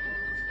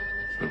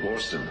 We've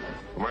lost him.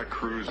 My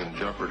crew's in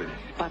jeopardy.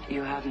 But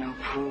you have no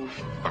proof.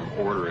 I'm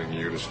ordering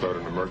you to start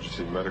an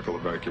emergency medical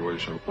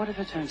evacuation. What if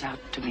it turns out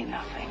to be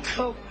nothing?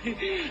 Oh,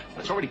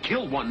 it's already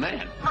killed one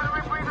man. My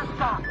breathing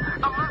stop.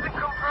 I'm losing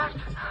compressed.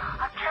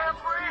 I can't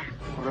breathe.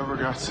 Whatever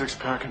got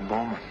Six-Pack and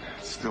Bowman,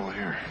 it's still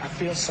here. I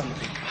feel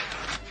something.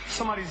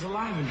 Somebody's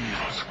alive in here.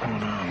 What's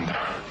going on?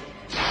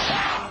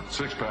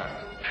 Six-Pack.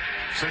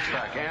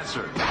 Six-Pack,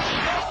 answer.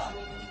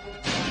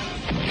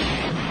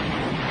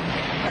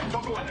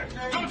 Don't go in there.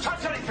 Don't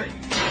touch anything.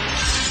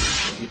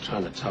 What are you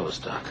trying to tell us,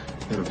 Doc?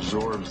 It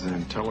absorbs the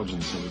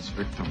intelligence of its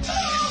victim.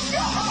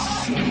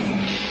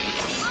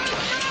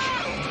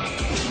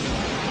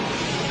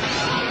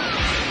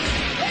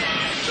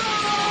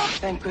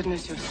 Thank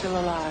goodness you're still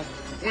alive.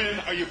 When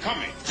are you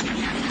coming?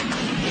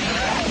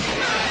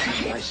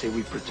 I say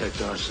we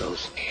protect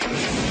ourselves.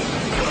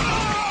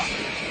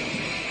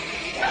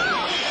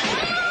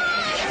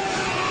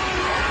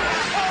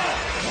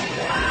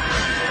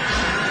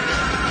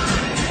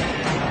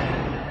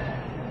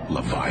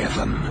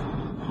 Leviathan.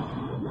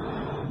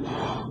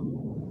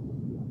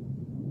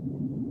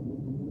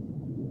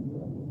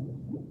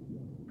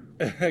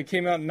 It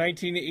came out in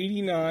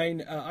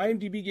 1989.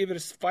 IMDb gave it a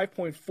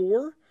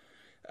 5.4.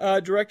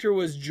 Director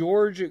was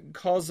George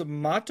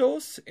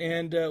Cosmatos,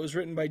 and it was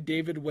written by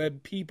David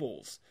Webb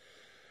Peoples.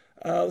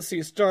 Let's see,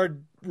 it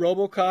starred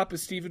RoboCop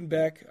as Stephen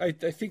Beck. I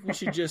think we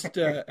should just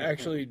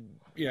actually,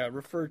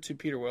 refer to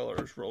Peter Weller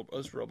as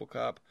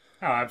RoboCop.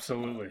 Oh,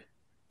 absolutely.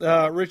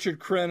 Richard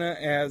Crenna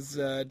as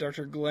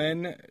Dr.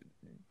 Glenn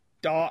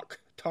Doc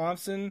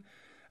Thompson.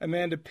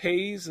 Amanda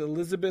Pays,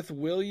 Elizabeth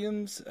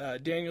Williams,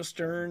 Daniel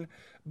Stern,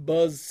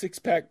 Buzz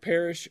Sixpack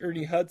Parrish,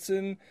 Ernie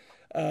Hudson,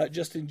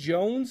 Justin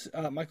Jones,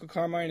 Michael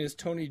Carmine as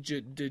Tony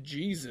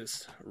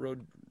DeJesus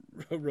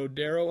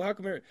Rodero. How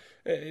come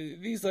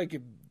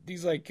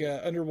these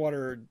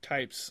underwater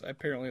types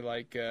apparently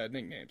like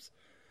nicknames?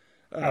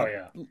 Oh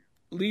yeah.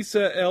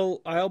 Lisa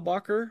L.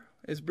 Eilbacher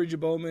as Bridget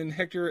Bowman,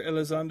 Hector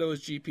Elizondo as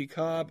G.P.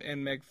 Cobb,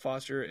 and Meg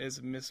Foster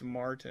as Miss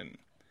Martin.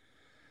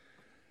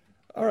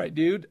 All right,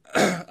 dude.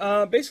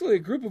 Basically, a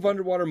group of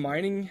underwater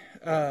mining.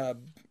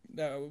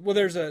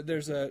 There's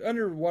a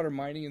underwater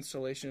mining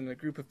installation, and a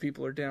group of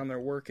people are down there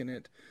working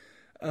it.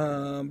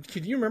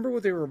 Can you remember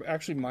what they were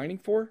actually mining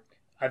for?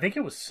 I think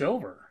it was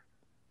silver.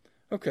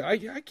 Okay, I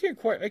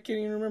can't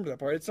even remember that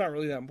part. It's not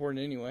really that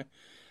important anyway.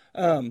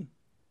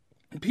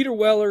 Peter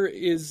Weller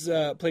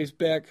plays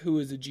Beck, who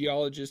is a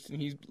geologist, and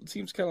he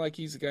seems kind of like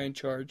he's the guy in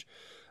charge.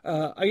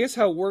 I guess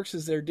how it works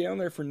is they're down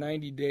there for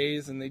 90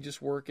 days, and they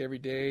just work every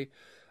day.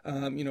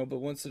 But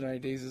once the 90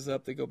 days is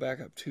up, they go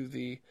back up to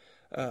the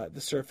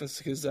surface,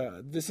 because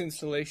this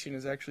installation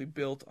is actually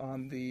built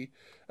on the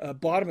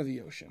bottom of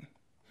the ocean.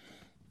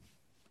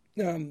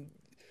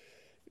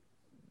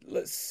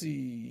 Let's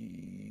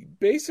see.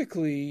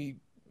 Basically,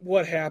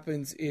 what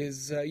happens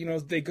is,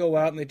 they go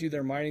out and they do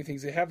their mining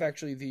things. They have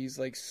actually these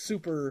like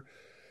super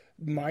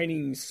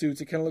mining suits.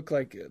 It kind of look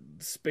like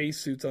space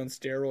suits on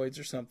steroids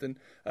or something.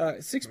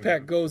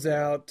 Six-Pack goes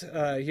out.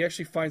 He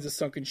actually finds a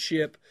sunken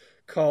ship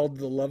called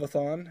the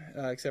Leviathan,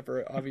 except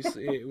for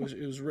obviously it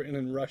was written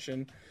in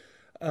Russian.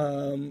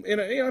 And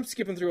I'm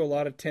skipping through a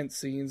lot of tense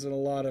scenes and a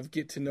lot of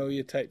get to know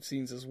you type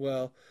scenes as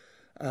well.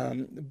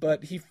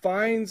 But he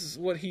finds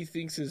what he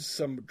thinks is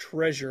some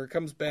treasure. It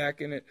comes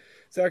back, and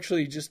it's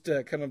actually just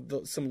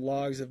some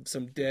logs of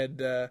some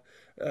dead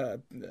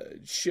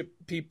ship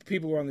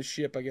people who were on the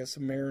ship, I guess,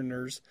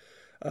 mariners.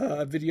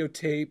 A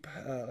videotape,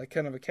 like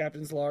kind of a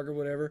captain's log or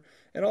whatever,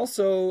 and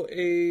also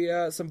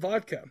some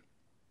vodka.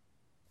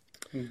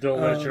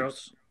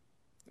 Delicious.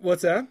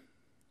 What's that?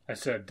 I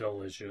said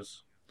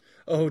delicious.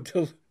 Oh,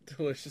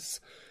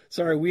 delicious.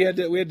 Sorry, we had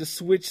to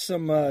switch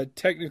some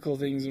technical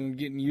things and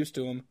getting used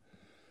to them.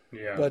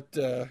 Yeah. But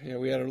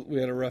we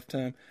had a rough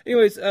time.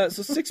 Anyways, so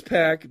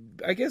Six-Pack,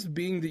 I guess,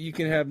 being that you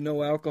can have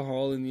no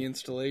alcohol in the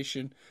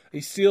installation,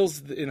 he seals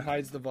and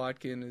hides the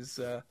vodka in his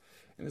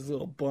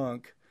little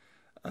bunk.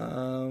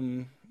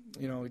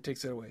 He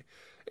takes it away.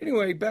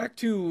 Anyway, back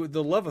to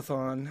the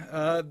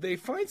Leviathan. They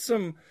find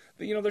some.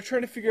 They're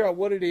trying to figure out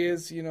what it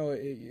is.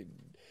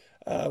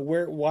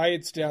 Why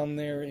it's down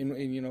there, and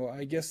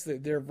I guess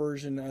their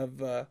version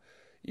of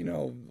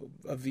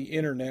of the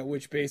internet,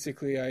 which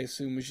basically I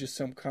assume is just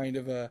some kind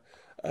of a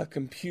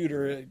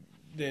computer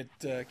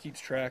that keeps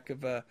track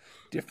of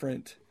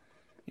different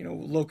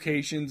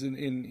locations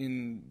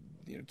and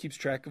keeps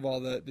track of all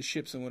the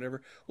ships and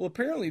whatever. Well,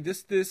 apparently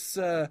this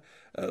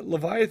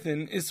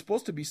Leviathan is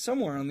supposed to be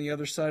somewhere on the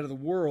other side of the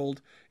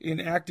world in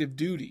active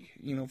duty,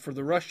 for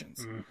the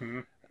Russians.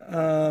 Mm-hmm.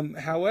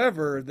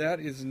 However, that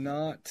is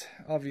not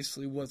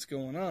obviously what's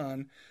going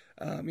on,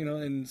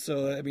 and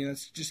so,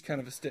 that's just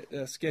kind of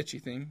a sketchy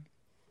thing.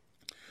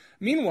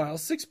 Meanwhile,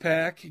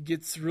 Six-Pack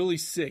gets really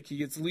sick. He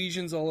gets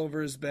lesions all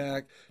over his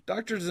back.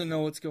 Doctor doesn't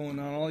know what's going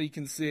on. All he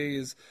can say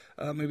is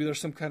maybe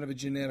there's some kind of a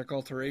genetic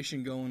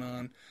alteration going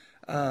on,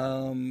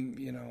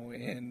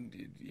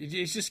 and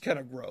it's just kind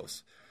of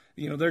gross.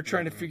 they're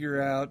trying to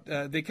figure out.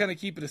 They kind of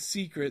keep it a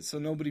secret so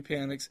nobody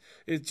panics.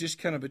 It's just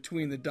kind of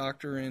between the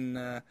doctor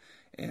and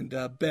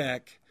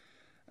Beck.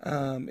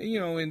 And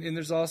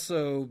there's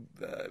also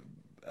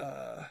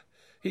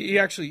he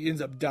actually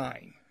ends up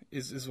dying.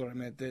 Is what I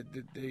meant.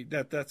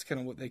 That's kind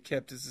of what they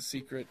kept as a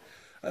secret.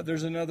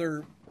 There's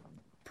another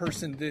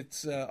person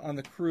that's on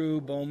the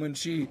crew, Bowman.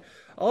 She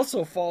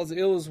also falls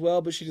ill as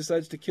well, but she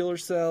decides to kill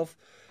herself.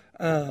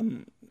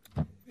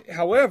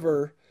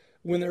 However,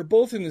 when they're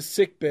both in the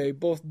sick bay,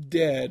 both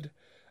dead,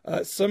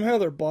 somehow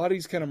their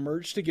bodies kind of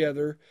merge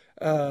together,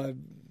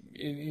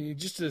 in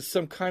just as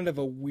some kind of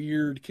a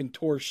weird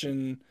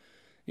contortion.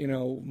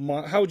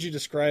 How would you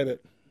describe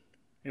it?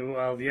 It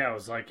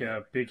was like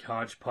a big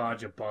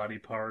hodgepodge of body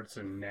parts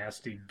and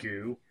nasty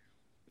goo.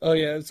 Oh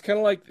yeah, it's kind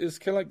of like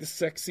the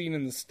sex scene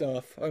in The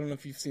Stuff. I don't know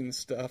if you've seen The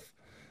Stuff.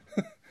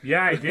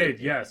 Yeah, I did.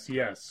 Yes.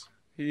 Yes.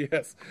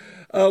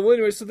 Well,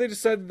 anyway, so they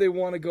decided they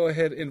want to go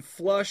ahead and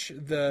flush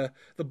the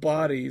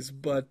bodies,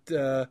 but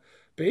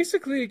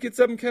basically it gets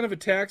up and kind of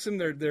attacks them.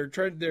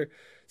 They're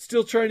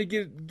still trying to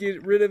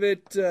get rid of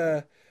it.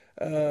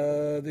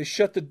 They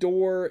shut the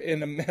door,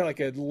 and like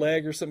a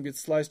leg or something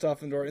gets sliced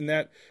off the door, and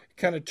that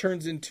kind of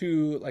turns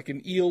into like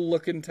an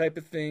eel-looking type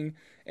of thing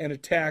and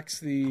attacks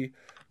the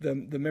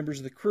members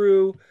of the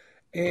crew.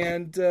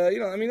 And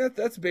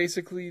that's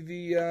basically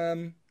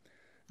the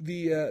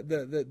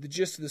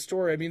gist of the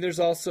story. I mean, there's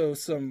also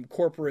some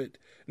corporate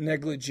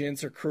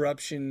negligence or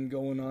corruption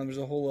going on. There's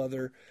a whole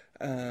other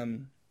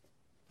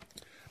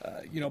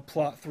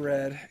plot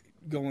thread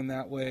going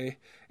that way.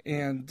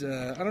 And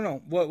I don't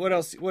know what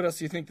else do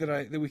you think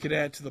that we could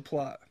add to the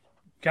plot?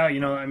 God,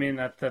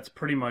 that's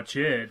pretty much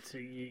it.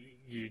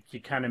 You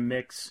kind of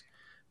mix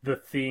the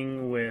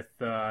Thing with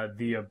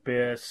the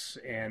Abyss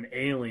and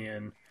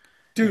Alien.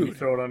 Dude, you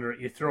throw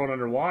it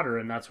underwater,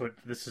 and that's what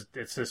this is.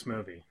 It's this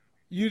movie.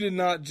 You did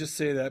not just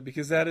say that,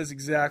 because that is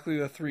exactly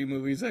the 3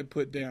 movies I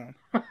put down.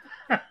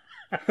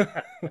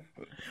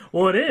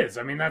 Well, it is.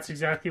 I mean, that's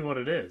exactly what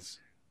it is.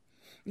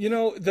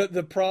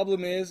 The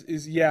problem is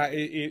it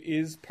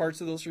is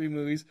parts of those 3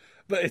 movies,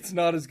 but it's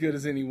not as good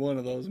as any one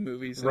of those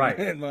movies, right?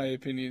 In my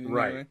opinion,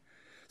 anyway. Right.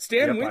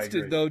 Stan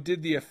Winston, though,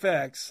 did the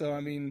effects, so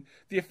I mean,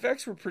 the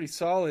effects were pretty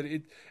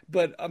solid.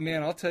 But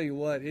man, I'll tell you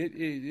what,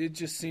 it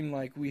just seemed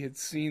like we had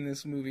seen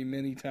this movie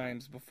many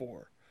times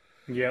before.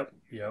 Yep.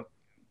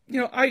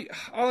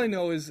 All I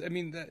know is, I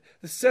mean,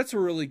 the sets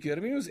were really good.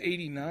 I mean, it was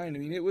 '89. I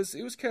mean, it was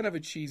kind of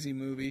a cheesy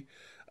movie.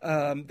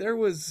 There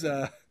was,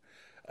 I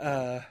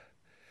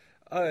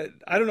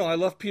don't know. I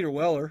love Peter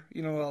Weller.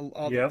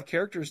 All the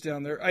characters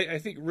down there. I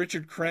think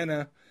Richard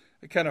Crenna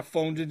kind of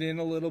phoned it in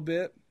a little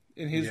bit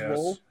in his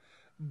role,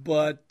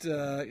 but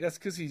that's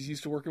because he's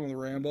used to working with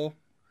Rambo.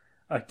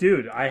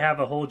 Dude, I have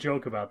a whole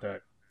joke about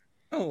that.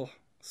 Oh,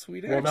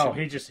 sweet action. Well, no,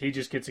 he just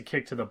gets a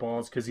kick to the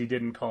balls because he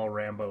didn't call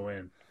Rambo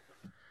in.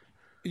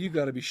 You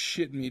got to be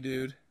shitting me,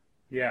 dude.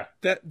 Yeah.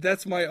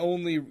 That's my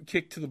only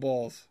kick to the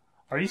balls.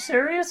 Are you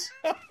serious?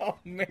 Oh,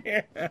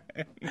 man.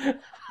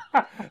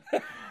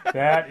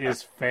 That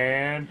is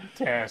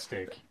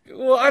fantastic.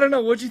 Well, I don't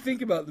know. What'd you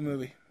think about the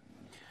movie?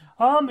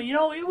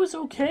 It was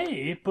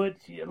okay, but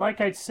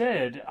like I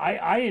said,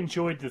 I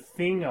enjoyed The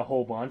Thing a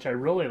whole bunch. I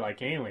really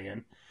like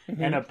Alien.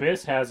 Mm-hmm. And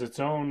Abyss has its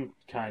own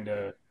kind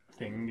of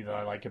thing that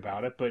I like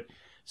about it, but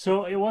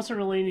so it wasn't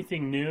really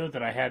anything new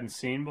that I hadn't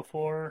seen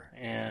before.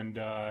 And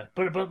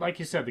but like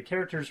you said, the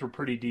characters were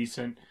pretty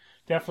decent.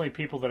 Definitely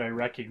people that I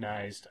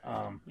recognized.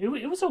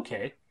 It was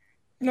okay.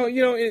 No,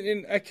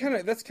 and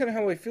that's kind of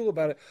how I feel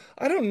about it.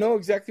 I don't know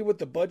exactly what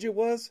the budget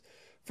was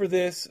for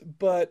this,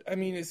 but I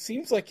mean, it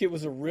seems like it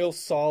was a real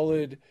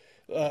solid,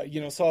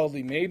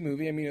 solidly made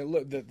movie. I mean,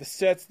 look, the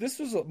sets. This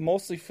was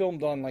mostly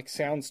filmed on like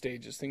sound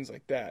stages, things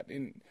like that.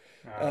 And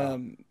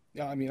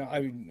I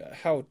mean,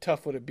 how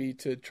tough would it be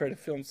to try to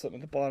film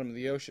something at the bottom of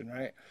the ocean,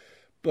 right?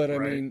 But I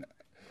mean,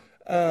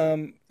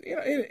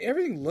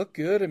 everything looked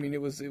good. I mean,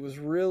 it was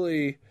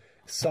really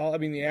solid. I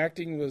mean, the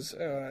acting was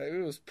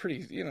it was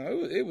pretty.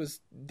 It was.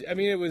 I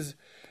mean, it was.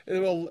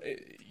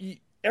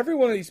 Every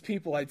one of these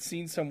people I'd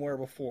seen somewhere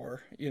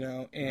before,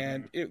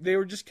 and they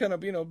were just kind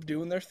of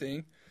doing their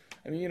thing.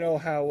 I mean,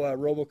 how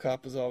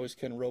RoboCop is always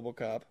kind of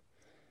RoboCop.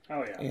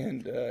 Oh yeah.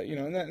 And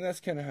and that's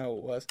kind of how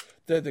it was.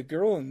 The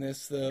girl in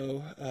this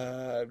though,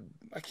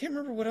 I can't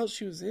remember what else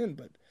she was in,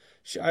 but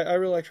I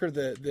really liked her.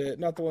 The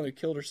not the one who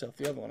killed herself,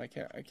 the other one. I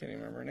can't even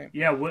remember her name.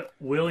 Yeah,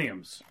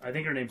 Williams. I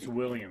think her name's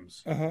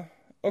Williams.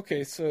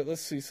 Okay, so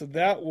let's see. So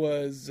that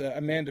was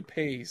Amanda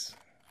Pays.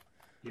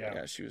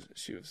 Yeah, she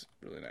was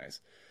really nice.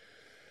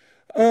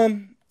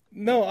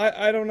 No,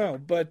 I don't know,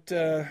 but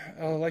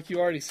like you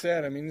already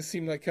said, I mean, this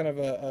seemed like kind of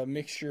a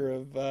mixture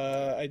of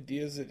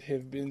ideas that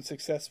have been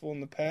successful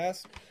in the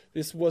past.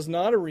 This was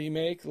not a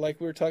remake, like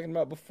we were talking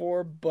about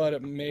before, but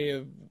it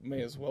may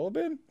as well have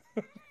been.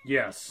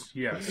 Yes.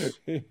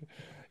 I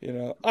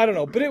don't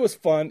know, but it was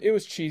fun. It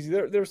was cheesy.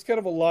 There was kind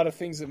of a lot of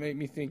things that made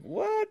me think,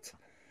 what?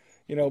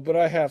 But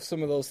I have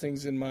some of those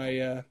things in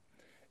my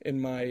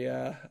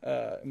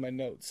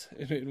notes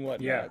and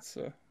whatnot. Yeah.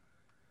 So.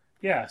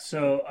 Yeah,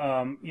 so,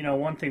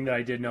 one thing that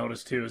I did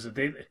notice, too, is that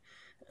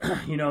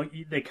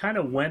they kind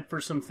of went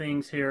for some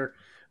things here,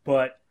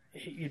 but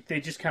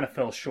they just kind of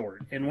fell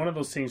short. And one of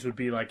those things would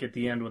be, like, at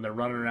the end when they're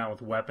running around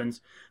with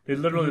weapons, they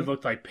literally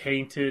looked like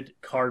painted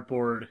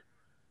cardboard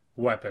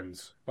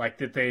weapons. Like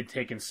that they had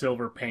taken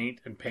silver paint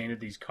and painted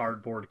these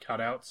cardboard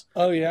cutouts.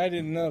 Oh, yeah, I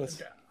didn't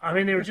notice. I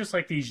mean, they were just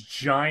like these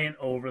giant,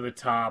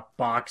 over-the-top,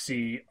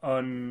 boxy,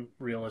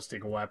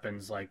 unrealistic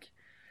weapons. Like,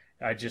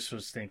 I just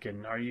was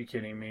thinking, are you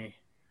kidding me?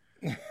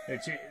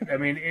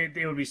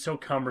 It would be so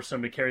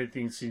cumbersome to carry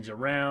these things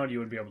around. You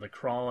wouldn't be able to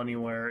crawl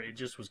anywhere. It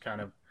just was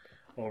kind of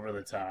over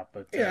the top.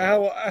 But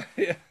I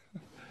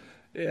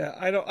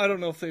don't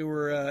know if they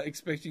were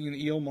expecting an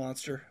eel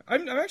monster.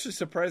 I'm actually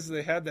surprised that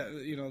they had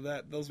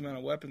those amount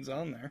of weapons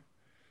on there.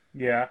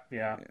 Yeah.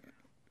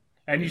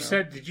 And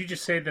did you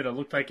just say that it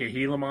looked like a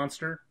Gila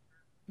monster?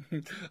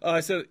 I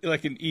said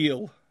like an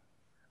eel.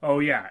 Oh,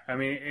 yeah. I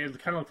mean, it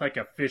kind of looked like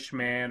a fish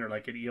man or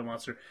like an eel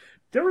monster.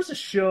 There was a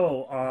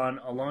show on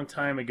a long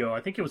time ago.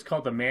 I think it was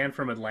called The Man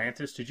from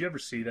Atlantis. Did you ever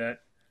see that?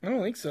 I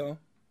don't think so.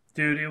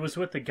 Dude, it was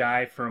with the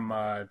guy from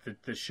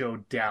the show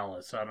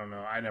Dallas. I don't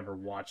know. I never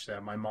watched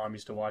that. My mom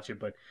used to watch it,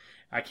 but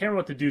I can't remember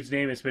what the dude's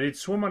name is, but he'd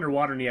swim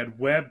underwater and he had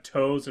webbed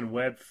toes and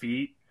webbed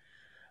feet.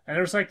 And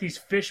there was like these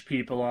fish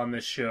people on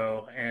this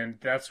show, and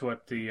that's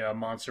what the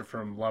monster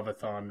from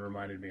Leviathan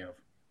reminded me of.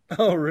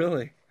 Oh,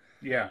 really?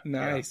 Yeah.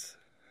 Nice.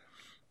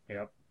 Yeah.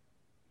 Yep.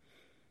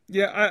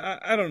 Yeah,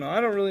 I don't know.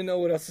 I don't really know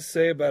what else to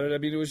say about it. I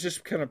mean, it was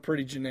just kind of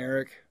pretty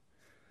generic.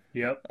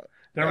 Yep.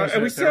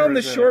 We sound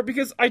this short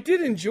because I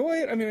did enjoy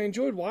it. I mean, I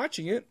enjoyed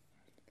watching it.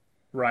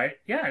 Right.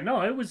 Yeah,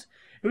 no, it was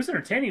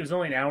entertaining. It was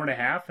only an hour and a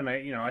half, and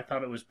I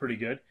thought it was pretty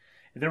good.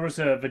 There was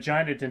a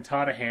vagina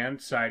dentata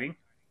hand sighting.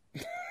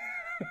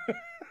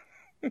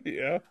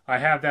 Yeah. I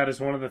have that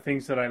as one of the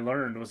things that I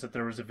learned was that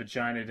there was a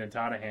vagina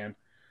dentata hand,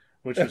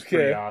 which was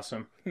pretty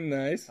awesome.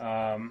 Nice.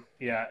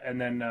 Yeah,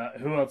 and then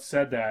who else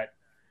said that?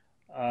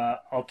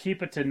 I'll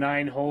keep it to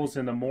 9 holes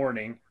in the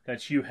morning.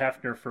 That's Hugh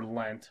Hefner for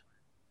Lent.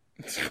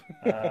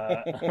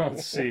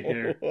 Let's see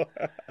here.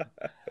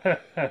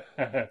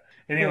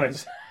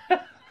 Anyways,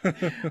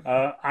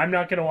 I'm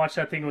not going to watch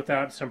that thing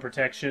without some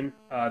protection.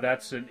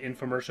 That's an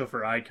infomercial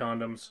for eye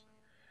condoms.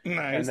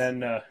 Nice.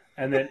 And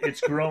then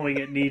it's growing.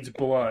 It needs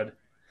blood,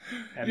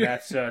 and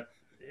that's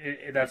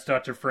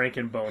Dr.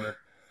 Frankenboner.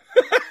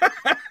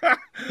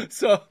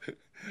 So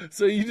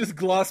you just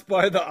gloss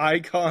by the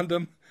eye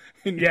condom.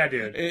 Yeah,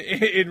 dude.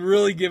 And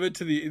really give it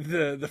to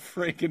the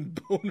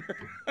Frankenboner.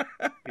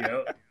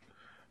 Yep.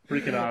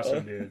 Freaking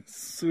awesome, dude.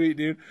 Sweet,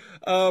 dude.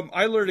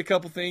 I learned a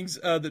couple things.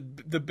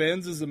 The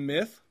Benz is a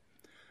myth.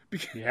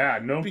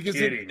 Because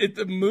kidding. Because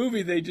the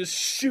movie, they just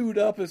shoot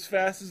up as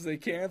fast as they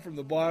can from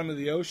the bottom of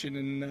the ocean.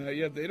 And,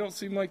 they don't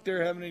seem like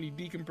they're having any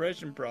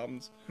decompression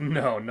problems.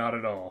 No, not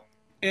at all.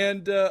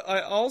 And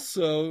I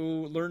also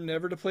learned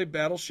never to play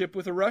Battleship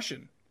with a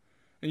Russian.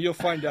 And you'll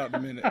find out in a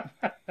minute.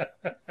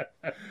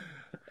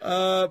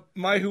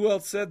 Who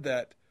else said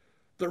that?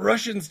 The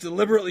Russians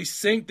deliberately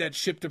sank that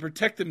ship to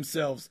protect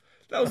themselves.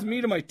 That was me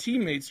to my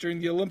teammates during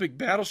the Olympic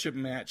battleship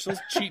match. Those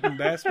cheating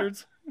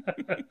bastards.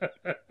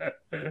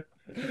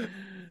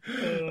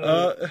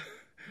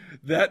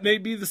 That may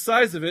be the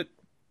size of it.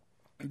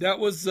 That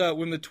was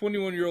when the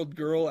 21-year-old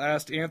girl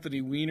asked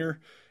Anthony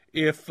Weiner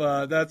if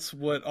that's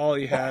what all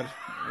he had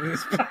in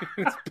his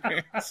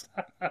pants.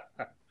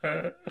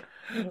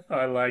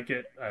 I like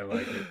it.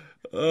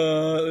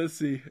 Let's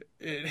see.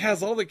 It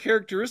has all the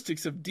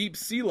characteristics of deep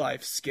sea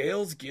life.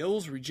 Scales,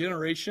 gills,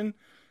 regeneration.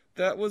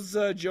 That was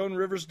Joan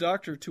Rivers'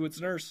 doctor to its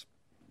nurse.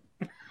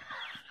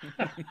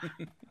 I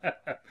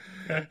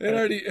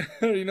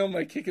already know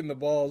my kick in the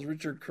balls,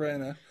 Richard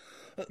Crenna.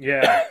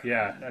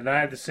 Yeah. And I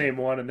had the same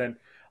one. And then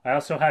I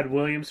also had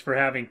Williams for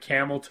having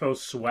camel toe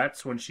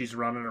sweats when she's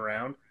running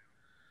around.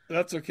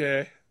 That's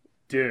okay.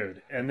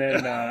 Dude. And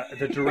then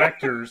the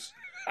directors...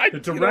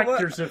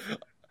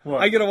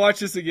 What? I gotta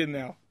watch this again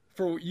now.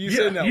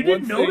 Saying that you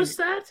didn't notice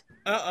that?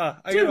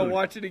 I gotta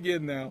watch it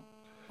again now.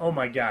 Oh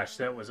my gosh,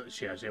 it was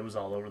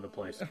all over the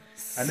place.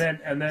 And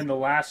then the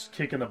last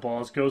kick in the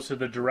balls goes to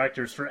the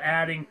directors for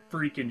adding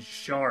freaking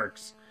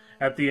sharks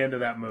at the end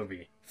of that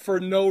movie for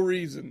no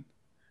reason.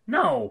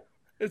 No,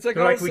 it's like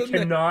we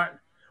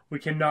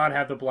cannot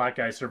have the black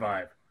guy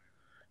survive.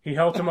 He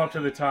helped him up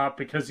to the top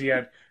because he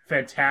had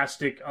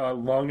fantastic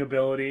lung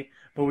ability,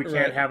 but we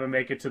can't have him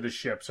make it to the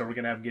ship, so we're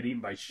gonna have him get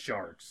eaten by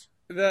sharks.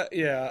 I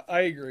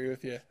agree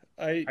with you.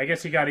 I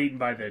guess he got eaten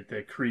by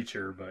the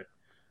creature, but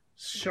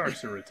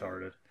sharks are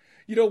retarded.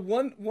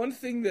 One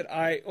thing that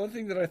I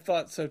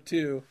thought so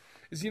too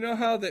is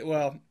how they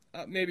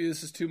maybe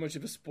this is too much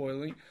of a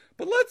spoiling,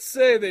 but let's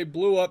say they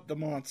blew up the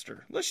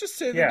monster. Let's just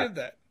say they did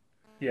that.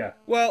 Yeah.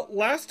 Well,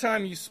 last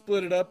time you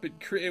split it up,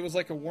 it was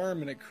like a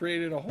worm, and it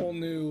created a whole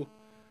new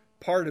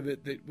part of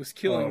it that was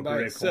killing by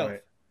itself.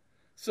 Point.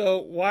 So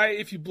why,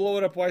 if you blow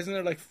it up, why isn't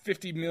there like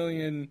 50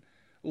 million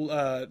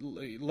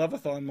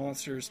Leviathan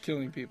monsters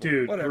killing people?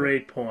 Dude, Whatever.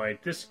 Great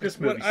point. This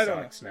movie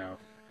sucks now.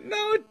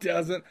 No, it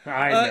doesn't.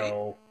 I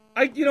know.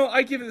 I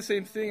give it the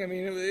same thing. I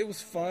mean, it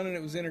was fun and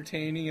it was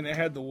entertaining and it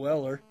had the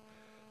Weller.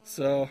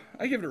 So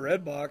I give it a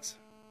red box.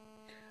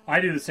 I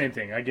do the same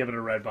thing. I give it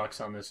a red box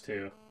on this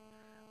too.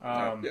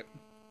 I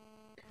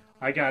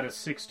got a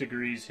 6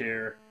 degrees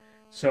here.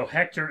 So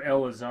Hector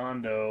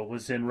Elizondo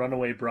was in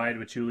Runaway Bride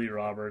with Julia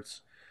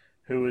Roberts,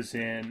 who was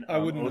in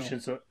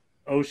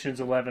Ocean's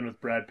 11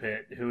 with Brad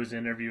Pitt, who was in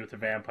Interview with the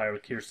Vampire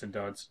with Kirsten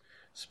Dunst,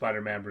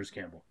 Spider-Man Bruce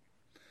Campbell.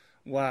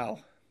 Wow.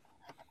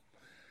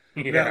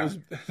 Yeah.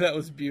 That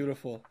was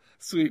beautiful.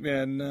 Sweet,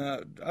 man.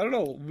 I don't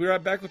know. We're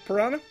right back with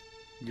Piranha?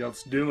 Yeah,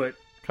 let's do it.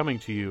 Coming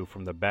to you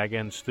from the Bag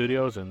End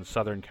Studios in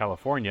Southern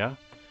California,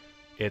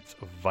 it's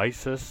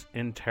Vices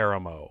in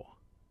Teramo,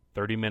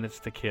 30 Minutes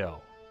to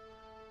Kill.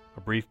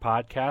 A brief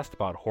podcast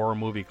about horror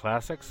movie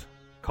classics,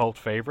 cult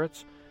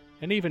favorites,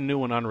 and even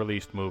new and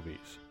unreleased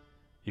movies.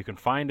 You can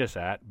find us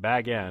at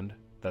Bag End,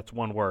 that's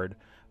one word,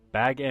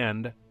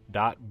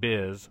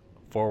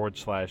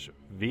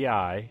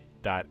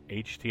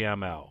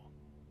 bagend.biz/vi.html.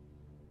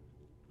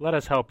 Let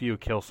us help you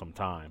kill some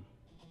time.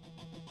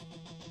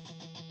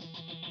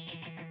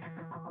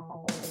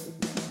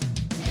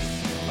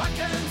 I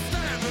can't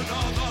stand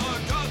another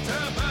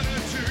goddamn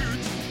attitude.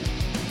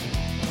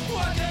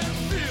 I can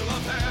feel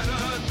I've had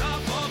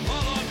enough of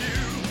all of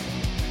you.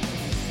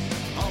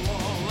 I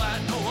won't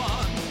let no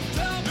one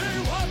tell me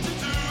what to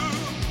do.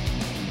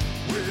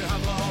 We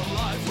have a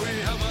life, we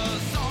have a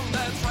song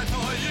that's right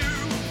for you.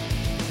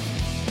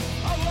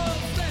 I will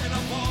stand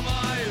up for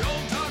my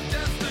own dark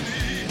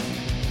destiny.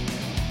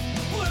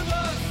 Live a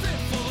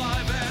sinful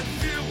life and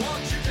feel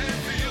what you can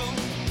feel.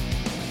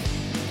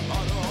 I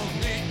don't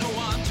need no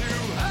one to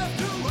have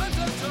to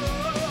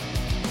entertain.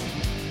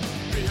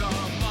 Be a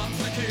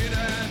monster kid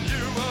and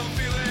you will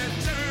feel it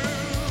too.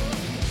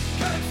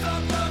 Can't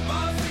stop the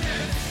monster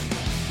kids.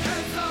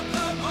 Can't stop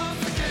the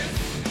monster kids.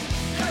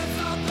 Can't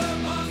stop the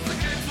monster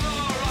kids.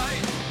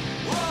 Alright,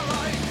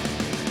 alright.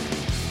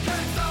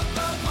 Can't stop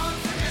the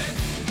monster kids.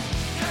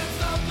 Can't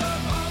stop the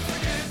monster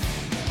kids.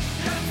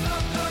 Can't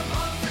stop the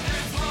monster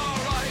kids.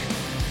 Alright,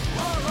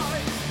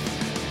 alright.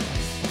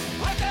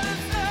 I can't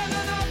stand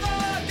another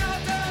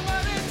goddamn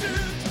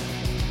attitude.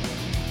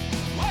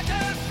 I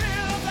can't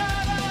feel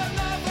that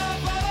enough of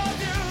all of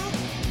you.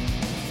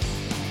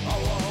 I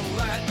won't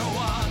let no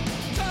one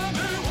tell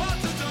me what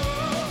to do.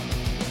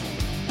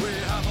 We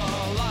have a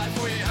life,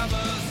 we have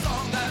a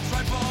song that's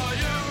right for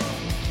you.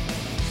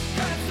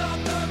 Can't stop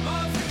the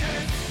monster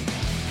kids.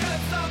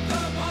 Can't stop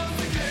the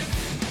monster kids.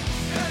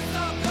 Can't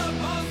stop the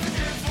monster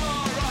kids.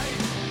 Alright,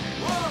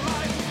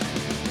 alright.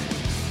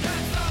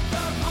 Can't stop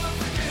the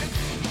monster kids.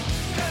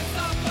 Can't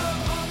stop the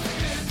monster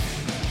kids.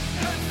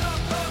 Can't stop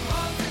the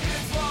monster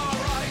kids.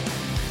 Alright,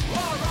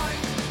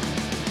 alright.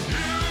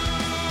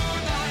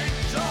 Unite,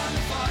 join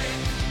the fight.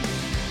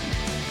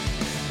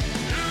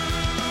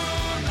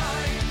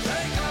 Unite,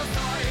 take our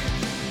side.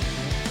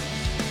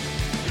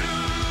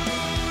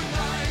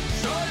 Unite,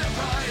 show your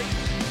pride.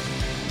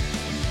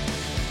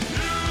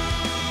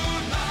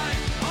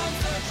 Unite,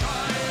 monster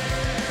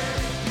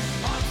tribe.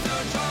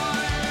 Monster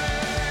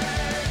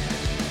tribe.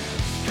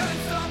 Can't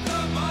stop the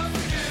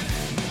monster kids.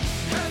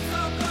 Can't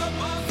stop the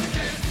monster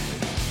kids.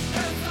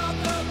 Can't stop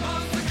the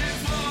monster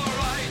kids.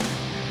 Alright,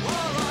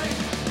 alright.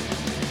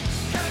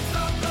 Can't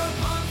stop the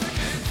monster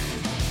kids.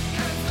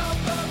 Can't stop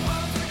the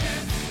monster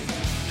kids.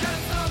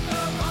 Can't stop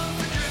the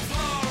monster kids.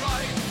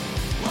 Alright,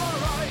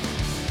 alright.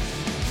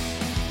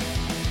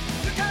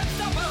 You can't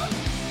stop her.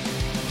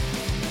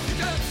 You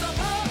can't stop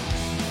her.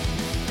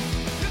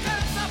 You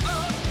can't stop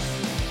her.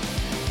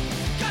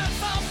 Can't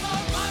stop the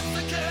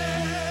monster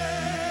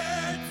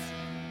kids.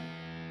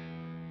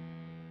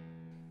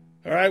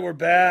 All right, we're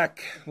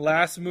back.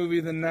 Last movie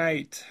of the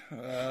night.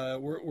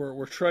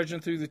 We're trudging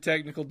through the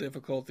technical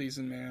difficulties,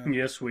 and man,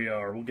 Yes, we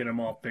are. We'll get them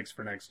all fixed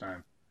for next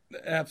time.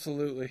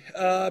 absolutely.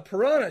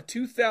 Piranha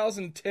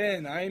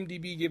 2010.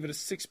 IMDb gave it a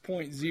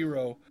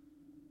 6.0.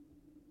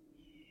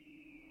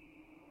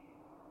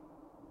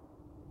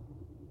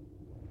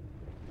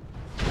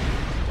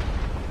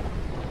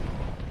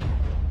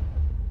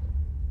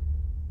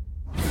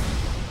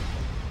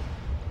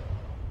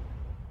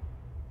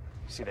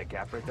 See that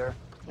gap right there?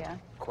 Yeah.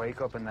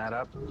 Quake opened that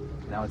up.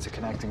 Now it's a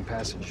connecting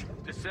passage.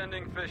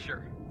 Descending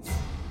fissure.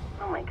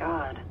 Oh my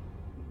God.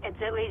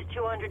 It's at least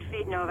 200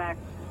 feet, Novak.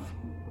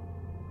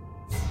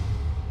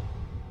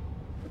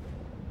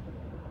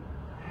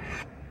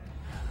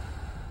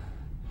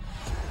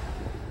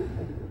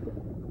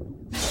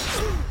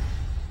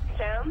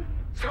 Sam?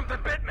 Something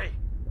bit me.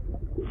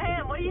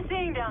 Sam, what are you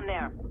seeing down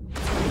there?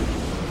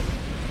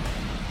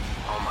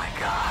 Oh my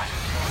God.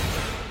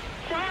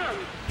 Sam!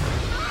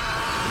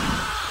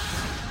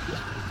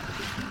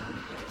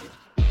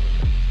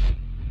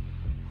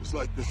 It's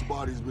like this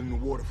body's been in the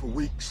water for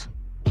weeks.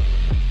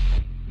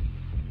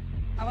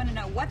 I want to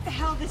know what the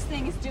hell this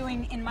thing is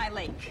doing in my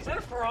lake. Is that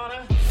a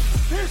piranha?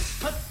 This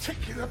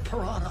particular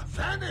piranha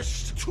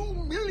vanished 2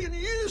 million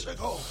years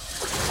ago.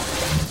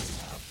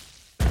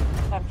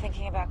 I'm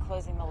thinking about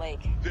closing the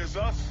lake. There's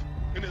us,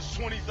 and there's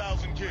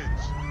 20,000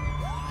 kids.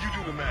 You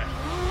do the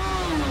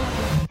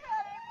math.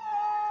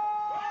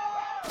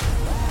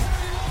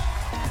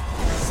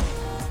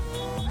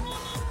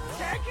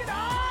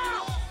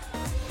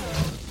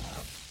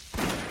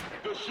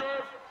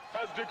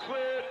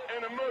 declared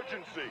an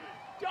emergency.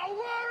 Don't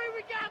worry,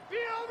 we got Pete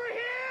over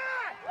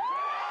here!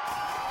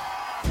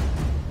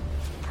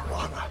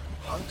 Piranha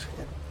hunt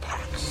in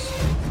packs.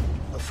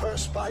 The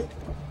first bite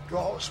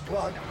draws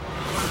blood.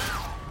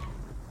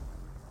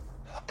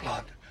 The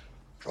blood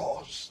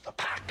draws the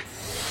pack.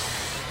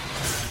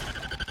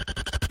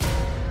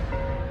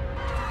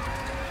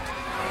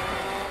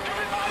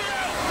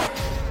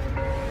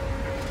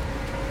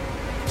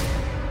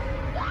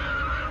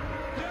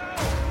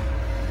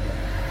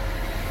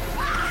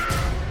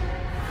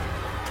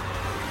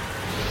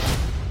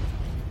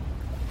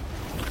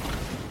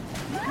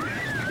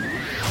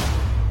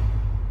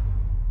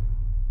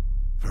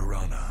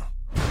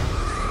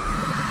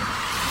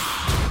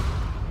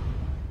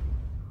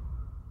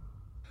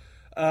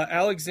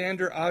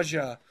 Alexander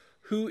Aja,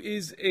 who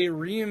is a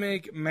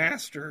remake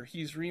master.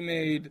 He's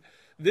remade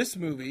this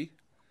movie,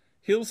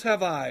 Hills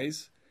Have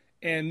Eyes,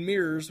 and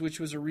Mirrors, which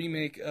was a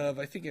remake of,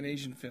 I think, an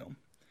Asian film.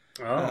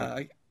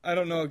 I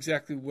don't know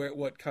exactly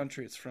what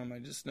country it's from. I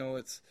just know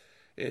it's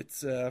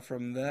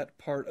from that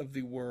part of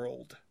the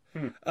world.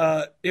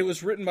 It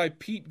was written by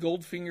Pete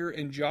Goldfinger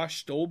and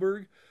Josh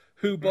Stolberg,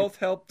 who both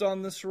helped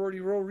on the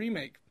Sorority Row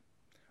remake.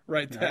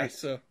 Right there. Nice.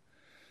 So,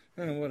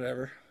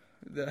 whatever.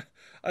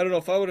 I don't know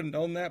if I would have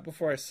known that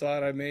before I saw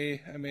it. I may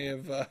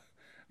have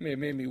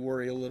made me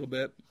worry a little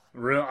bit.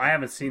 I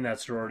haven't seen that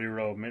Sorority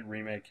Row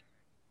remake.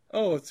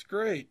 Oh, it's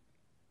great.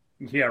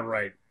 Yeah,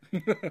 right.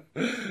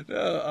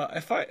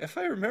 If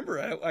I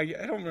remember, I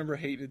don't remember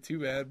hating it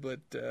too bad, but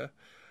I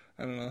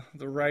don't know.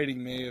 The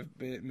writing may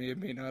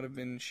not have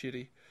been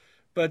shitty.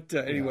 But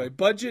anyway,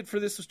 budget for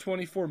this was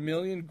 $24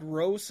 million,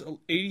 gross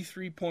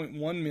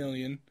 $83.1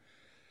 million.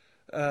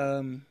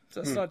 So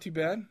that's not too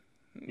bad.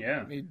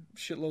 Yeah. Made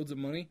shitloads of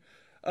money.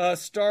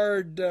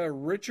 Starred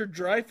Richard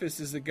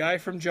Dreyfuss as the guy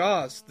from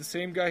Jaws, the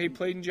same guy he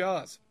played in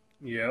Jaws.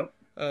 Yep.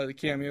 The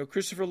cameo.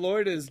 Christopher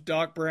Lloyd as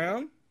Doc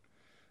Brown.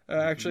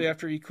 Actually,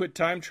 after he quit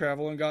time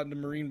travel and got into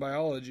marine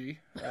biology.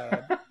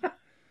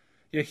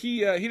 Yeah,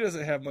 he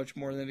doesn't have much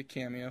more than a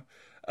cameo.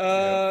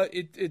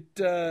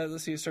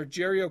 Let's see. It starred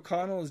Jerry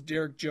O'Connell as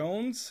Derek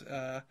Jones,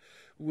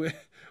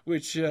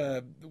 which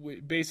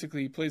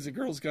basically plays a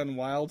Girls Gone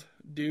Wild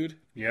dude.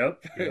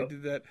 Yep.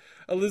 Did that.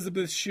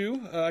 Elizabeth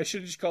Shue. I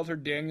should have just called her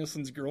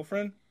Danielson's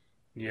girlfriend.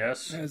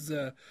 Yes. As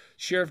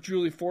Sheriff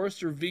Julie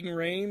Forrester, Ving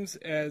Rhames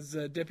as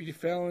Deputy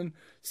Fallon,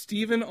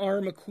 Stephen R.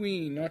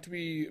 McQueen, not to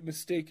be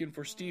mistaken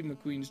for Steve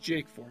McQueen's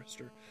Jake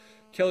Forrester.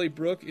 Kelly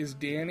Brook is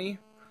Danny,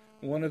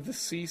 one of the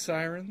sea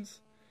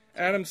sirens.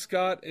 Adam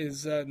Scott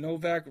is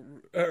Novak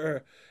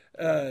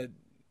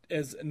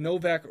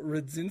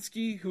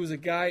Rudzinski, who was a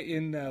guy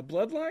in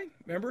Bloodline.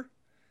 Remember?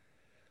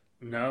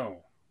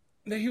 No.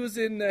 No, he was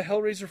in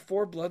Hellraiser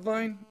 4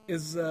 Bloodline. You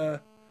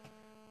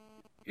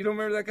don't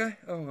remember that guy?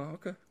 Oh,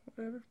 okay.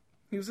 Whatever.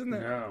 He was in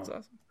that. No. That's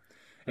awesome.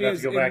 I'd have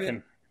to go back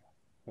and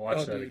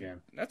watch that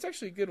again. That's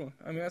actually a good one.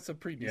 I mean, that's a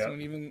pretty decent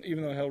one, even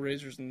though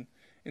Hellraisers and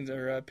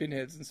their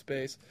pinheads in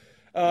space.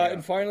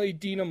 And finally,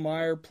 Dina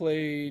Meyer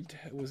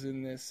was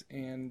in this,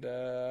 and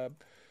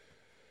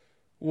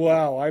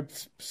wow, I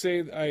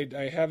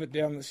have it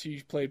down that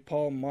she played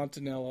Paul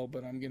Montanello,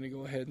 but I'm going to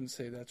go ahead and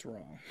say that's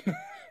wrong.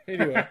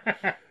 Anyway.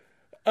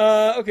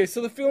 Okay,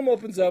 so the film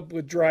opens up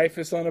with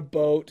Dreyfuss on a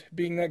boat,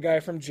 being that guy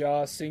from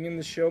Jaws, singing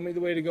the "Show Me the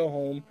Way to Go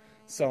Home"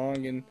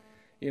 song, and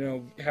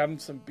having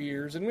some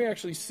beers, and we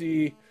actually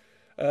see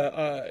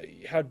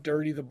how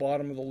dirty the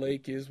bottom of the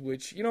lake is.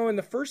 Which in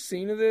the first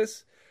scene of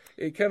this,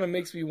 it kind of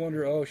makes me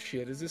wonder, oh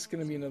shit, is this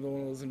going to be another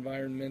one of those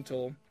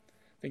environmental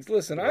things?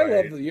 Listen,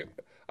 right.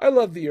 I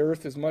love the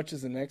Earth as much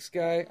as the next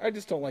guy. I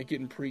just don't like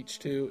getting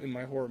preached to in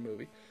my horror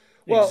movie.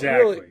 Well,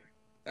 exactly.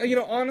 Really,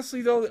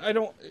 honestly though, I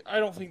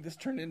don't think this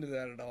turned into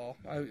that at all.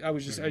 I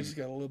just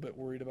got a little bit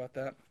worried about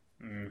that.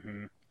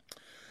 Mm-hmm.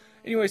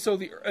 Anyway, so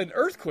an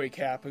earthquake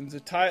happens.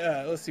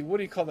 Let's see, what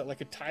do you call that?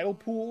 Like a tidal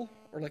pool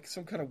or like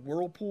some kind of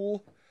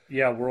whirlpool?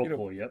 Yeah,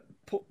 whirlpool. Yep.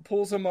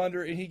 Pulls him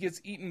under, and he gets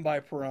eaten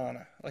by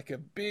piranha, like a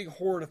big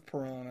horde of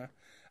piranha.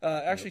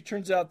 Actually,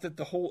 turns out that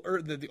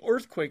the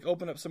earthquake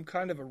opened up some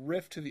kind of a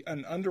rift to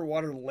an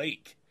underwater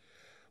lake,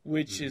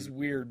 which is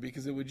weird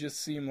because it would just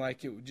seem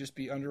like it would just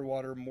be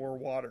underwater, more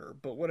water.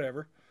 But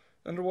whatever,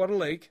 underwater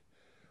lake,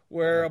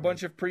 where a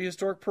bunch of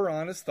prehistoric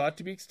piranhas thought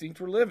to be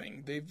extinct were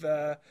living. They've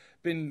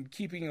been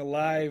keeping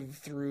alive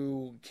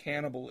through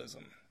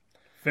cannibalism.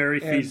 Very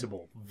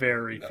feasible.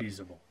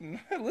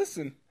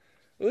 Listen.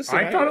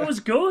 I thought it was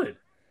good.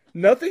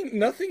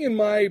 Nothing in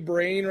my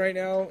brain right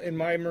now, in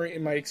my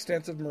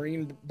extensive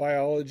marine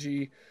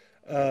biology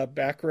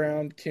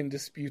background, can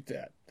dispute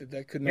that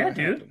could not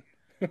happen.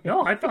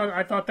 No, I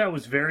thought that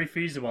was very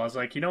feasible. I was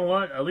like, you know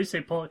what? At least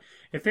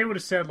if they would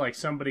have said like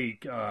somebody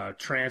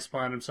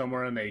transplanted them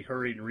somewhere and they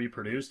hurried and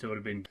reproduced, it would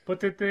have been.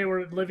 But that they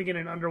were living in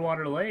an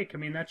underwater lake. I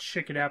mean, that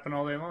shit could happen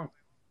all day long.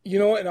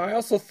 And I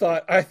also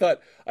thought I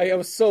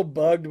was so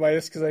bugged by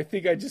this because I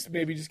think I just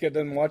got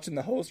done watching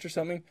The Host or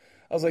something.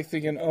 I was like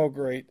thinking, oh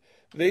great,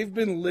 they've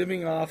been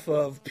living off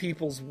of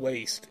people's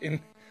waste,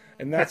 and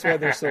that's why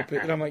they're so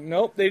pissed. And I'm like,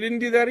 nope, they didn't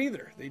do that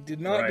either. They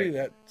did not do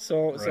that.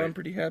 So I'm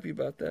pretty happy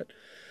about that.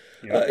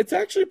 It's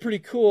actually pretty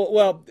cool.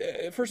 Well,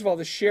 first of all,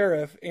 the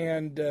sheriff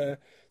and Ving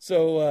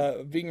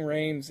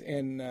Rhames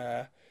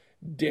and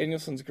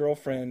Danielson's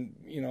girlfriend,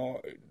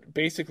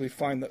 basically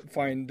find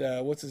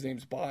what's his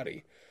name's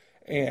body,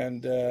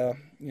 and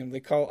they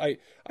call I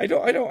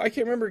can't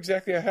remember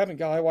exactly.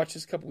 I watched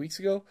this a couple weeks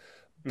ago,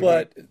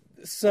 but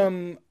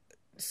some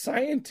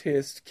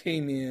scientists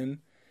came in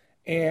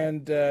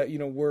and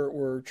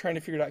we're trying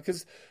to figure it out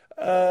because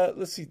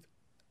let's see,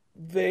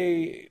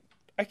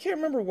 I can't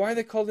remember why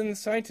they called in the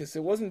scientists.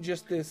 It wasn't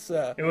just this.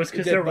 It was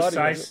because there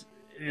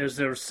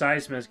was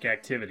seismic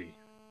activity.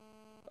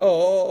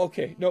 Oh,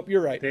 okay. Nope,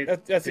 you're right.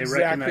 That's they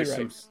exactly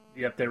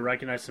right. They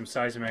recognized some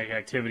seismic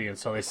activity, and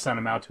so they sent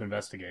them out to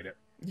investigate it.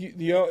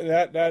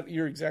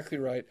 You're exactly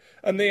right.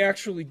 And they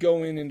actually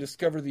go in and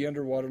discover the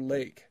underwater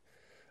lake.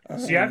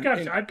 See, I've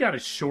got a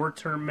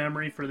short-term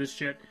memory for this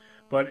shit,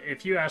 but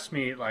if you ask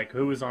me like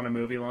who was on a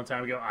movie a long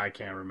time ago, I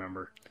can't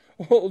remember.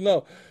 Well,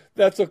 no,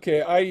 that's okay.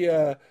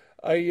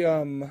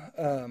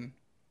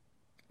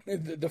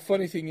 The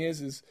funny thing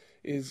is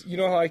you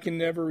know how I can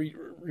never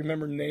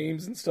remember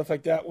names and stuff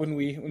like that when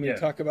we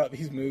talk about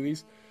these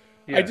movies.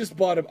 Yeah. I just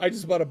bought a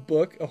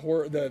book,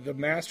 the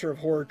Master of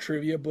Horror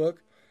Trivia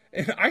book,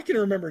 and I can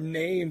remember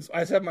names. I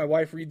just had my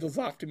wife read those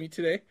off to me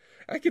today.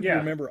 I can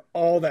remember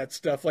all that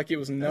stuff like it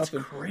was nothing.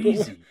 That's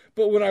crazy.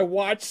 But when I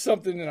watch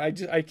something and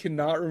I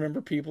cannot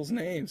remember people's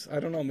names. I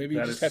don't know. Maybe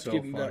you just have to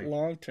get into that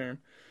long term.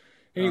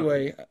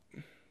 Anyway.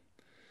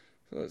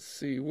 Let's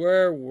see,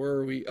 where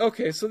were we?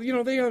 Okay, so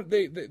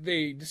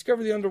they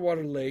discover the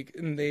underwater lake,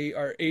 and they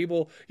are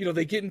able,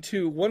 they get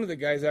into, one of the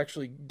guys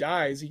actually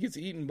dies. He gets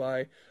eaten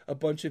by a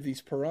bunch of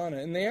these piranha,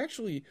 and they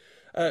actually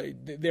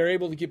they're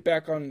able to get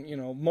back on.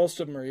 Most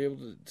of them are able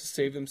to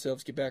save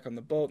themselves, get back on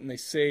the boat, and they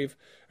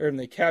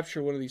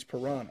capture one of these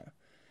piranha,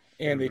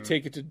 and they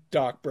take it to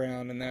Doc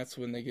Brown, and that's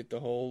when they get the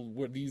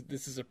whole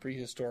this is a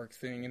prehistoric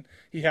thing, and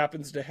he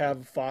happens to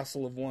have a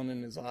fossil of one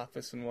in his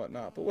office and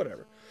whatnot. But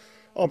whatever.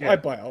 I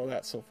buy all of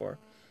that so far.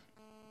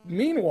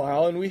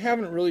 Meanwhile, and we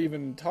haven't really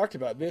even talked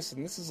about this,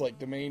 and this is like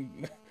the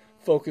main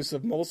focus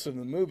of most of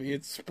the movie,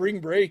 it's spring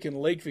break in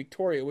Lake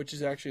Victoria, which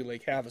is actually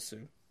Lake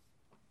Havasu.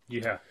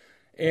 Yeah.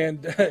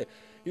 And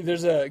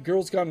there's a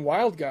Girls Gone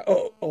Wild guy.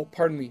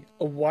 Pardon me.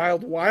 A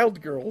Wild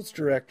Girls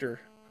director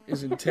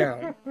is in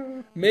town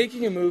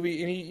making a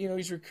movie, and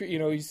he's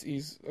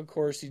of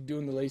course he's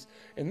doing the lace,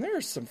 and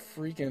there's some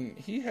freaking,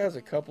 he has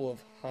a couple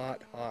of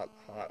hot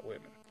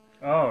women.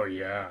 Oh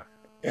yeah.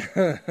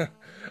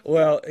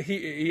 Well,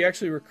 he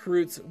actually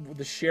recruits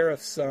the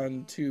sheriff's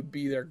son to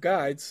be their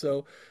guide,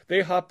 so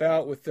they hop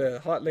out with the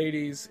hot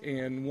ladies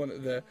and one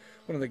of the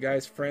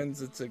guy's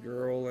friends. It's a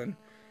girl,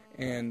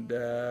 and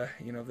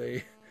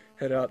they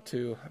head out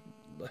to.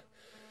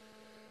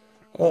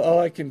 Well, all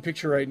I can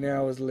picture right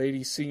now is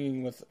ladies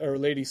swimming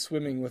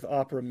with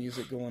opera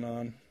music going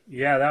on.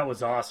 Yeah, that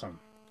was awesome.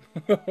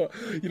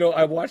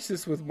 I watched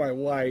this with my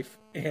wife,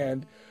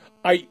 and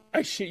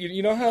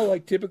you know how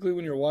like typically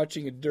when you're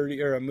watching a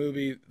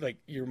movie, like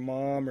your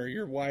mom or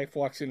your wife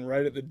walks in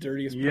right at the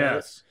dirtiest part?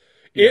 Yes.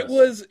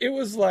 It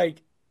was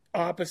like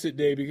opposite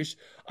day because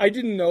I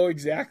didn't know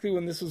exactly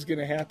when this was going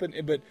to happen,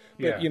 but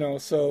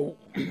so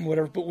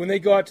whatever. But when they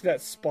go out to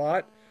that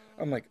spot,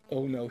 I'm like,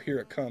 oh no, here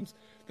it comes.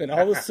 Then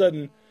all of a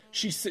sudden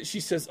she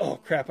says, oh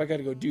crap, I got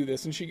to go do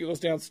this, and she goes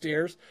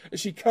downstairs and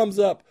she comes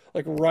up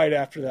like right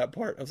after that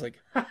part. I was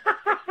like.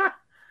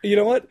 You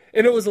know what?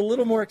 And it was a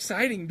little more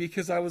exciting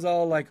because I was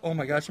all like, "Oh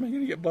my gosh, am I going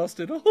to get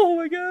busted? Oh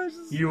my gosh!"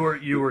 You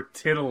were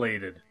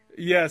titillated.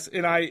 Yes,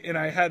 and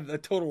I had a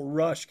total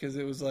rush because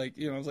it was like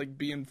it was like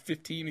being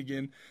 15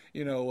 again.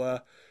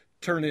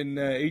 Turning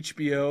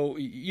HBO.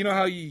 You know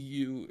how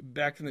you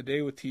back in the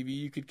day with TV,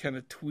 you could kind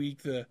of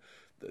tweak the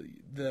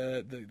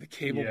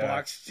cable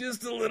box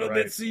just a little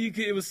bit so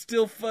it was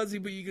still fuzzy,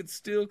 but you could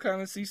still kind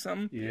of see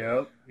something.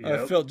 Yep.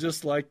 I felt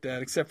just like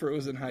that, except for it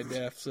was in high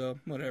def. So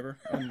whatever.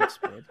 I'm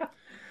spread.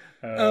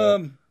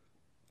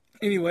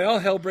 Anyway, all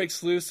hell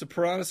breaks loose. The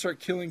piranhas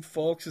start killing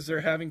folks as they're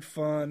having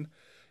fun.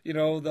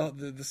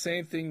 The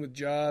same thing with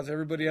Jaws.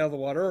 Everybody out of the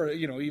water, or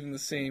even the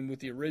same with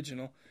the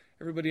original.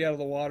 Everybody out of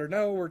the water.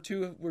 No, we're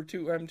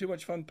having too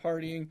much fun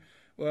partying.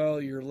 Well,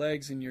 your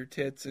legs and your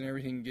tits and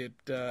everything get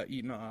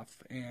eaten off.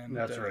 And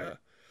that's right.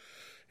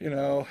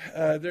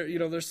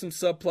 There's some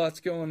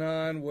subplots going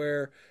on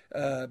where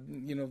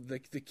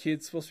the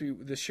kid's supposed to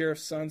be, the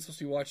sheriff's son's supposed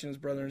to be watching his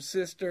brother and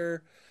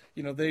sister.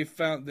 Of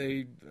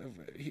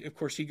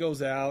course he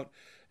goes out,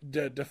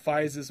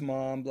 defies his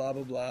mom, blah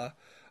blah blah.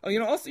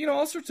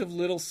 All sorts of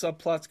little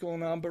subplots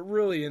going on, but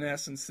really in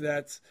essence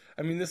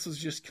this was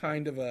just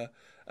kind of a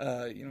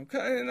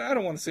and I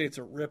don't want to say it's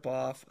a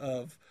rip-off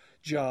of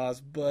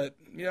Jaws, but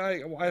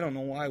I don't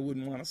know why I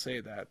wouldn't want to say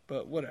that,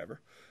 but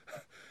whatever.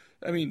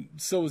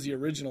 So was the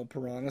original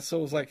Piranha, so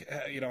was like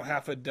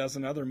half a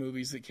dozen other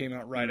movies that came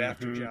out right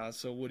after Jaws,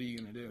 so what are you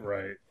going to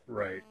do?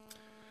 Right.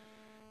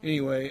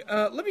 Anyway,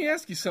 let me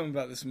ask you something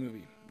about this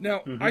movie.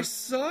 Now, I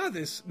saw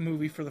this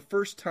movie for the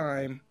first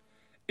time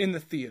in the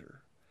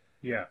theater.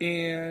 Yeah.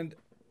 And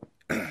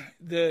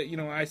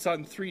I saw it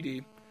in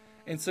 3D.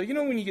 And so,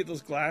 when you get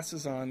those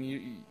glasses on,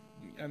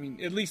 I mean,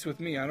 at least with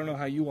me, I don't know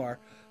how you are,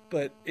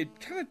 but it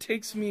kind of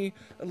takes me.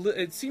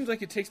 It seems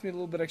like it takes me a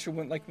little bit extra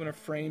when a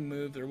frame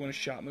moves or when a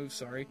shot moves.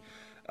 Sorry,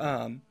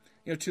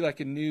 to like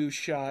a new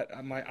shot,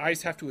 my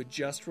eyes have to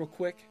adjust real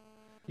quick.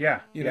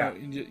 Yeah, you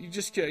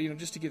just to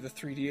get the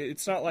 3D.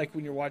 It's not like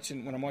when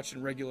I'm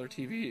watching regular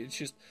TV. It's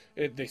just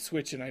they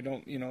switch and I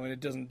don't, and it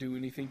doesn't do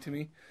anything to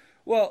me.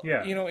 Well,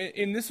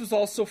 and this was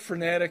also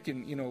frenetic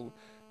and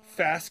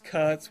fast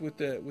cuts with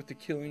the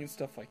killing and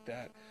stuff like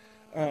that.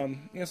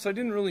 So I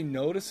didn't really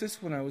notice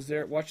this when I was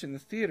there watching the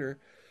theater.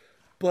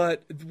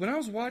 But when I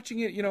was watching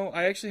it,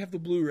 I actually have the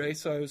Blu-ray,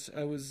 so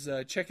I was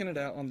checking it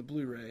out on the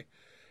Blu-ray,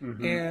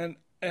 and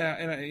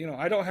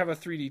I don't have a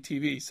 3D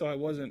TV, so I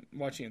wasn't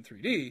watching in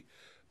 3D.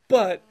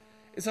 But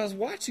as I was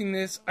watching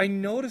this, I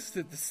noticed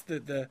that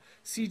the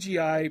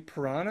CGI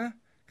piranha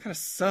kind of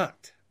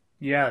sucked.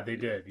 Yeah, they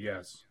did.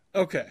 Yes.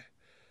 Okay.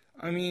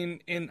 I mean,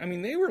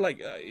 they were like,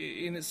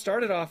 and it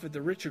started off at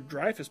the Richard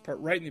Dreyfuss part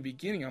right in the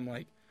beginning. I'm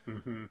like,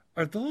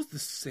 are those the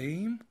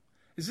same?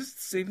 Is this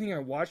the same thing I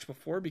watched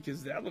before?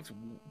 Because that looks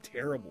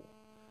terrible.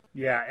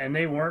 Yeah, and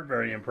they weren't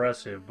very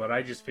impressive, but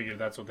I just figured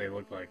that's what they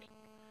looked like.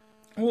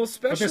 Well,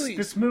 especially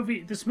this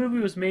movie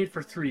was made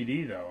for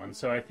 3D though, and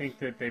so I think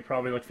that they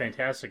probably look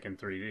fantastic in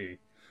 3D.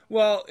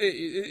 Well,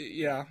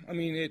 yeah, I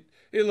mean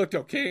it looked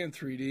okay in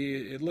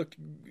 3D. It looked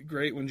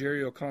great when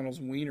Jerry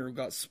O'Connell's wiener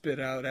got spit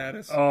out at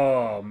us.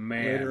 Oh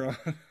man! Later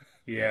on.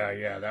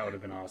 yeah, that would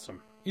have been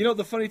awesome.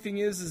 The funny thing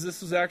is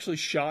this was actually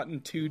shot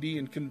in 2D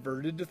and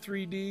converted to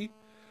 3D.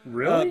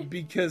 Really?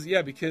 Because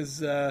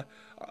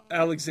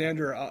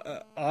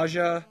Alexander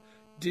Aja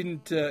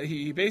didn't.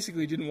 He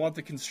basically didn't want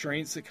the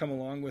constraints that come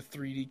along with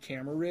 3D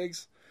camera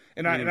rigs,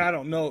 and I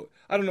don't know.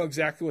 I don't know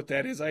exactly what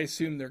that is. I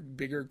assume they're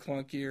bigger,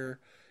 clunkier,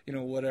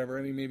 whatever.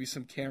 I mean, maybe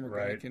some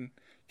camera guy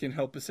can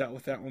help us out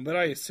with that one, but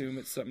I assume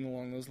it's something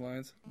along those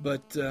lines.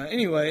 But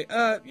anyway,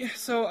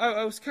 so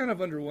I was kind of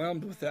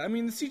underwhelmed with that. I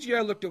mean, the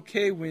CGI looked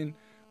okay when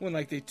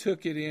like they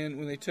took it in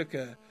when they took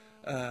a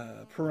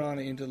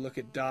piranha in to look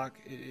at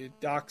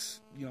Doc's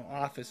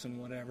office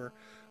and whatever.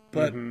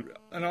 But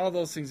and all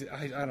those things,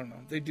 I don't know.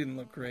 They didn't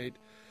look great.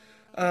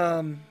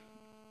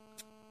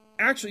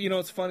 Actually,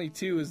 what's funny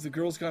too is the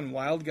Girls Gone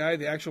Wild guy,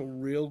 the actual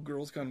real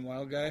Girls Gone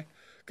Wild guy,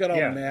 got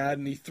all mad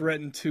and he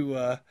threatened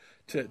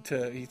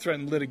he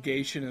threatened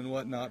litigation and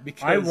whatnot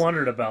because I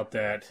wondered about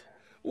that.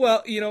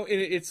 Well,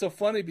 it's so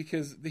funny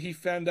because he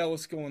found out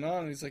what's going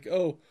on and he's like,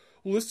 "Oh,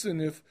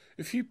 listen,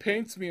 if he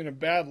paints me in a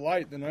bad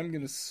light, then I'm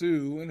gonna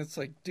sue." And it's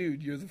like,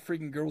 dude, you're the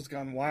freaking Girls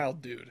Gone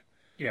Wild, dude.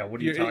 Yeah,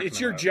 what are you talking about? It's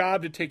your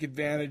job to take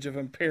advantage of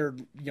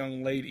impaired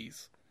young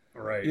ladies.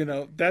 Right.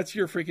 That's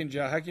your freaking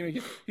job. How can you make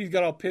it? He's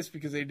got all pissed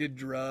because they did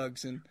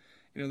drugs and,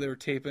 they were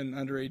taping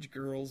underage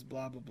girls,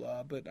 blah, blah,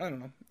 blah. But I don't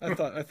know. I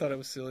thought it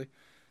was silly.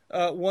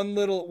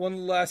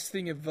 One last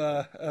thing of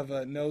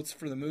notes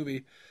for the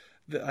movie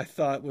that I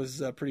thought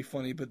was pretty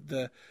funny, but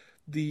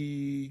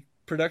the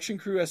production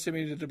crew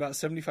estimated that about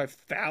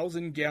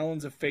 75,000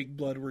 gallons of fake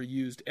blood were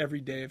used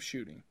every day of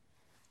shooting.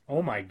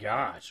 Oh my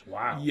gosh!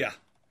 Wow. Yeah.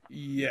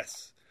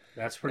 Yes.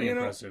 That's pretty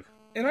impressive.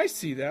 And I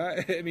see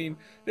that. I mean,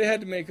 they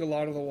had to make a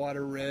lot of the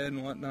water red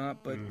and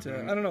whatnot, but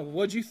I don't know.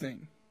 What'd you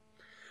think?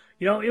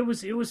 It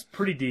was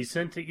pretty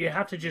decent. You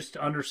have to just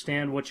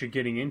understand what you're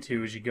getting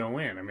into as you go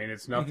in. I mean,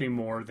 it's nothing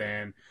more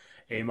than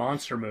a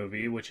monster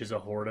movie, which is a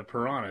horde of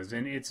piranhas,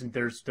 and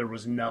there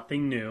was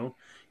nothing new.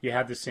 You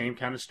had the same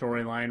kind of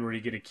storyline where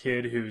you get a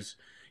kid who's,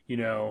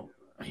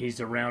 he's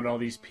around all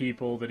these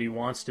people that he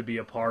wants to be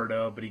a part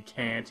of, but he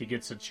can't. He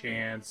gets a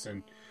chance,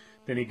 and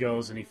then he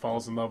goes and he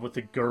falls in love with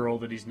the girl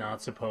that he's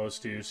not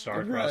supposed to.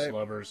 Star-crossed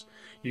lovers.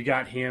 You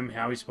got him,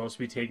 how he's supposed to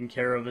be taking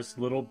care of his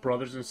little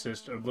brother and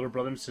sister,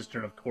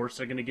 and of course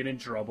they're going to get in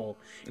trouble,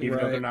 even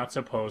though they're not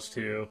supposed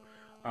to.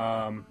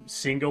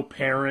 Single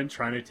parent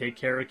trying to take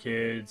care of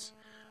kids.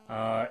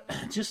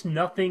 Just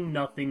nothing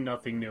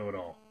new at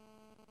all.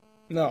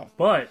 No.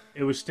 But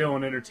it was still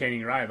an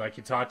entertaining ride, like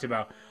you talked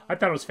about. I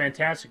thought it was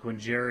fantastic when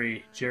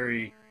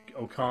Jerry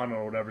O'Connell,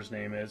 or whatever his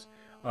name is,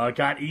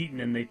 got eaten,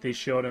 and they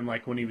showed him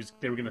like when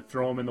they were going to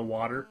throw him in the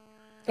water.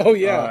 Oh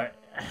yeah.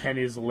 And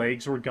his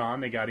legs were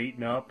gone. They got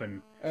eaten up,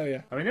 and oh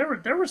yeah. I mean,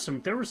 there were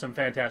some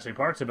fantastic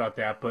parts about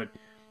that, but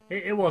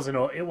it wasn't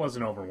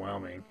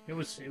overwhelming. It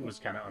was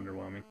kind of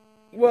underwhelming.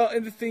 Well,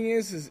 and the thing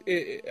is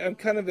I'm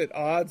kind of at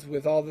odds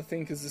with all the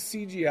things because the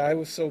CGI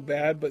was so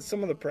bad, but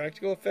some of the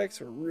practical effects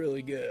were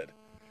really good.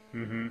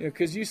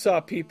 Because you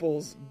saw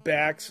people's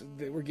backs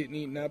that were getting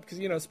eaten up. Because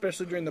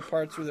especially during the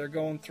parts where they're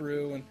going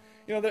through, and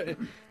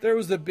there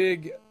was the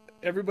big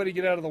everybody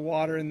get out of the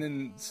water, and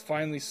then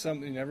finally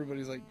something.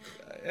 Everybody's like,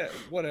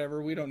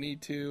 whatever, we don't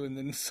need to, and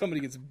then somebody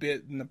gets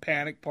bit in the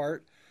panic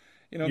part.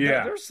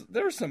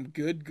 There's some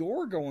good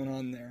gore going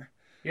on there.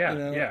 Yeah,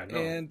 no.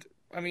 And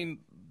I mean,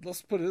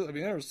 let's put it. I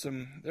mean,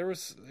 there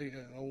was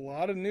a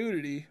lot of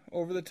nudity,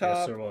 over the top.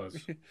 Yes, there was.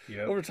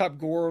 Yep. Over the top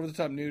gore, over the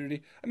top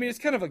nudity. I mean, it's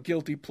kind of a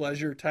guilty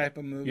pleasure type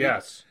of movie.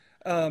 Yes.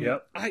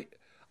 Yep.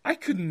 I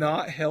could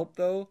not help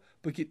though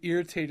but get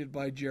irritated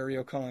by Jerry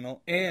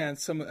O'Connell and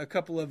a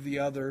couple of the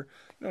other.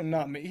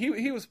 Not me.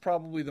 He was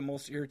probably the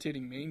most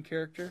irritating main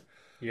character.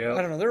 Yeah.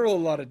 I don't know. There were a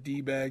lot of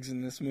D-bags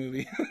in this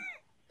movie.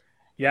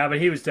 Yeah, but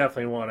he was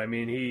definitely one. I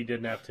mean, he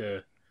didn't have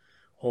to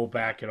hold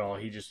back at all.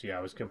 He just,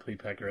 was complete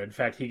peckerhead. In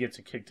fact, he gets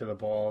a kick to the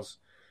balls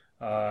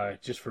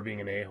just for being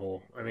an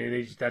a-hole. I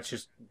mean,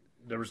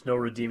 there was no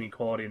redeeming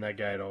quality in that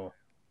guy at all.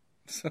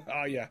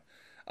 Oh, yeah.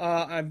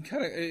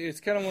 It's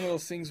kind of one of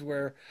those things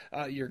where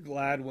you're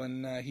glad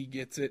when he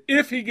gets it.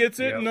 If he gets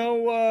it, Yep.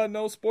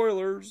 no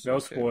spoilers. No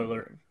Okay.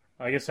 spoiler.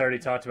 I guess I already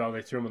talked about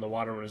they threw him in the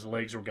water when his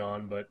legs were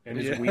gone, and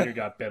his wiener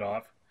got bit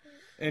off.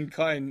 And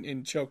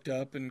choked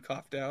up and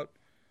coughed out.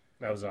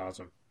 That was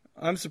awesome.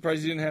 I'm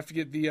surprised he didn't have to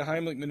get the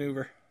Heimlich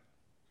maneuver.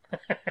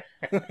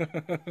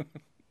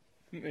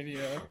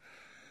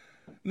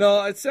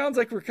 No, it sounds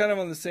like we're kind of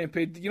on the same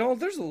page.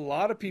 There's a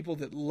lot of people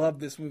that love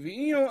this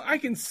movie. I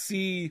can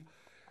see,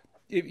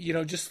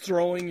 just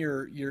throwing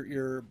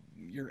your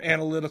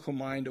analytical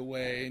mind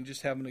away and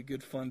just having a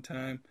good fun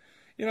time.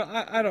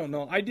 I don't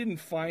know. I didn't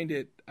find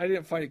it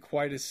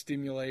quite as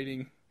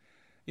stimulating.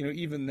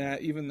 Even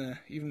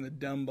the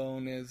dumb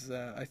bone as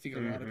I think a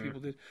lot of people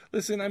did.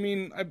 Listen, I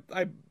mean,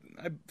 I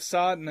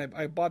saw it and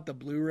I bought the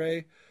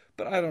Blu-ray,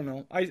 but I don't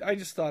know. I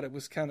just thought it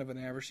was kind of an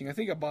average thing. I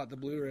think I bought the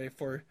Blu-ray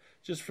for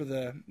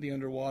the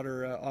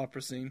underwater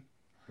opera scene.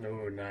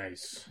 Oh,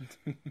 nice.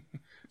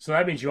 So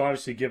that means you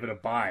obviously give it a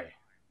buy.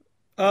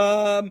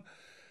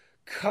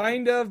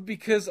 Kind of,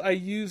 because I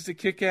used a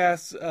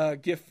Kick-Ass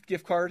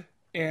gift card,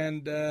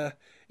 and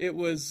it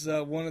was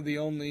one of the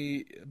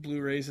only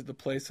Blu-rays at the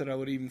place that I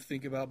would even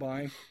think about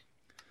buying.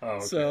 Oh,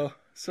 okay.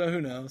 So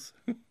who knows?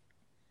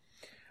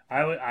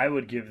 I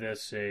would give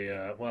this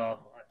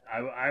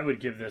I would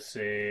give this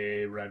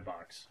a red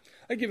box.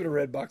 I give it a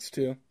red box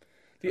too.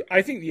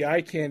 I think the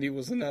eye candy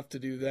was enough to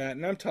do that,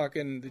 and I'm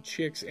talking the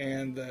chicks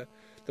and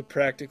the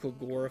practical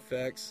gore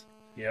effects.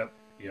 Yep.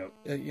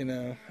 I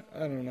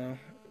don't know.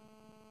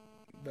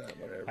 But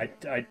whatever.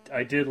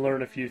 I did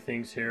learn a few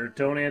things here.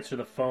 Don't answer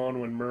the phone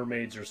when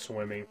mermaids are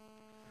swimming.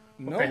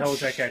 What the hell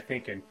was that guy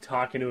thinking?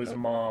 Talking to his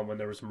mom when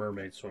there was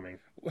mermaids swimming.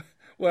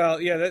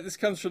 Well, yeah, this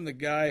comes from the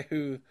guy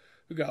who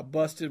got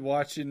busted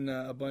watching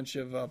a bunch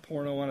of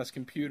porno on his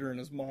computer, and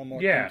his mom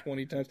walked in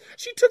 20 times.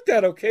 She took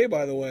that okay,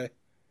 by the way.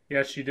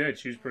 Yeah, she did.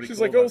 She was pretty She's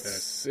cool like, about that.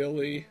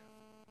 Silly.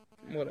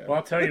 Whatever. Well,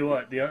 I'll tell you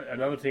what.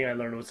 Another thing I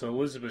learned was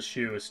Elizabeth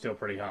Shue is still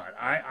pretty hot.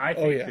 I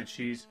think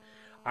that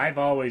I've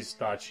always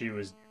thought she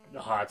was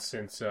hot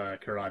since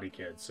Karate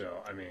Kid.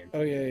 So I mean.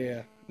 Oh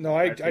yeah. No,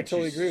 I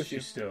totally agree with you.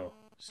 She's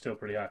still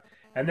pretty hot.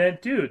 And then,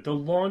 dude, the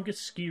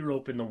longest ski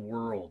rope in the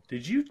world.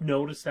 Did you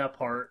notice that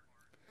part?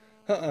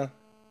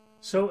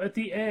 So at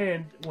the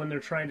end, when they're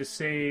trying to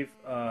save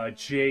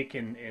Jake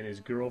and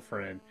his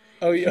girlfriend,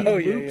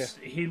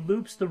 he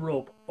loops the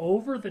rope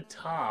over the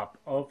top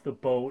of the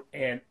boat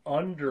and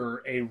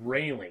under a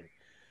railing.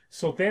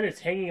 So then it's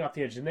hanging off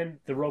the edge, and then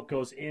the rope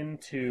goes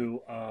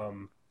into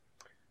them,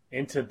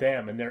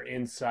 and they're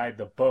inside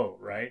the boat,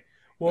 right?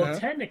 Well,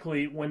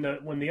 technically, when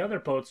the other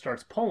boat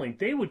starts pulling,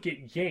 they would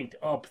get yanked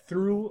up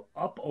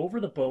over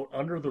the boat,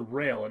 under the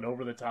rail, and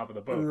over the top of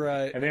the boat,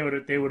 right? And they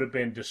would have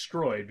been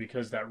destroyed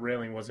because that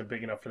railing wasn't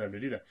big enough for them to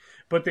do that.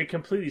 But they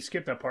completely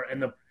skipped that part,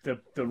 and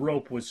the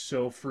rope was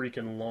so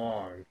freaking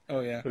long.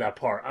 Oh yeah, for that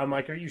part. I'm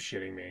like, are you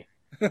shitting me?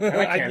 I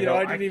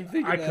didn't even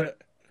think about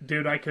it.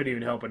 Dude, I couldn't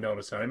even help but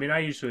notice that. I mean, I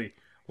usually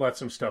let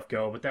some stuff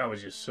go, but that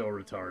was just so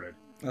retarded.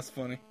 That's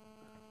funny.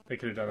 They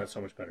could have done that so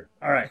much better.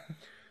 All right.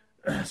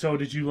 So,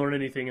 did you learn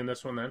anything in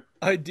this one then?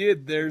 I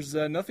did. There's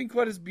nothing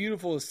quite as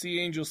beautiful as sea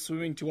angels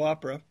swimming to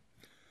opera.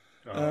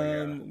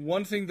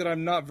 One thing that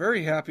I'm not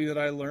very happy that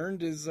I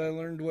learned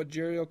what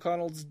Jerry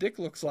O'Connell's dick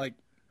looks like.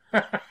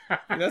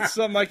 That's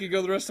something I could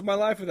go the rest of my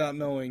life without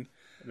knowing.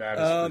 That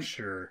is for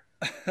sure.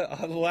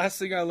 The last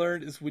thing I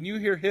learned is when you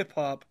hear hip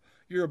hop,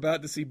 you're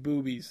about to see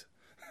boobies.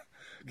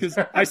 Because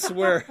I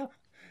swear,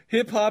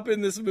 hip hop in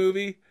this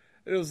movie.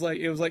 It was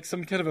like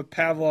some kind of a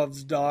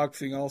Pavlov's dog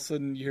thing. All of a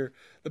sudden you hear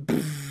the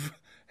poof,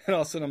 and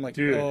all of a sudden I'm like,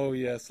 dude, oh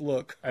yes,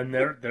 look. And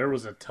there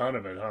was a ton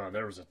of it, huh?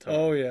 There was a ton.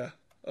 Oh yeah.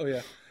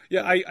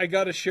 Yeah, I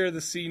got to share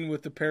the scene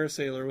with the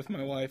parasailer with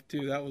my wife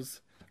too. That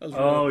was really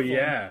fun.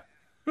 Yeah.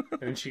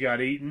 And she got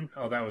eaten.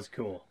 Oh, that was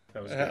cool.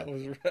 That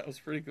was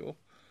pretty cool.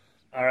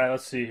 All right,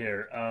 let's see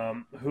here.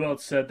 Who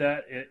else said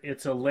that?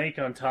 It's a lake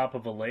on top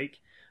of a lake.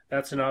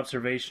 That's an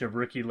observation of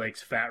Ricky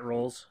Lake's fat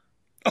rolls.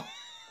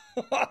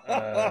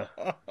 Nice.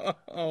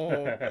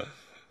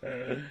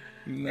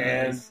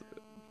 And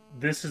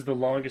this is the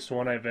longest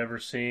one I've ever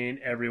seen.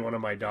 Every one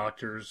of my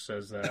doctors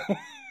says that.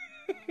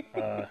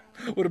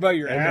 What about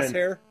your ass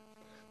hair?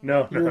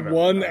 No.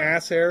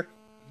 Ass hair?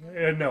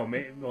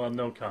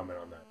 No comment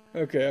on that.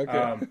 Okay.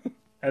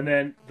 And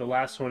then the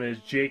last one is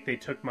Jake, they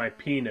took my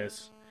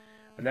penis.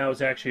 And that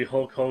was actually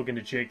Hulk Hogan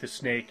to Jake the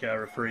Snake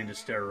referring to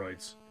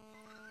steroids.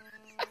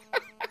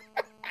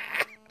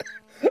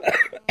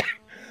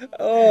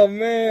 Oh,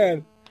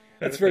 man.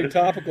 That's very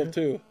topical,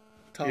 too.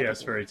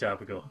 Yes, very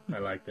topical. I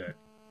like that.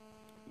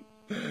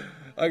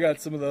 I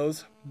got some of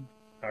those.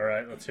 All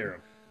right, let's hear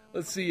them.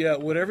 Let's see.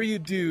 Whatever you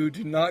do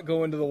not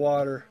go into the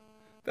water.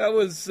 That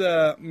was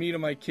me to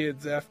my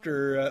kids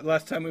after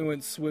last time we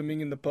went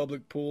swimming in the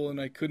public pool,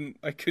 and I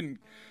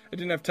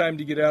didn't have time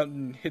to get out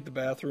and hit the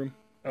bathroom.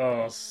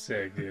 Oh,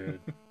 sick, dude.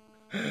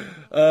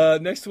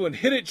 Next one,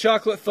 hit it,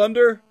 Chocolate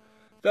Thunder.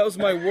 That was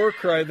my war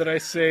cry that I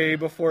say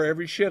before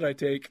every shit I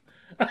take.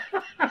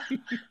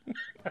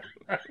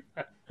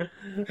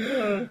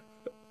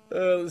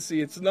 Let's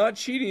see. It's not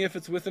cheating if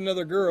it's with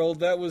another girl.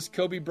 That was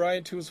Kobe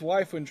Bryant to his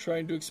wife when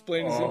trying to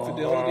explain his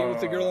infidelity with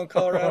the girl in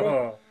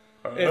Colorado.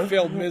 It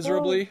failed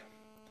miserably.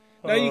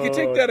 Now, you can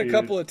take that a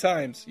couple of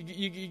times.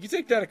 You can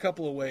take that a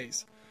couple of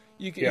ways.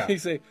 You can you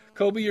say,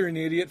 Kobe, you're an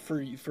idiot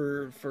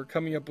for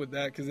coming up with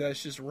that because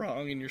that's just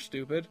wrong and you're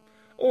stupid.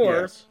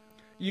 Or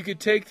you could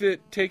take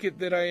it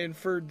that I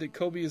inferred that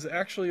Kobe is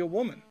actually a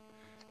woman.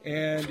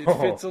 And it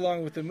fits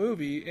along with the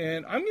movie.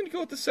 And I'm going to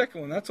go with the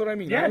second one. That's what I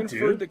mean. Yeah, I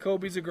inferred that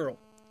Kobe's a girl.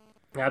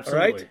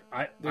 Absolutely. All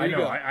right? I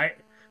know.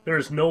 There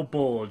is no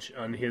bulge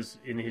in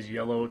his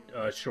yellow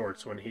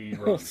shorts when he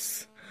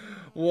runs.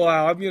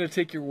 Wow, I'm going to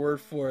take your word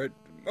for it.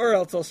 Or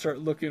else I'll start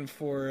looking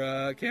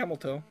for camel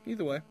toe.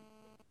 Either way.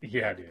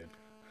 Yeah, dude.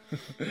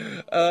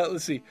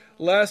 Let's see.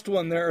 Last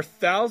one. There are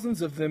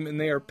thousands of them, and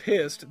they are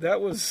pissed. That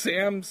was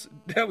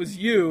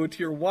you to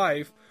your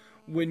wife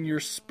when your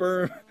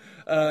sperm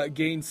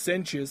gained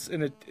sentience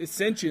and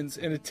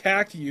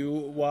attacked you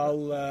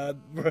while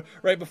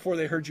right before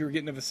they heard you were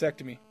getting a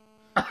vasectomy.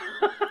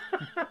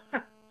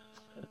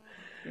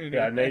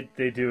 Yeah, and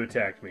they do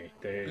attack me.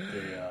 They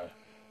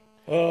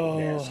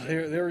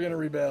were gonna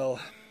rebel.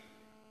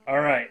 All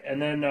right,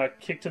 and then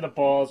kick to the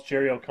balls,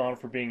 Jerry O'Connell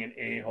for being an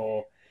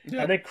a-hole. Yep.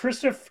 And then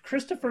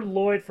Christopher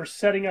Lloyd for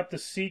setting up the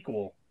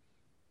sequel.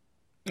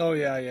 Oh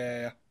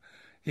yeah.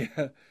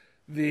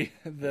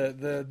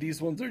 The these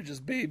ones are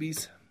just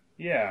babies.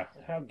 Yeah,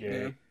 how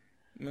gay.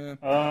 Yeah.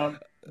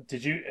 Who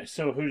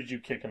did you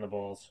kick in the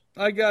balls?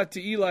 I got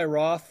to Eli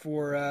Roth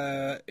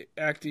for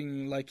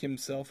acting like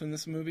himself in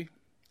this movie.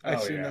 I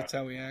assume that's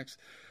how he acts.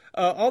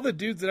 All the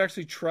dudes that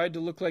actually tried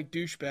to look like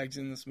douchebags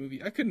in this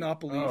movie. I could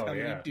not believe how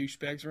many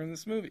douchebags were in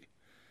this movie.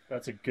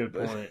 That's a good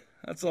point.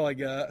 That's all I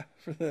got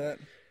for that.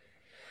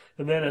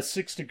 And then at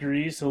 6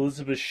 Degrees,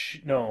 Elizabeth...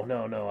 No.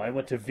 I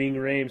went to Ving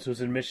Rhames, who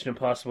was in Mission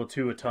Impossible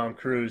 2 with Tom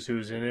Cruise, who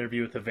was in an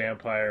interview with the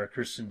vampire,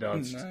 Kirsten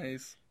Dunst.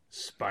 Nice.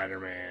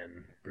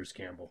 Spider-Man, Bruce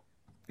Campbell.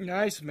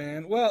 Nice,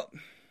 man. Well,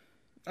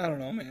 I don't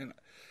know, man.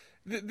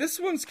 This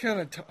one's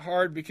kind of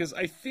hard because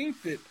I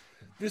think that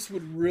this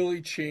would really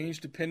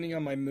change depending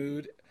on my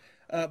mood.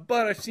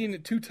 But I've seen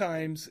it 2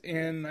 times,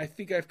 and I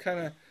think I've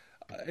kind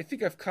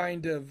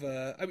of...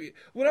 I mean,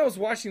 when I was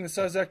watching this,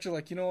 I was actually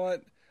like, you know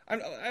what? I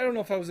don't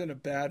know if I was in a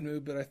bad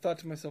mood, but I thought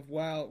to myself,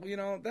 wow, you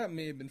know, that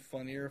may have been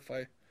funnier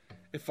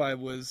if I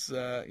was,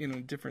 in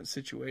a different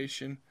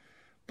situation.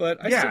 But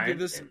I still give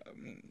this,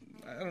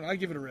 I don't know, I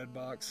give it a red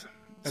box.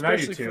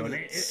 Especially for the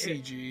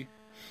CG.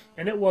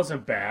 And it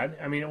wasn't bad.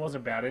 I mean, it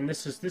wasn't bad. And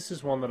this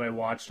is one that I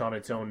watched on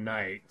its own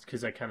night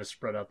because I kind of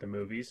spread out the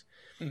movies.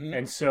 Mm-hmm.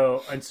 And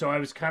so I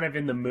was kind of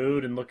in the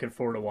mood and looking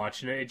forward to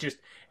watching it. It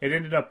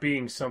ended up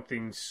being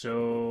something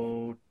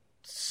so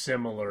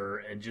similar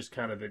and just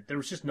kind of there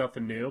was just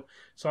nothing new.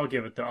 So I'll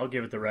give it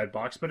the red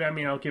box. But I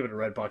mean, I'll give it a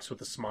red box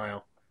with a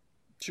smile.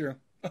 Sure.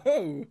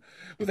 Oh,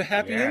 with a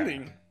happy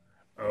ending.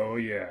 Oh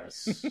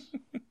yes.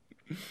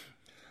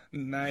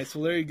 Nice.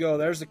 Well, there you go.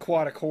 There's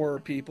aquatic horror,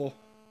 people.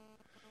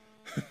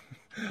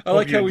 I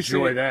like how we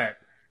enjoy that.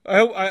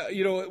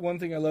 You know, one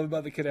thing I love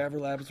about the Cadaver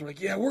Lab is we're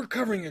like, yeah, we're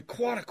covering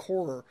aquatic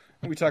horror,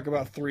 and we talk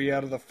about 3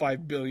 out of the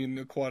 5 billion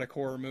aquatic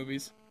horror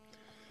movies.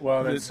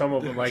 Well, then some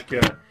of them, like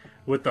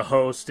with the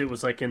host, it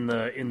was like in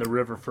the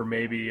river for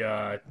maybe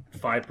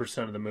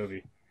 5% of the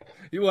movie.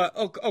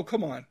 Oh,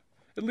 come on,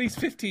 at least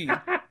 15.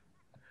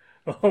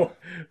 Oh,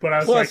 but I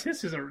was like,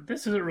 this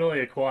isn't really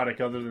aquatic,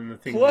 other than the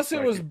thing. Plus,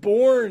 it was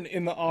born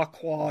in the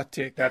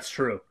aquatic. That's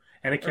true,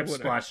 and it kept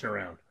splashing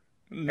around.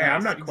 Nice. Hey,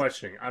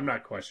 I'm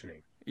not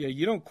questioning. Yeah,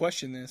 you don't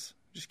question this.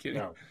 Just kidding.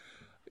 No.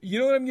 You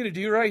know what I'm going to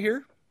do right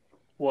here?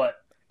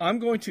 What? I'm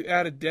going to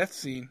add a death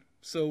scene.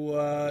 So,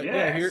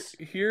 yes.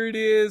 here it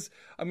is.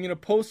 I'm going to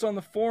post on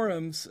the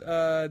forums.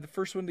 The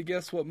first one to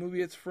guess what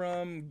movie it's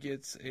from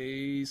gets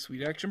a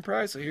Sweet Action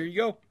prize. So here you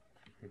go.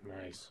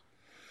 Nice.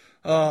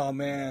 Oh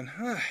man,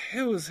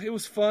 it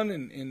was fun,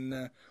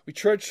 and we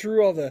trudged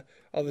through all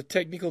the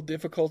technical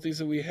difficulties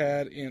that we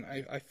had, and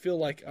I feel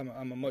like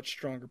I'm a much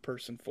stronger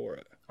person for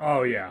it.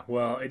 Oh yeah,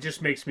 well, it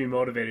just makes me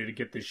motivated to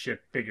get this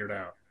shit figured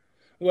out.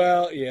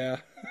 Well, yeah.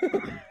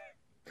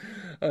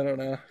 I don't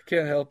know,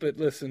 can't help it.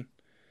 Listen,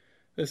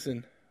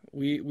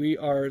 we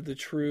are the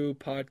true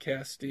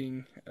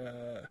podcasting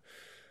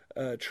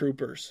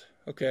troopers.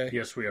 Okay.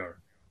 Yes, we are.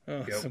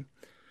 Awesome.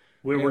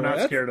 Yep. We're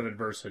not scared of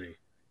adversity.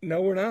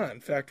 No, we're not.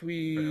 In fact, I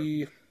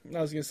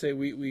was going to say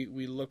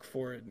we look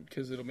for it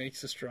because it'll make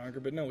us stronger,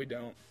 but no, we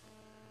don't.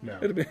 No.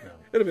 It'd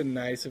have been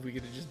nice if we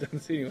could have just done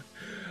this anyway.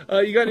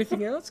 You got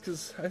anything else?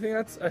 Because I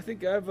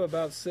think I've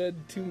about said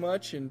too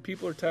much, and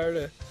people are tired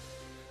of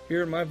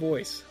hearing my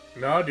voice.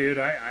 No, dude,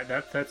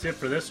 that's it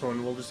for this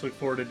one. We'll just look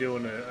forward to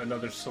doing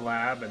another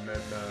slab, and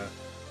then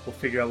we'll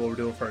figure out what we're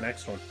doing for our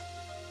next one.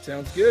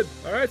 Sounds good.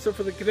 All right, so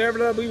for the Cadaver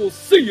Lab, we will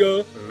see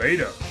ya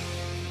later.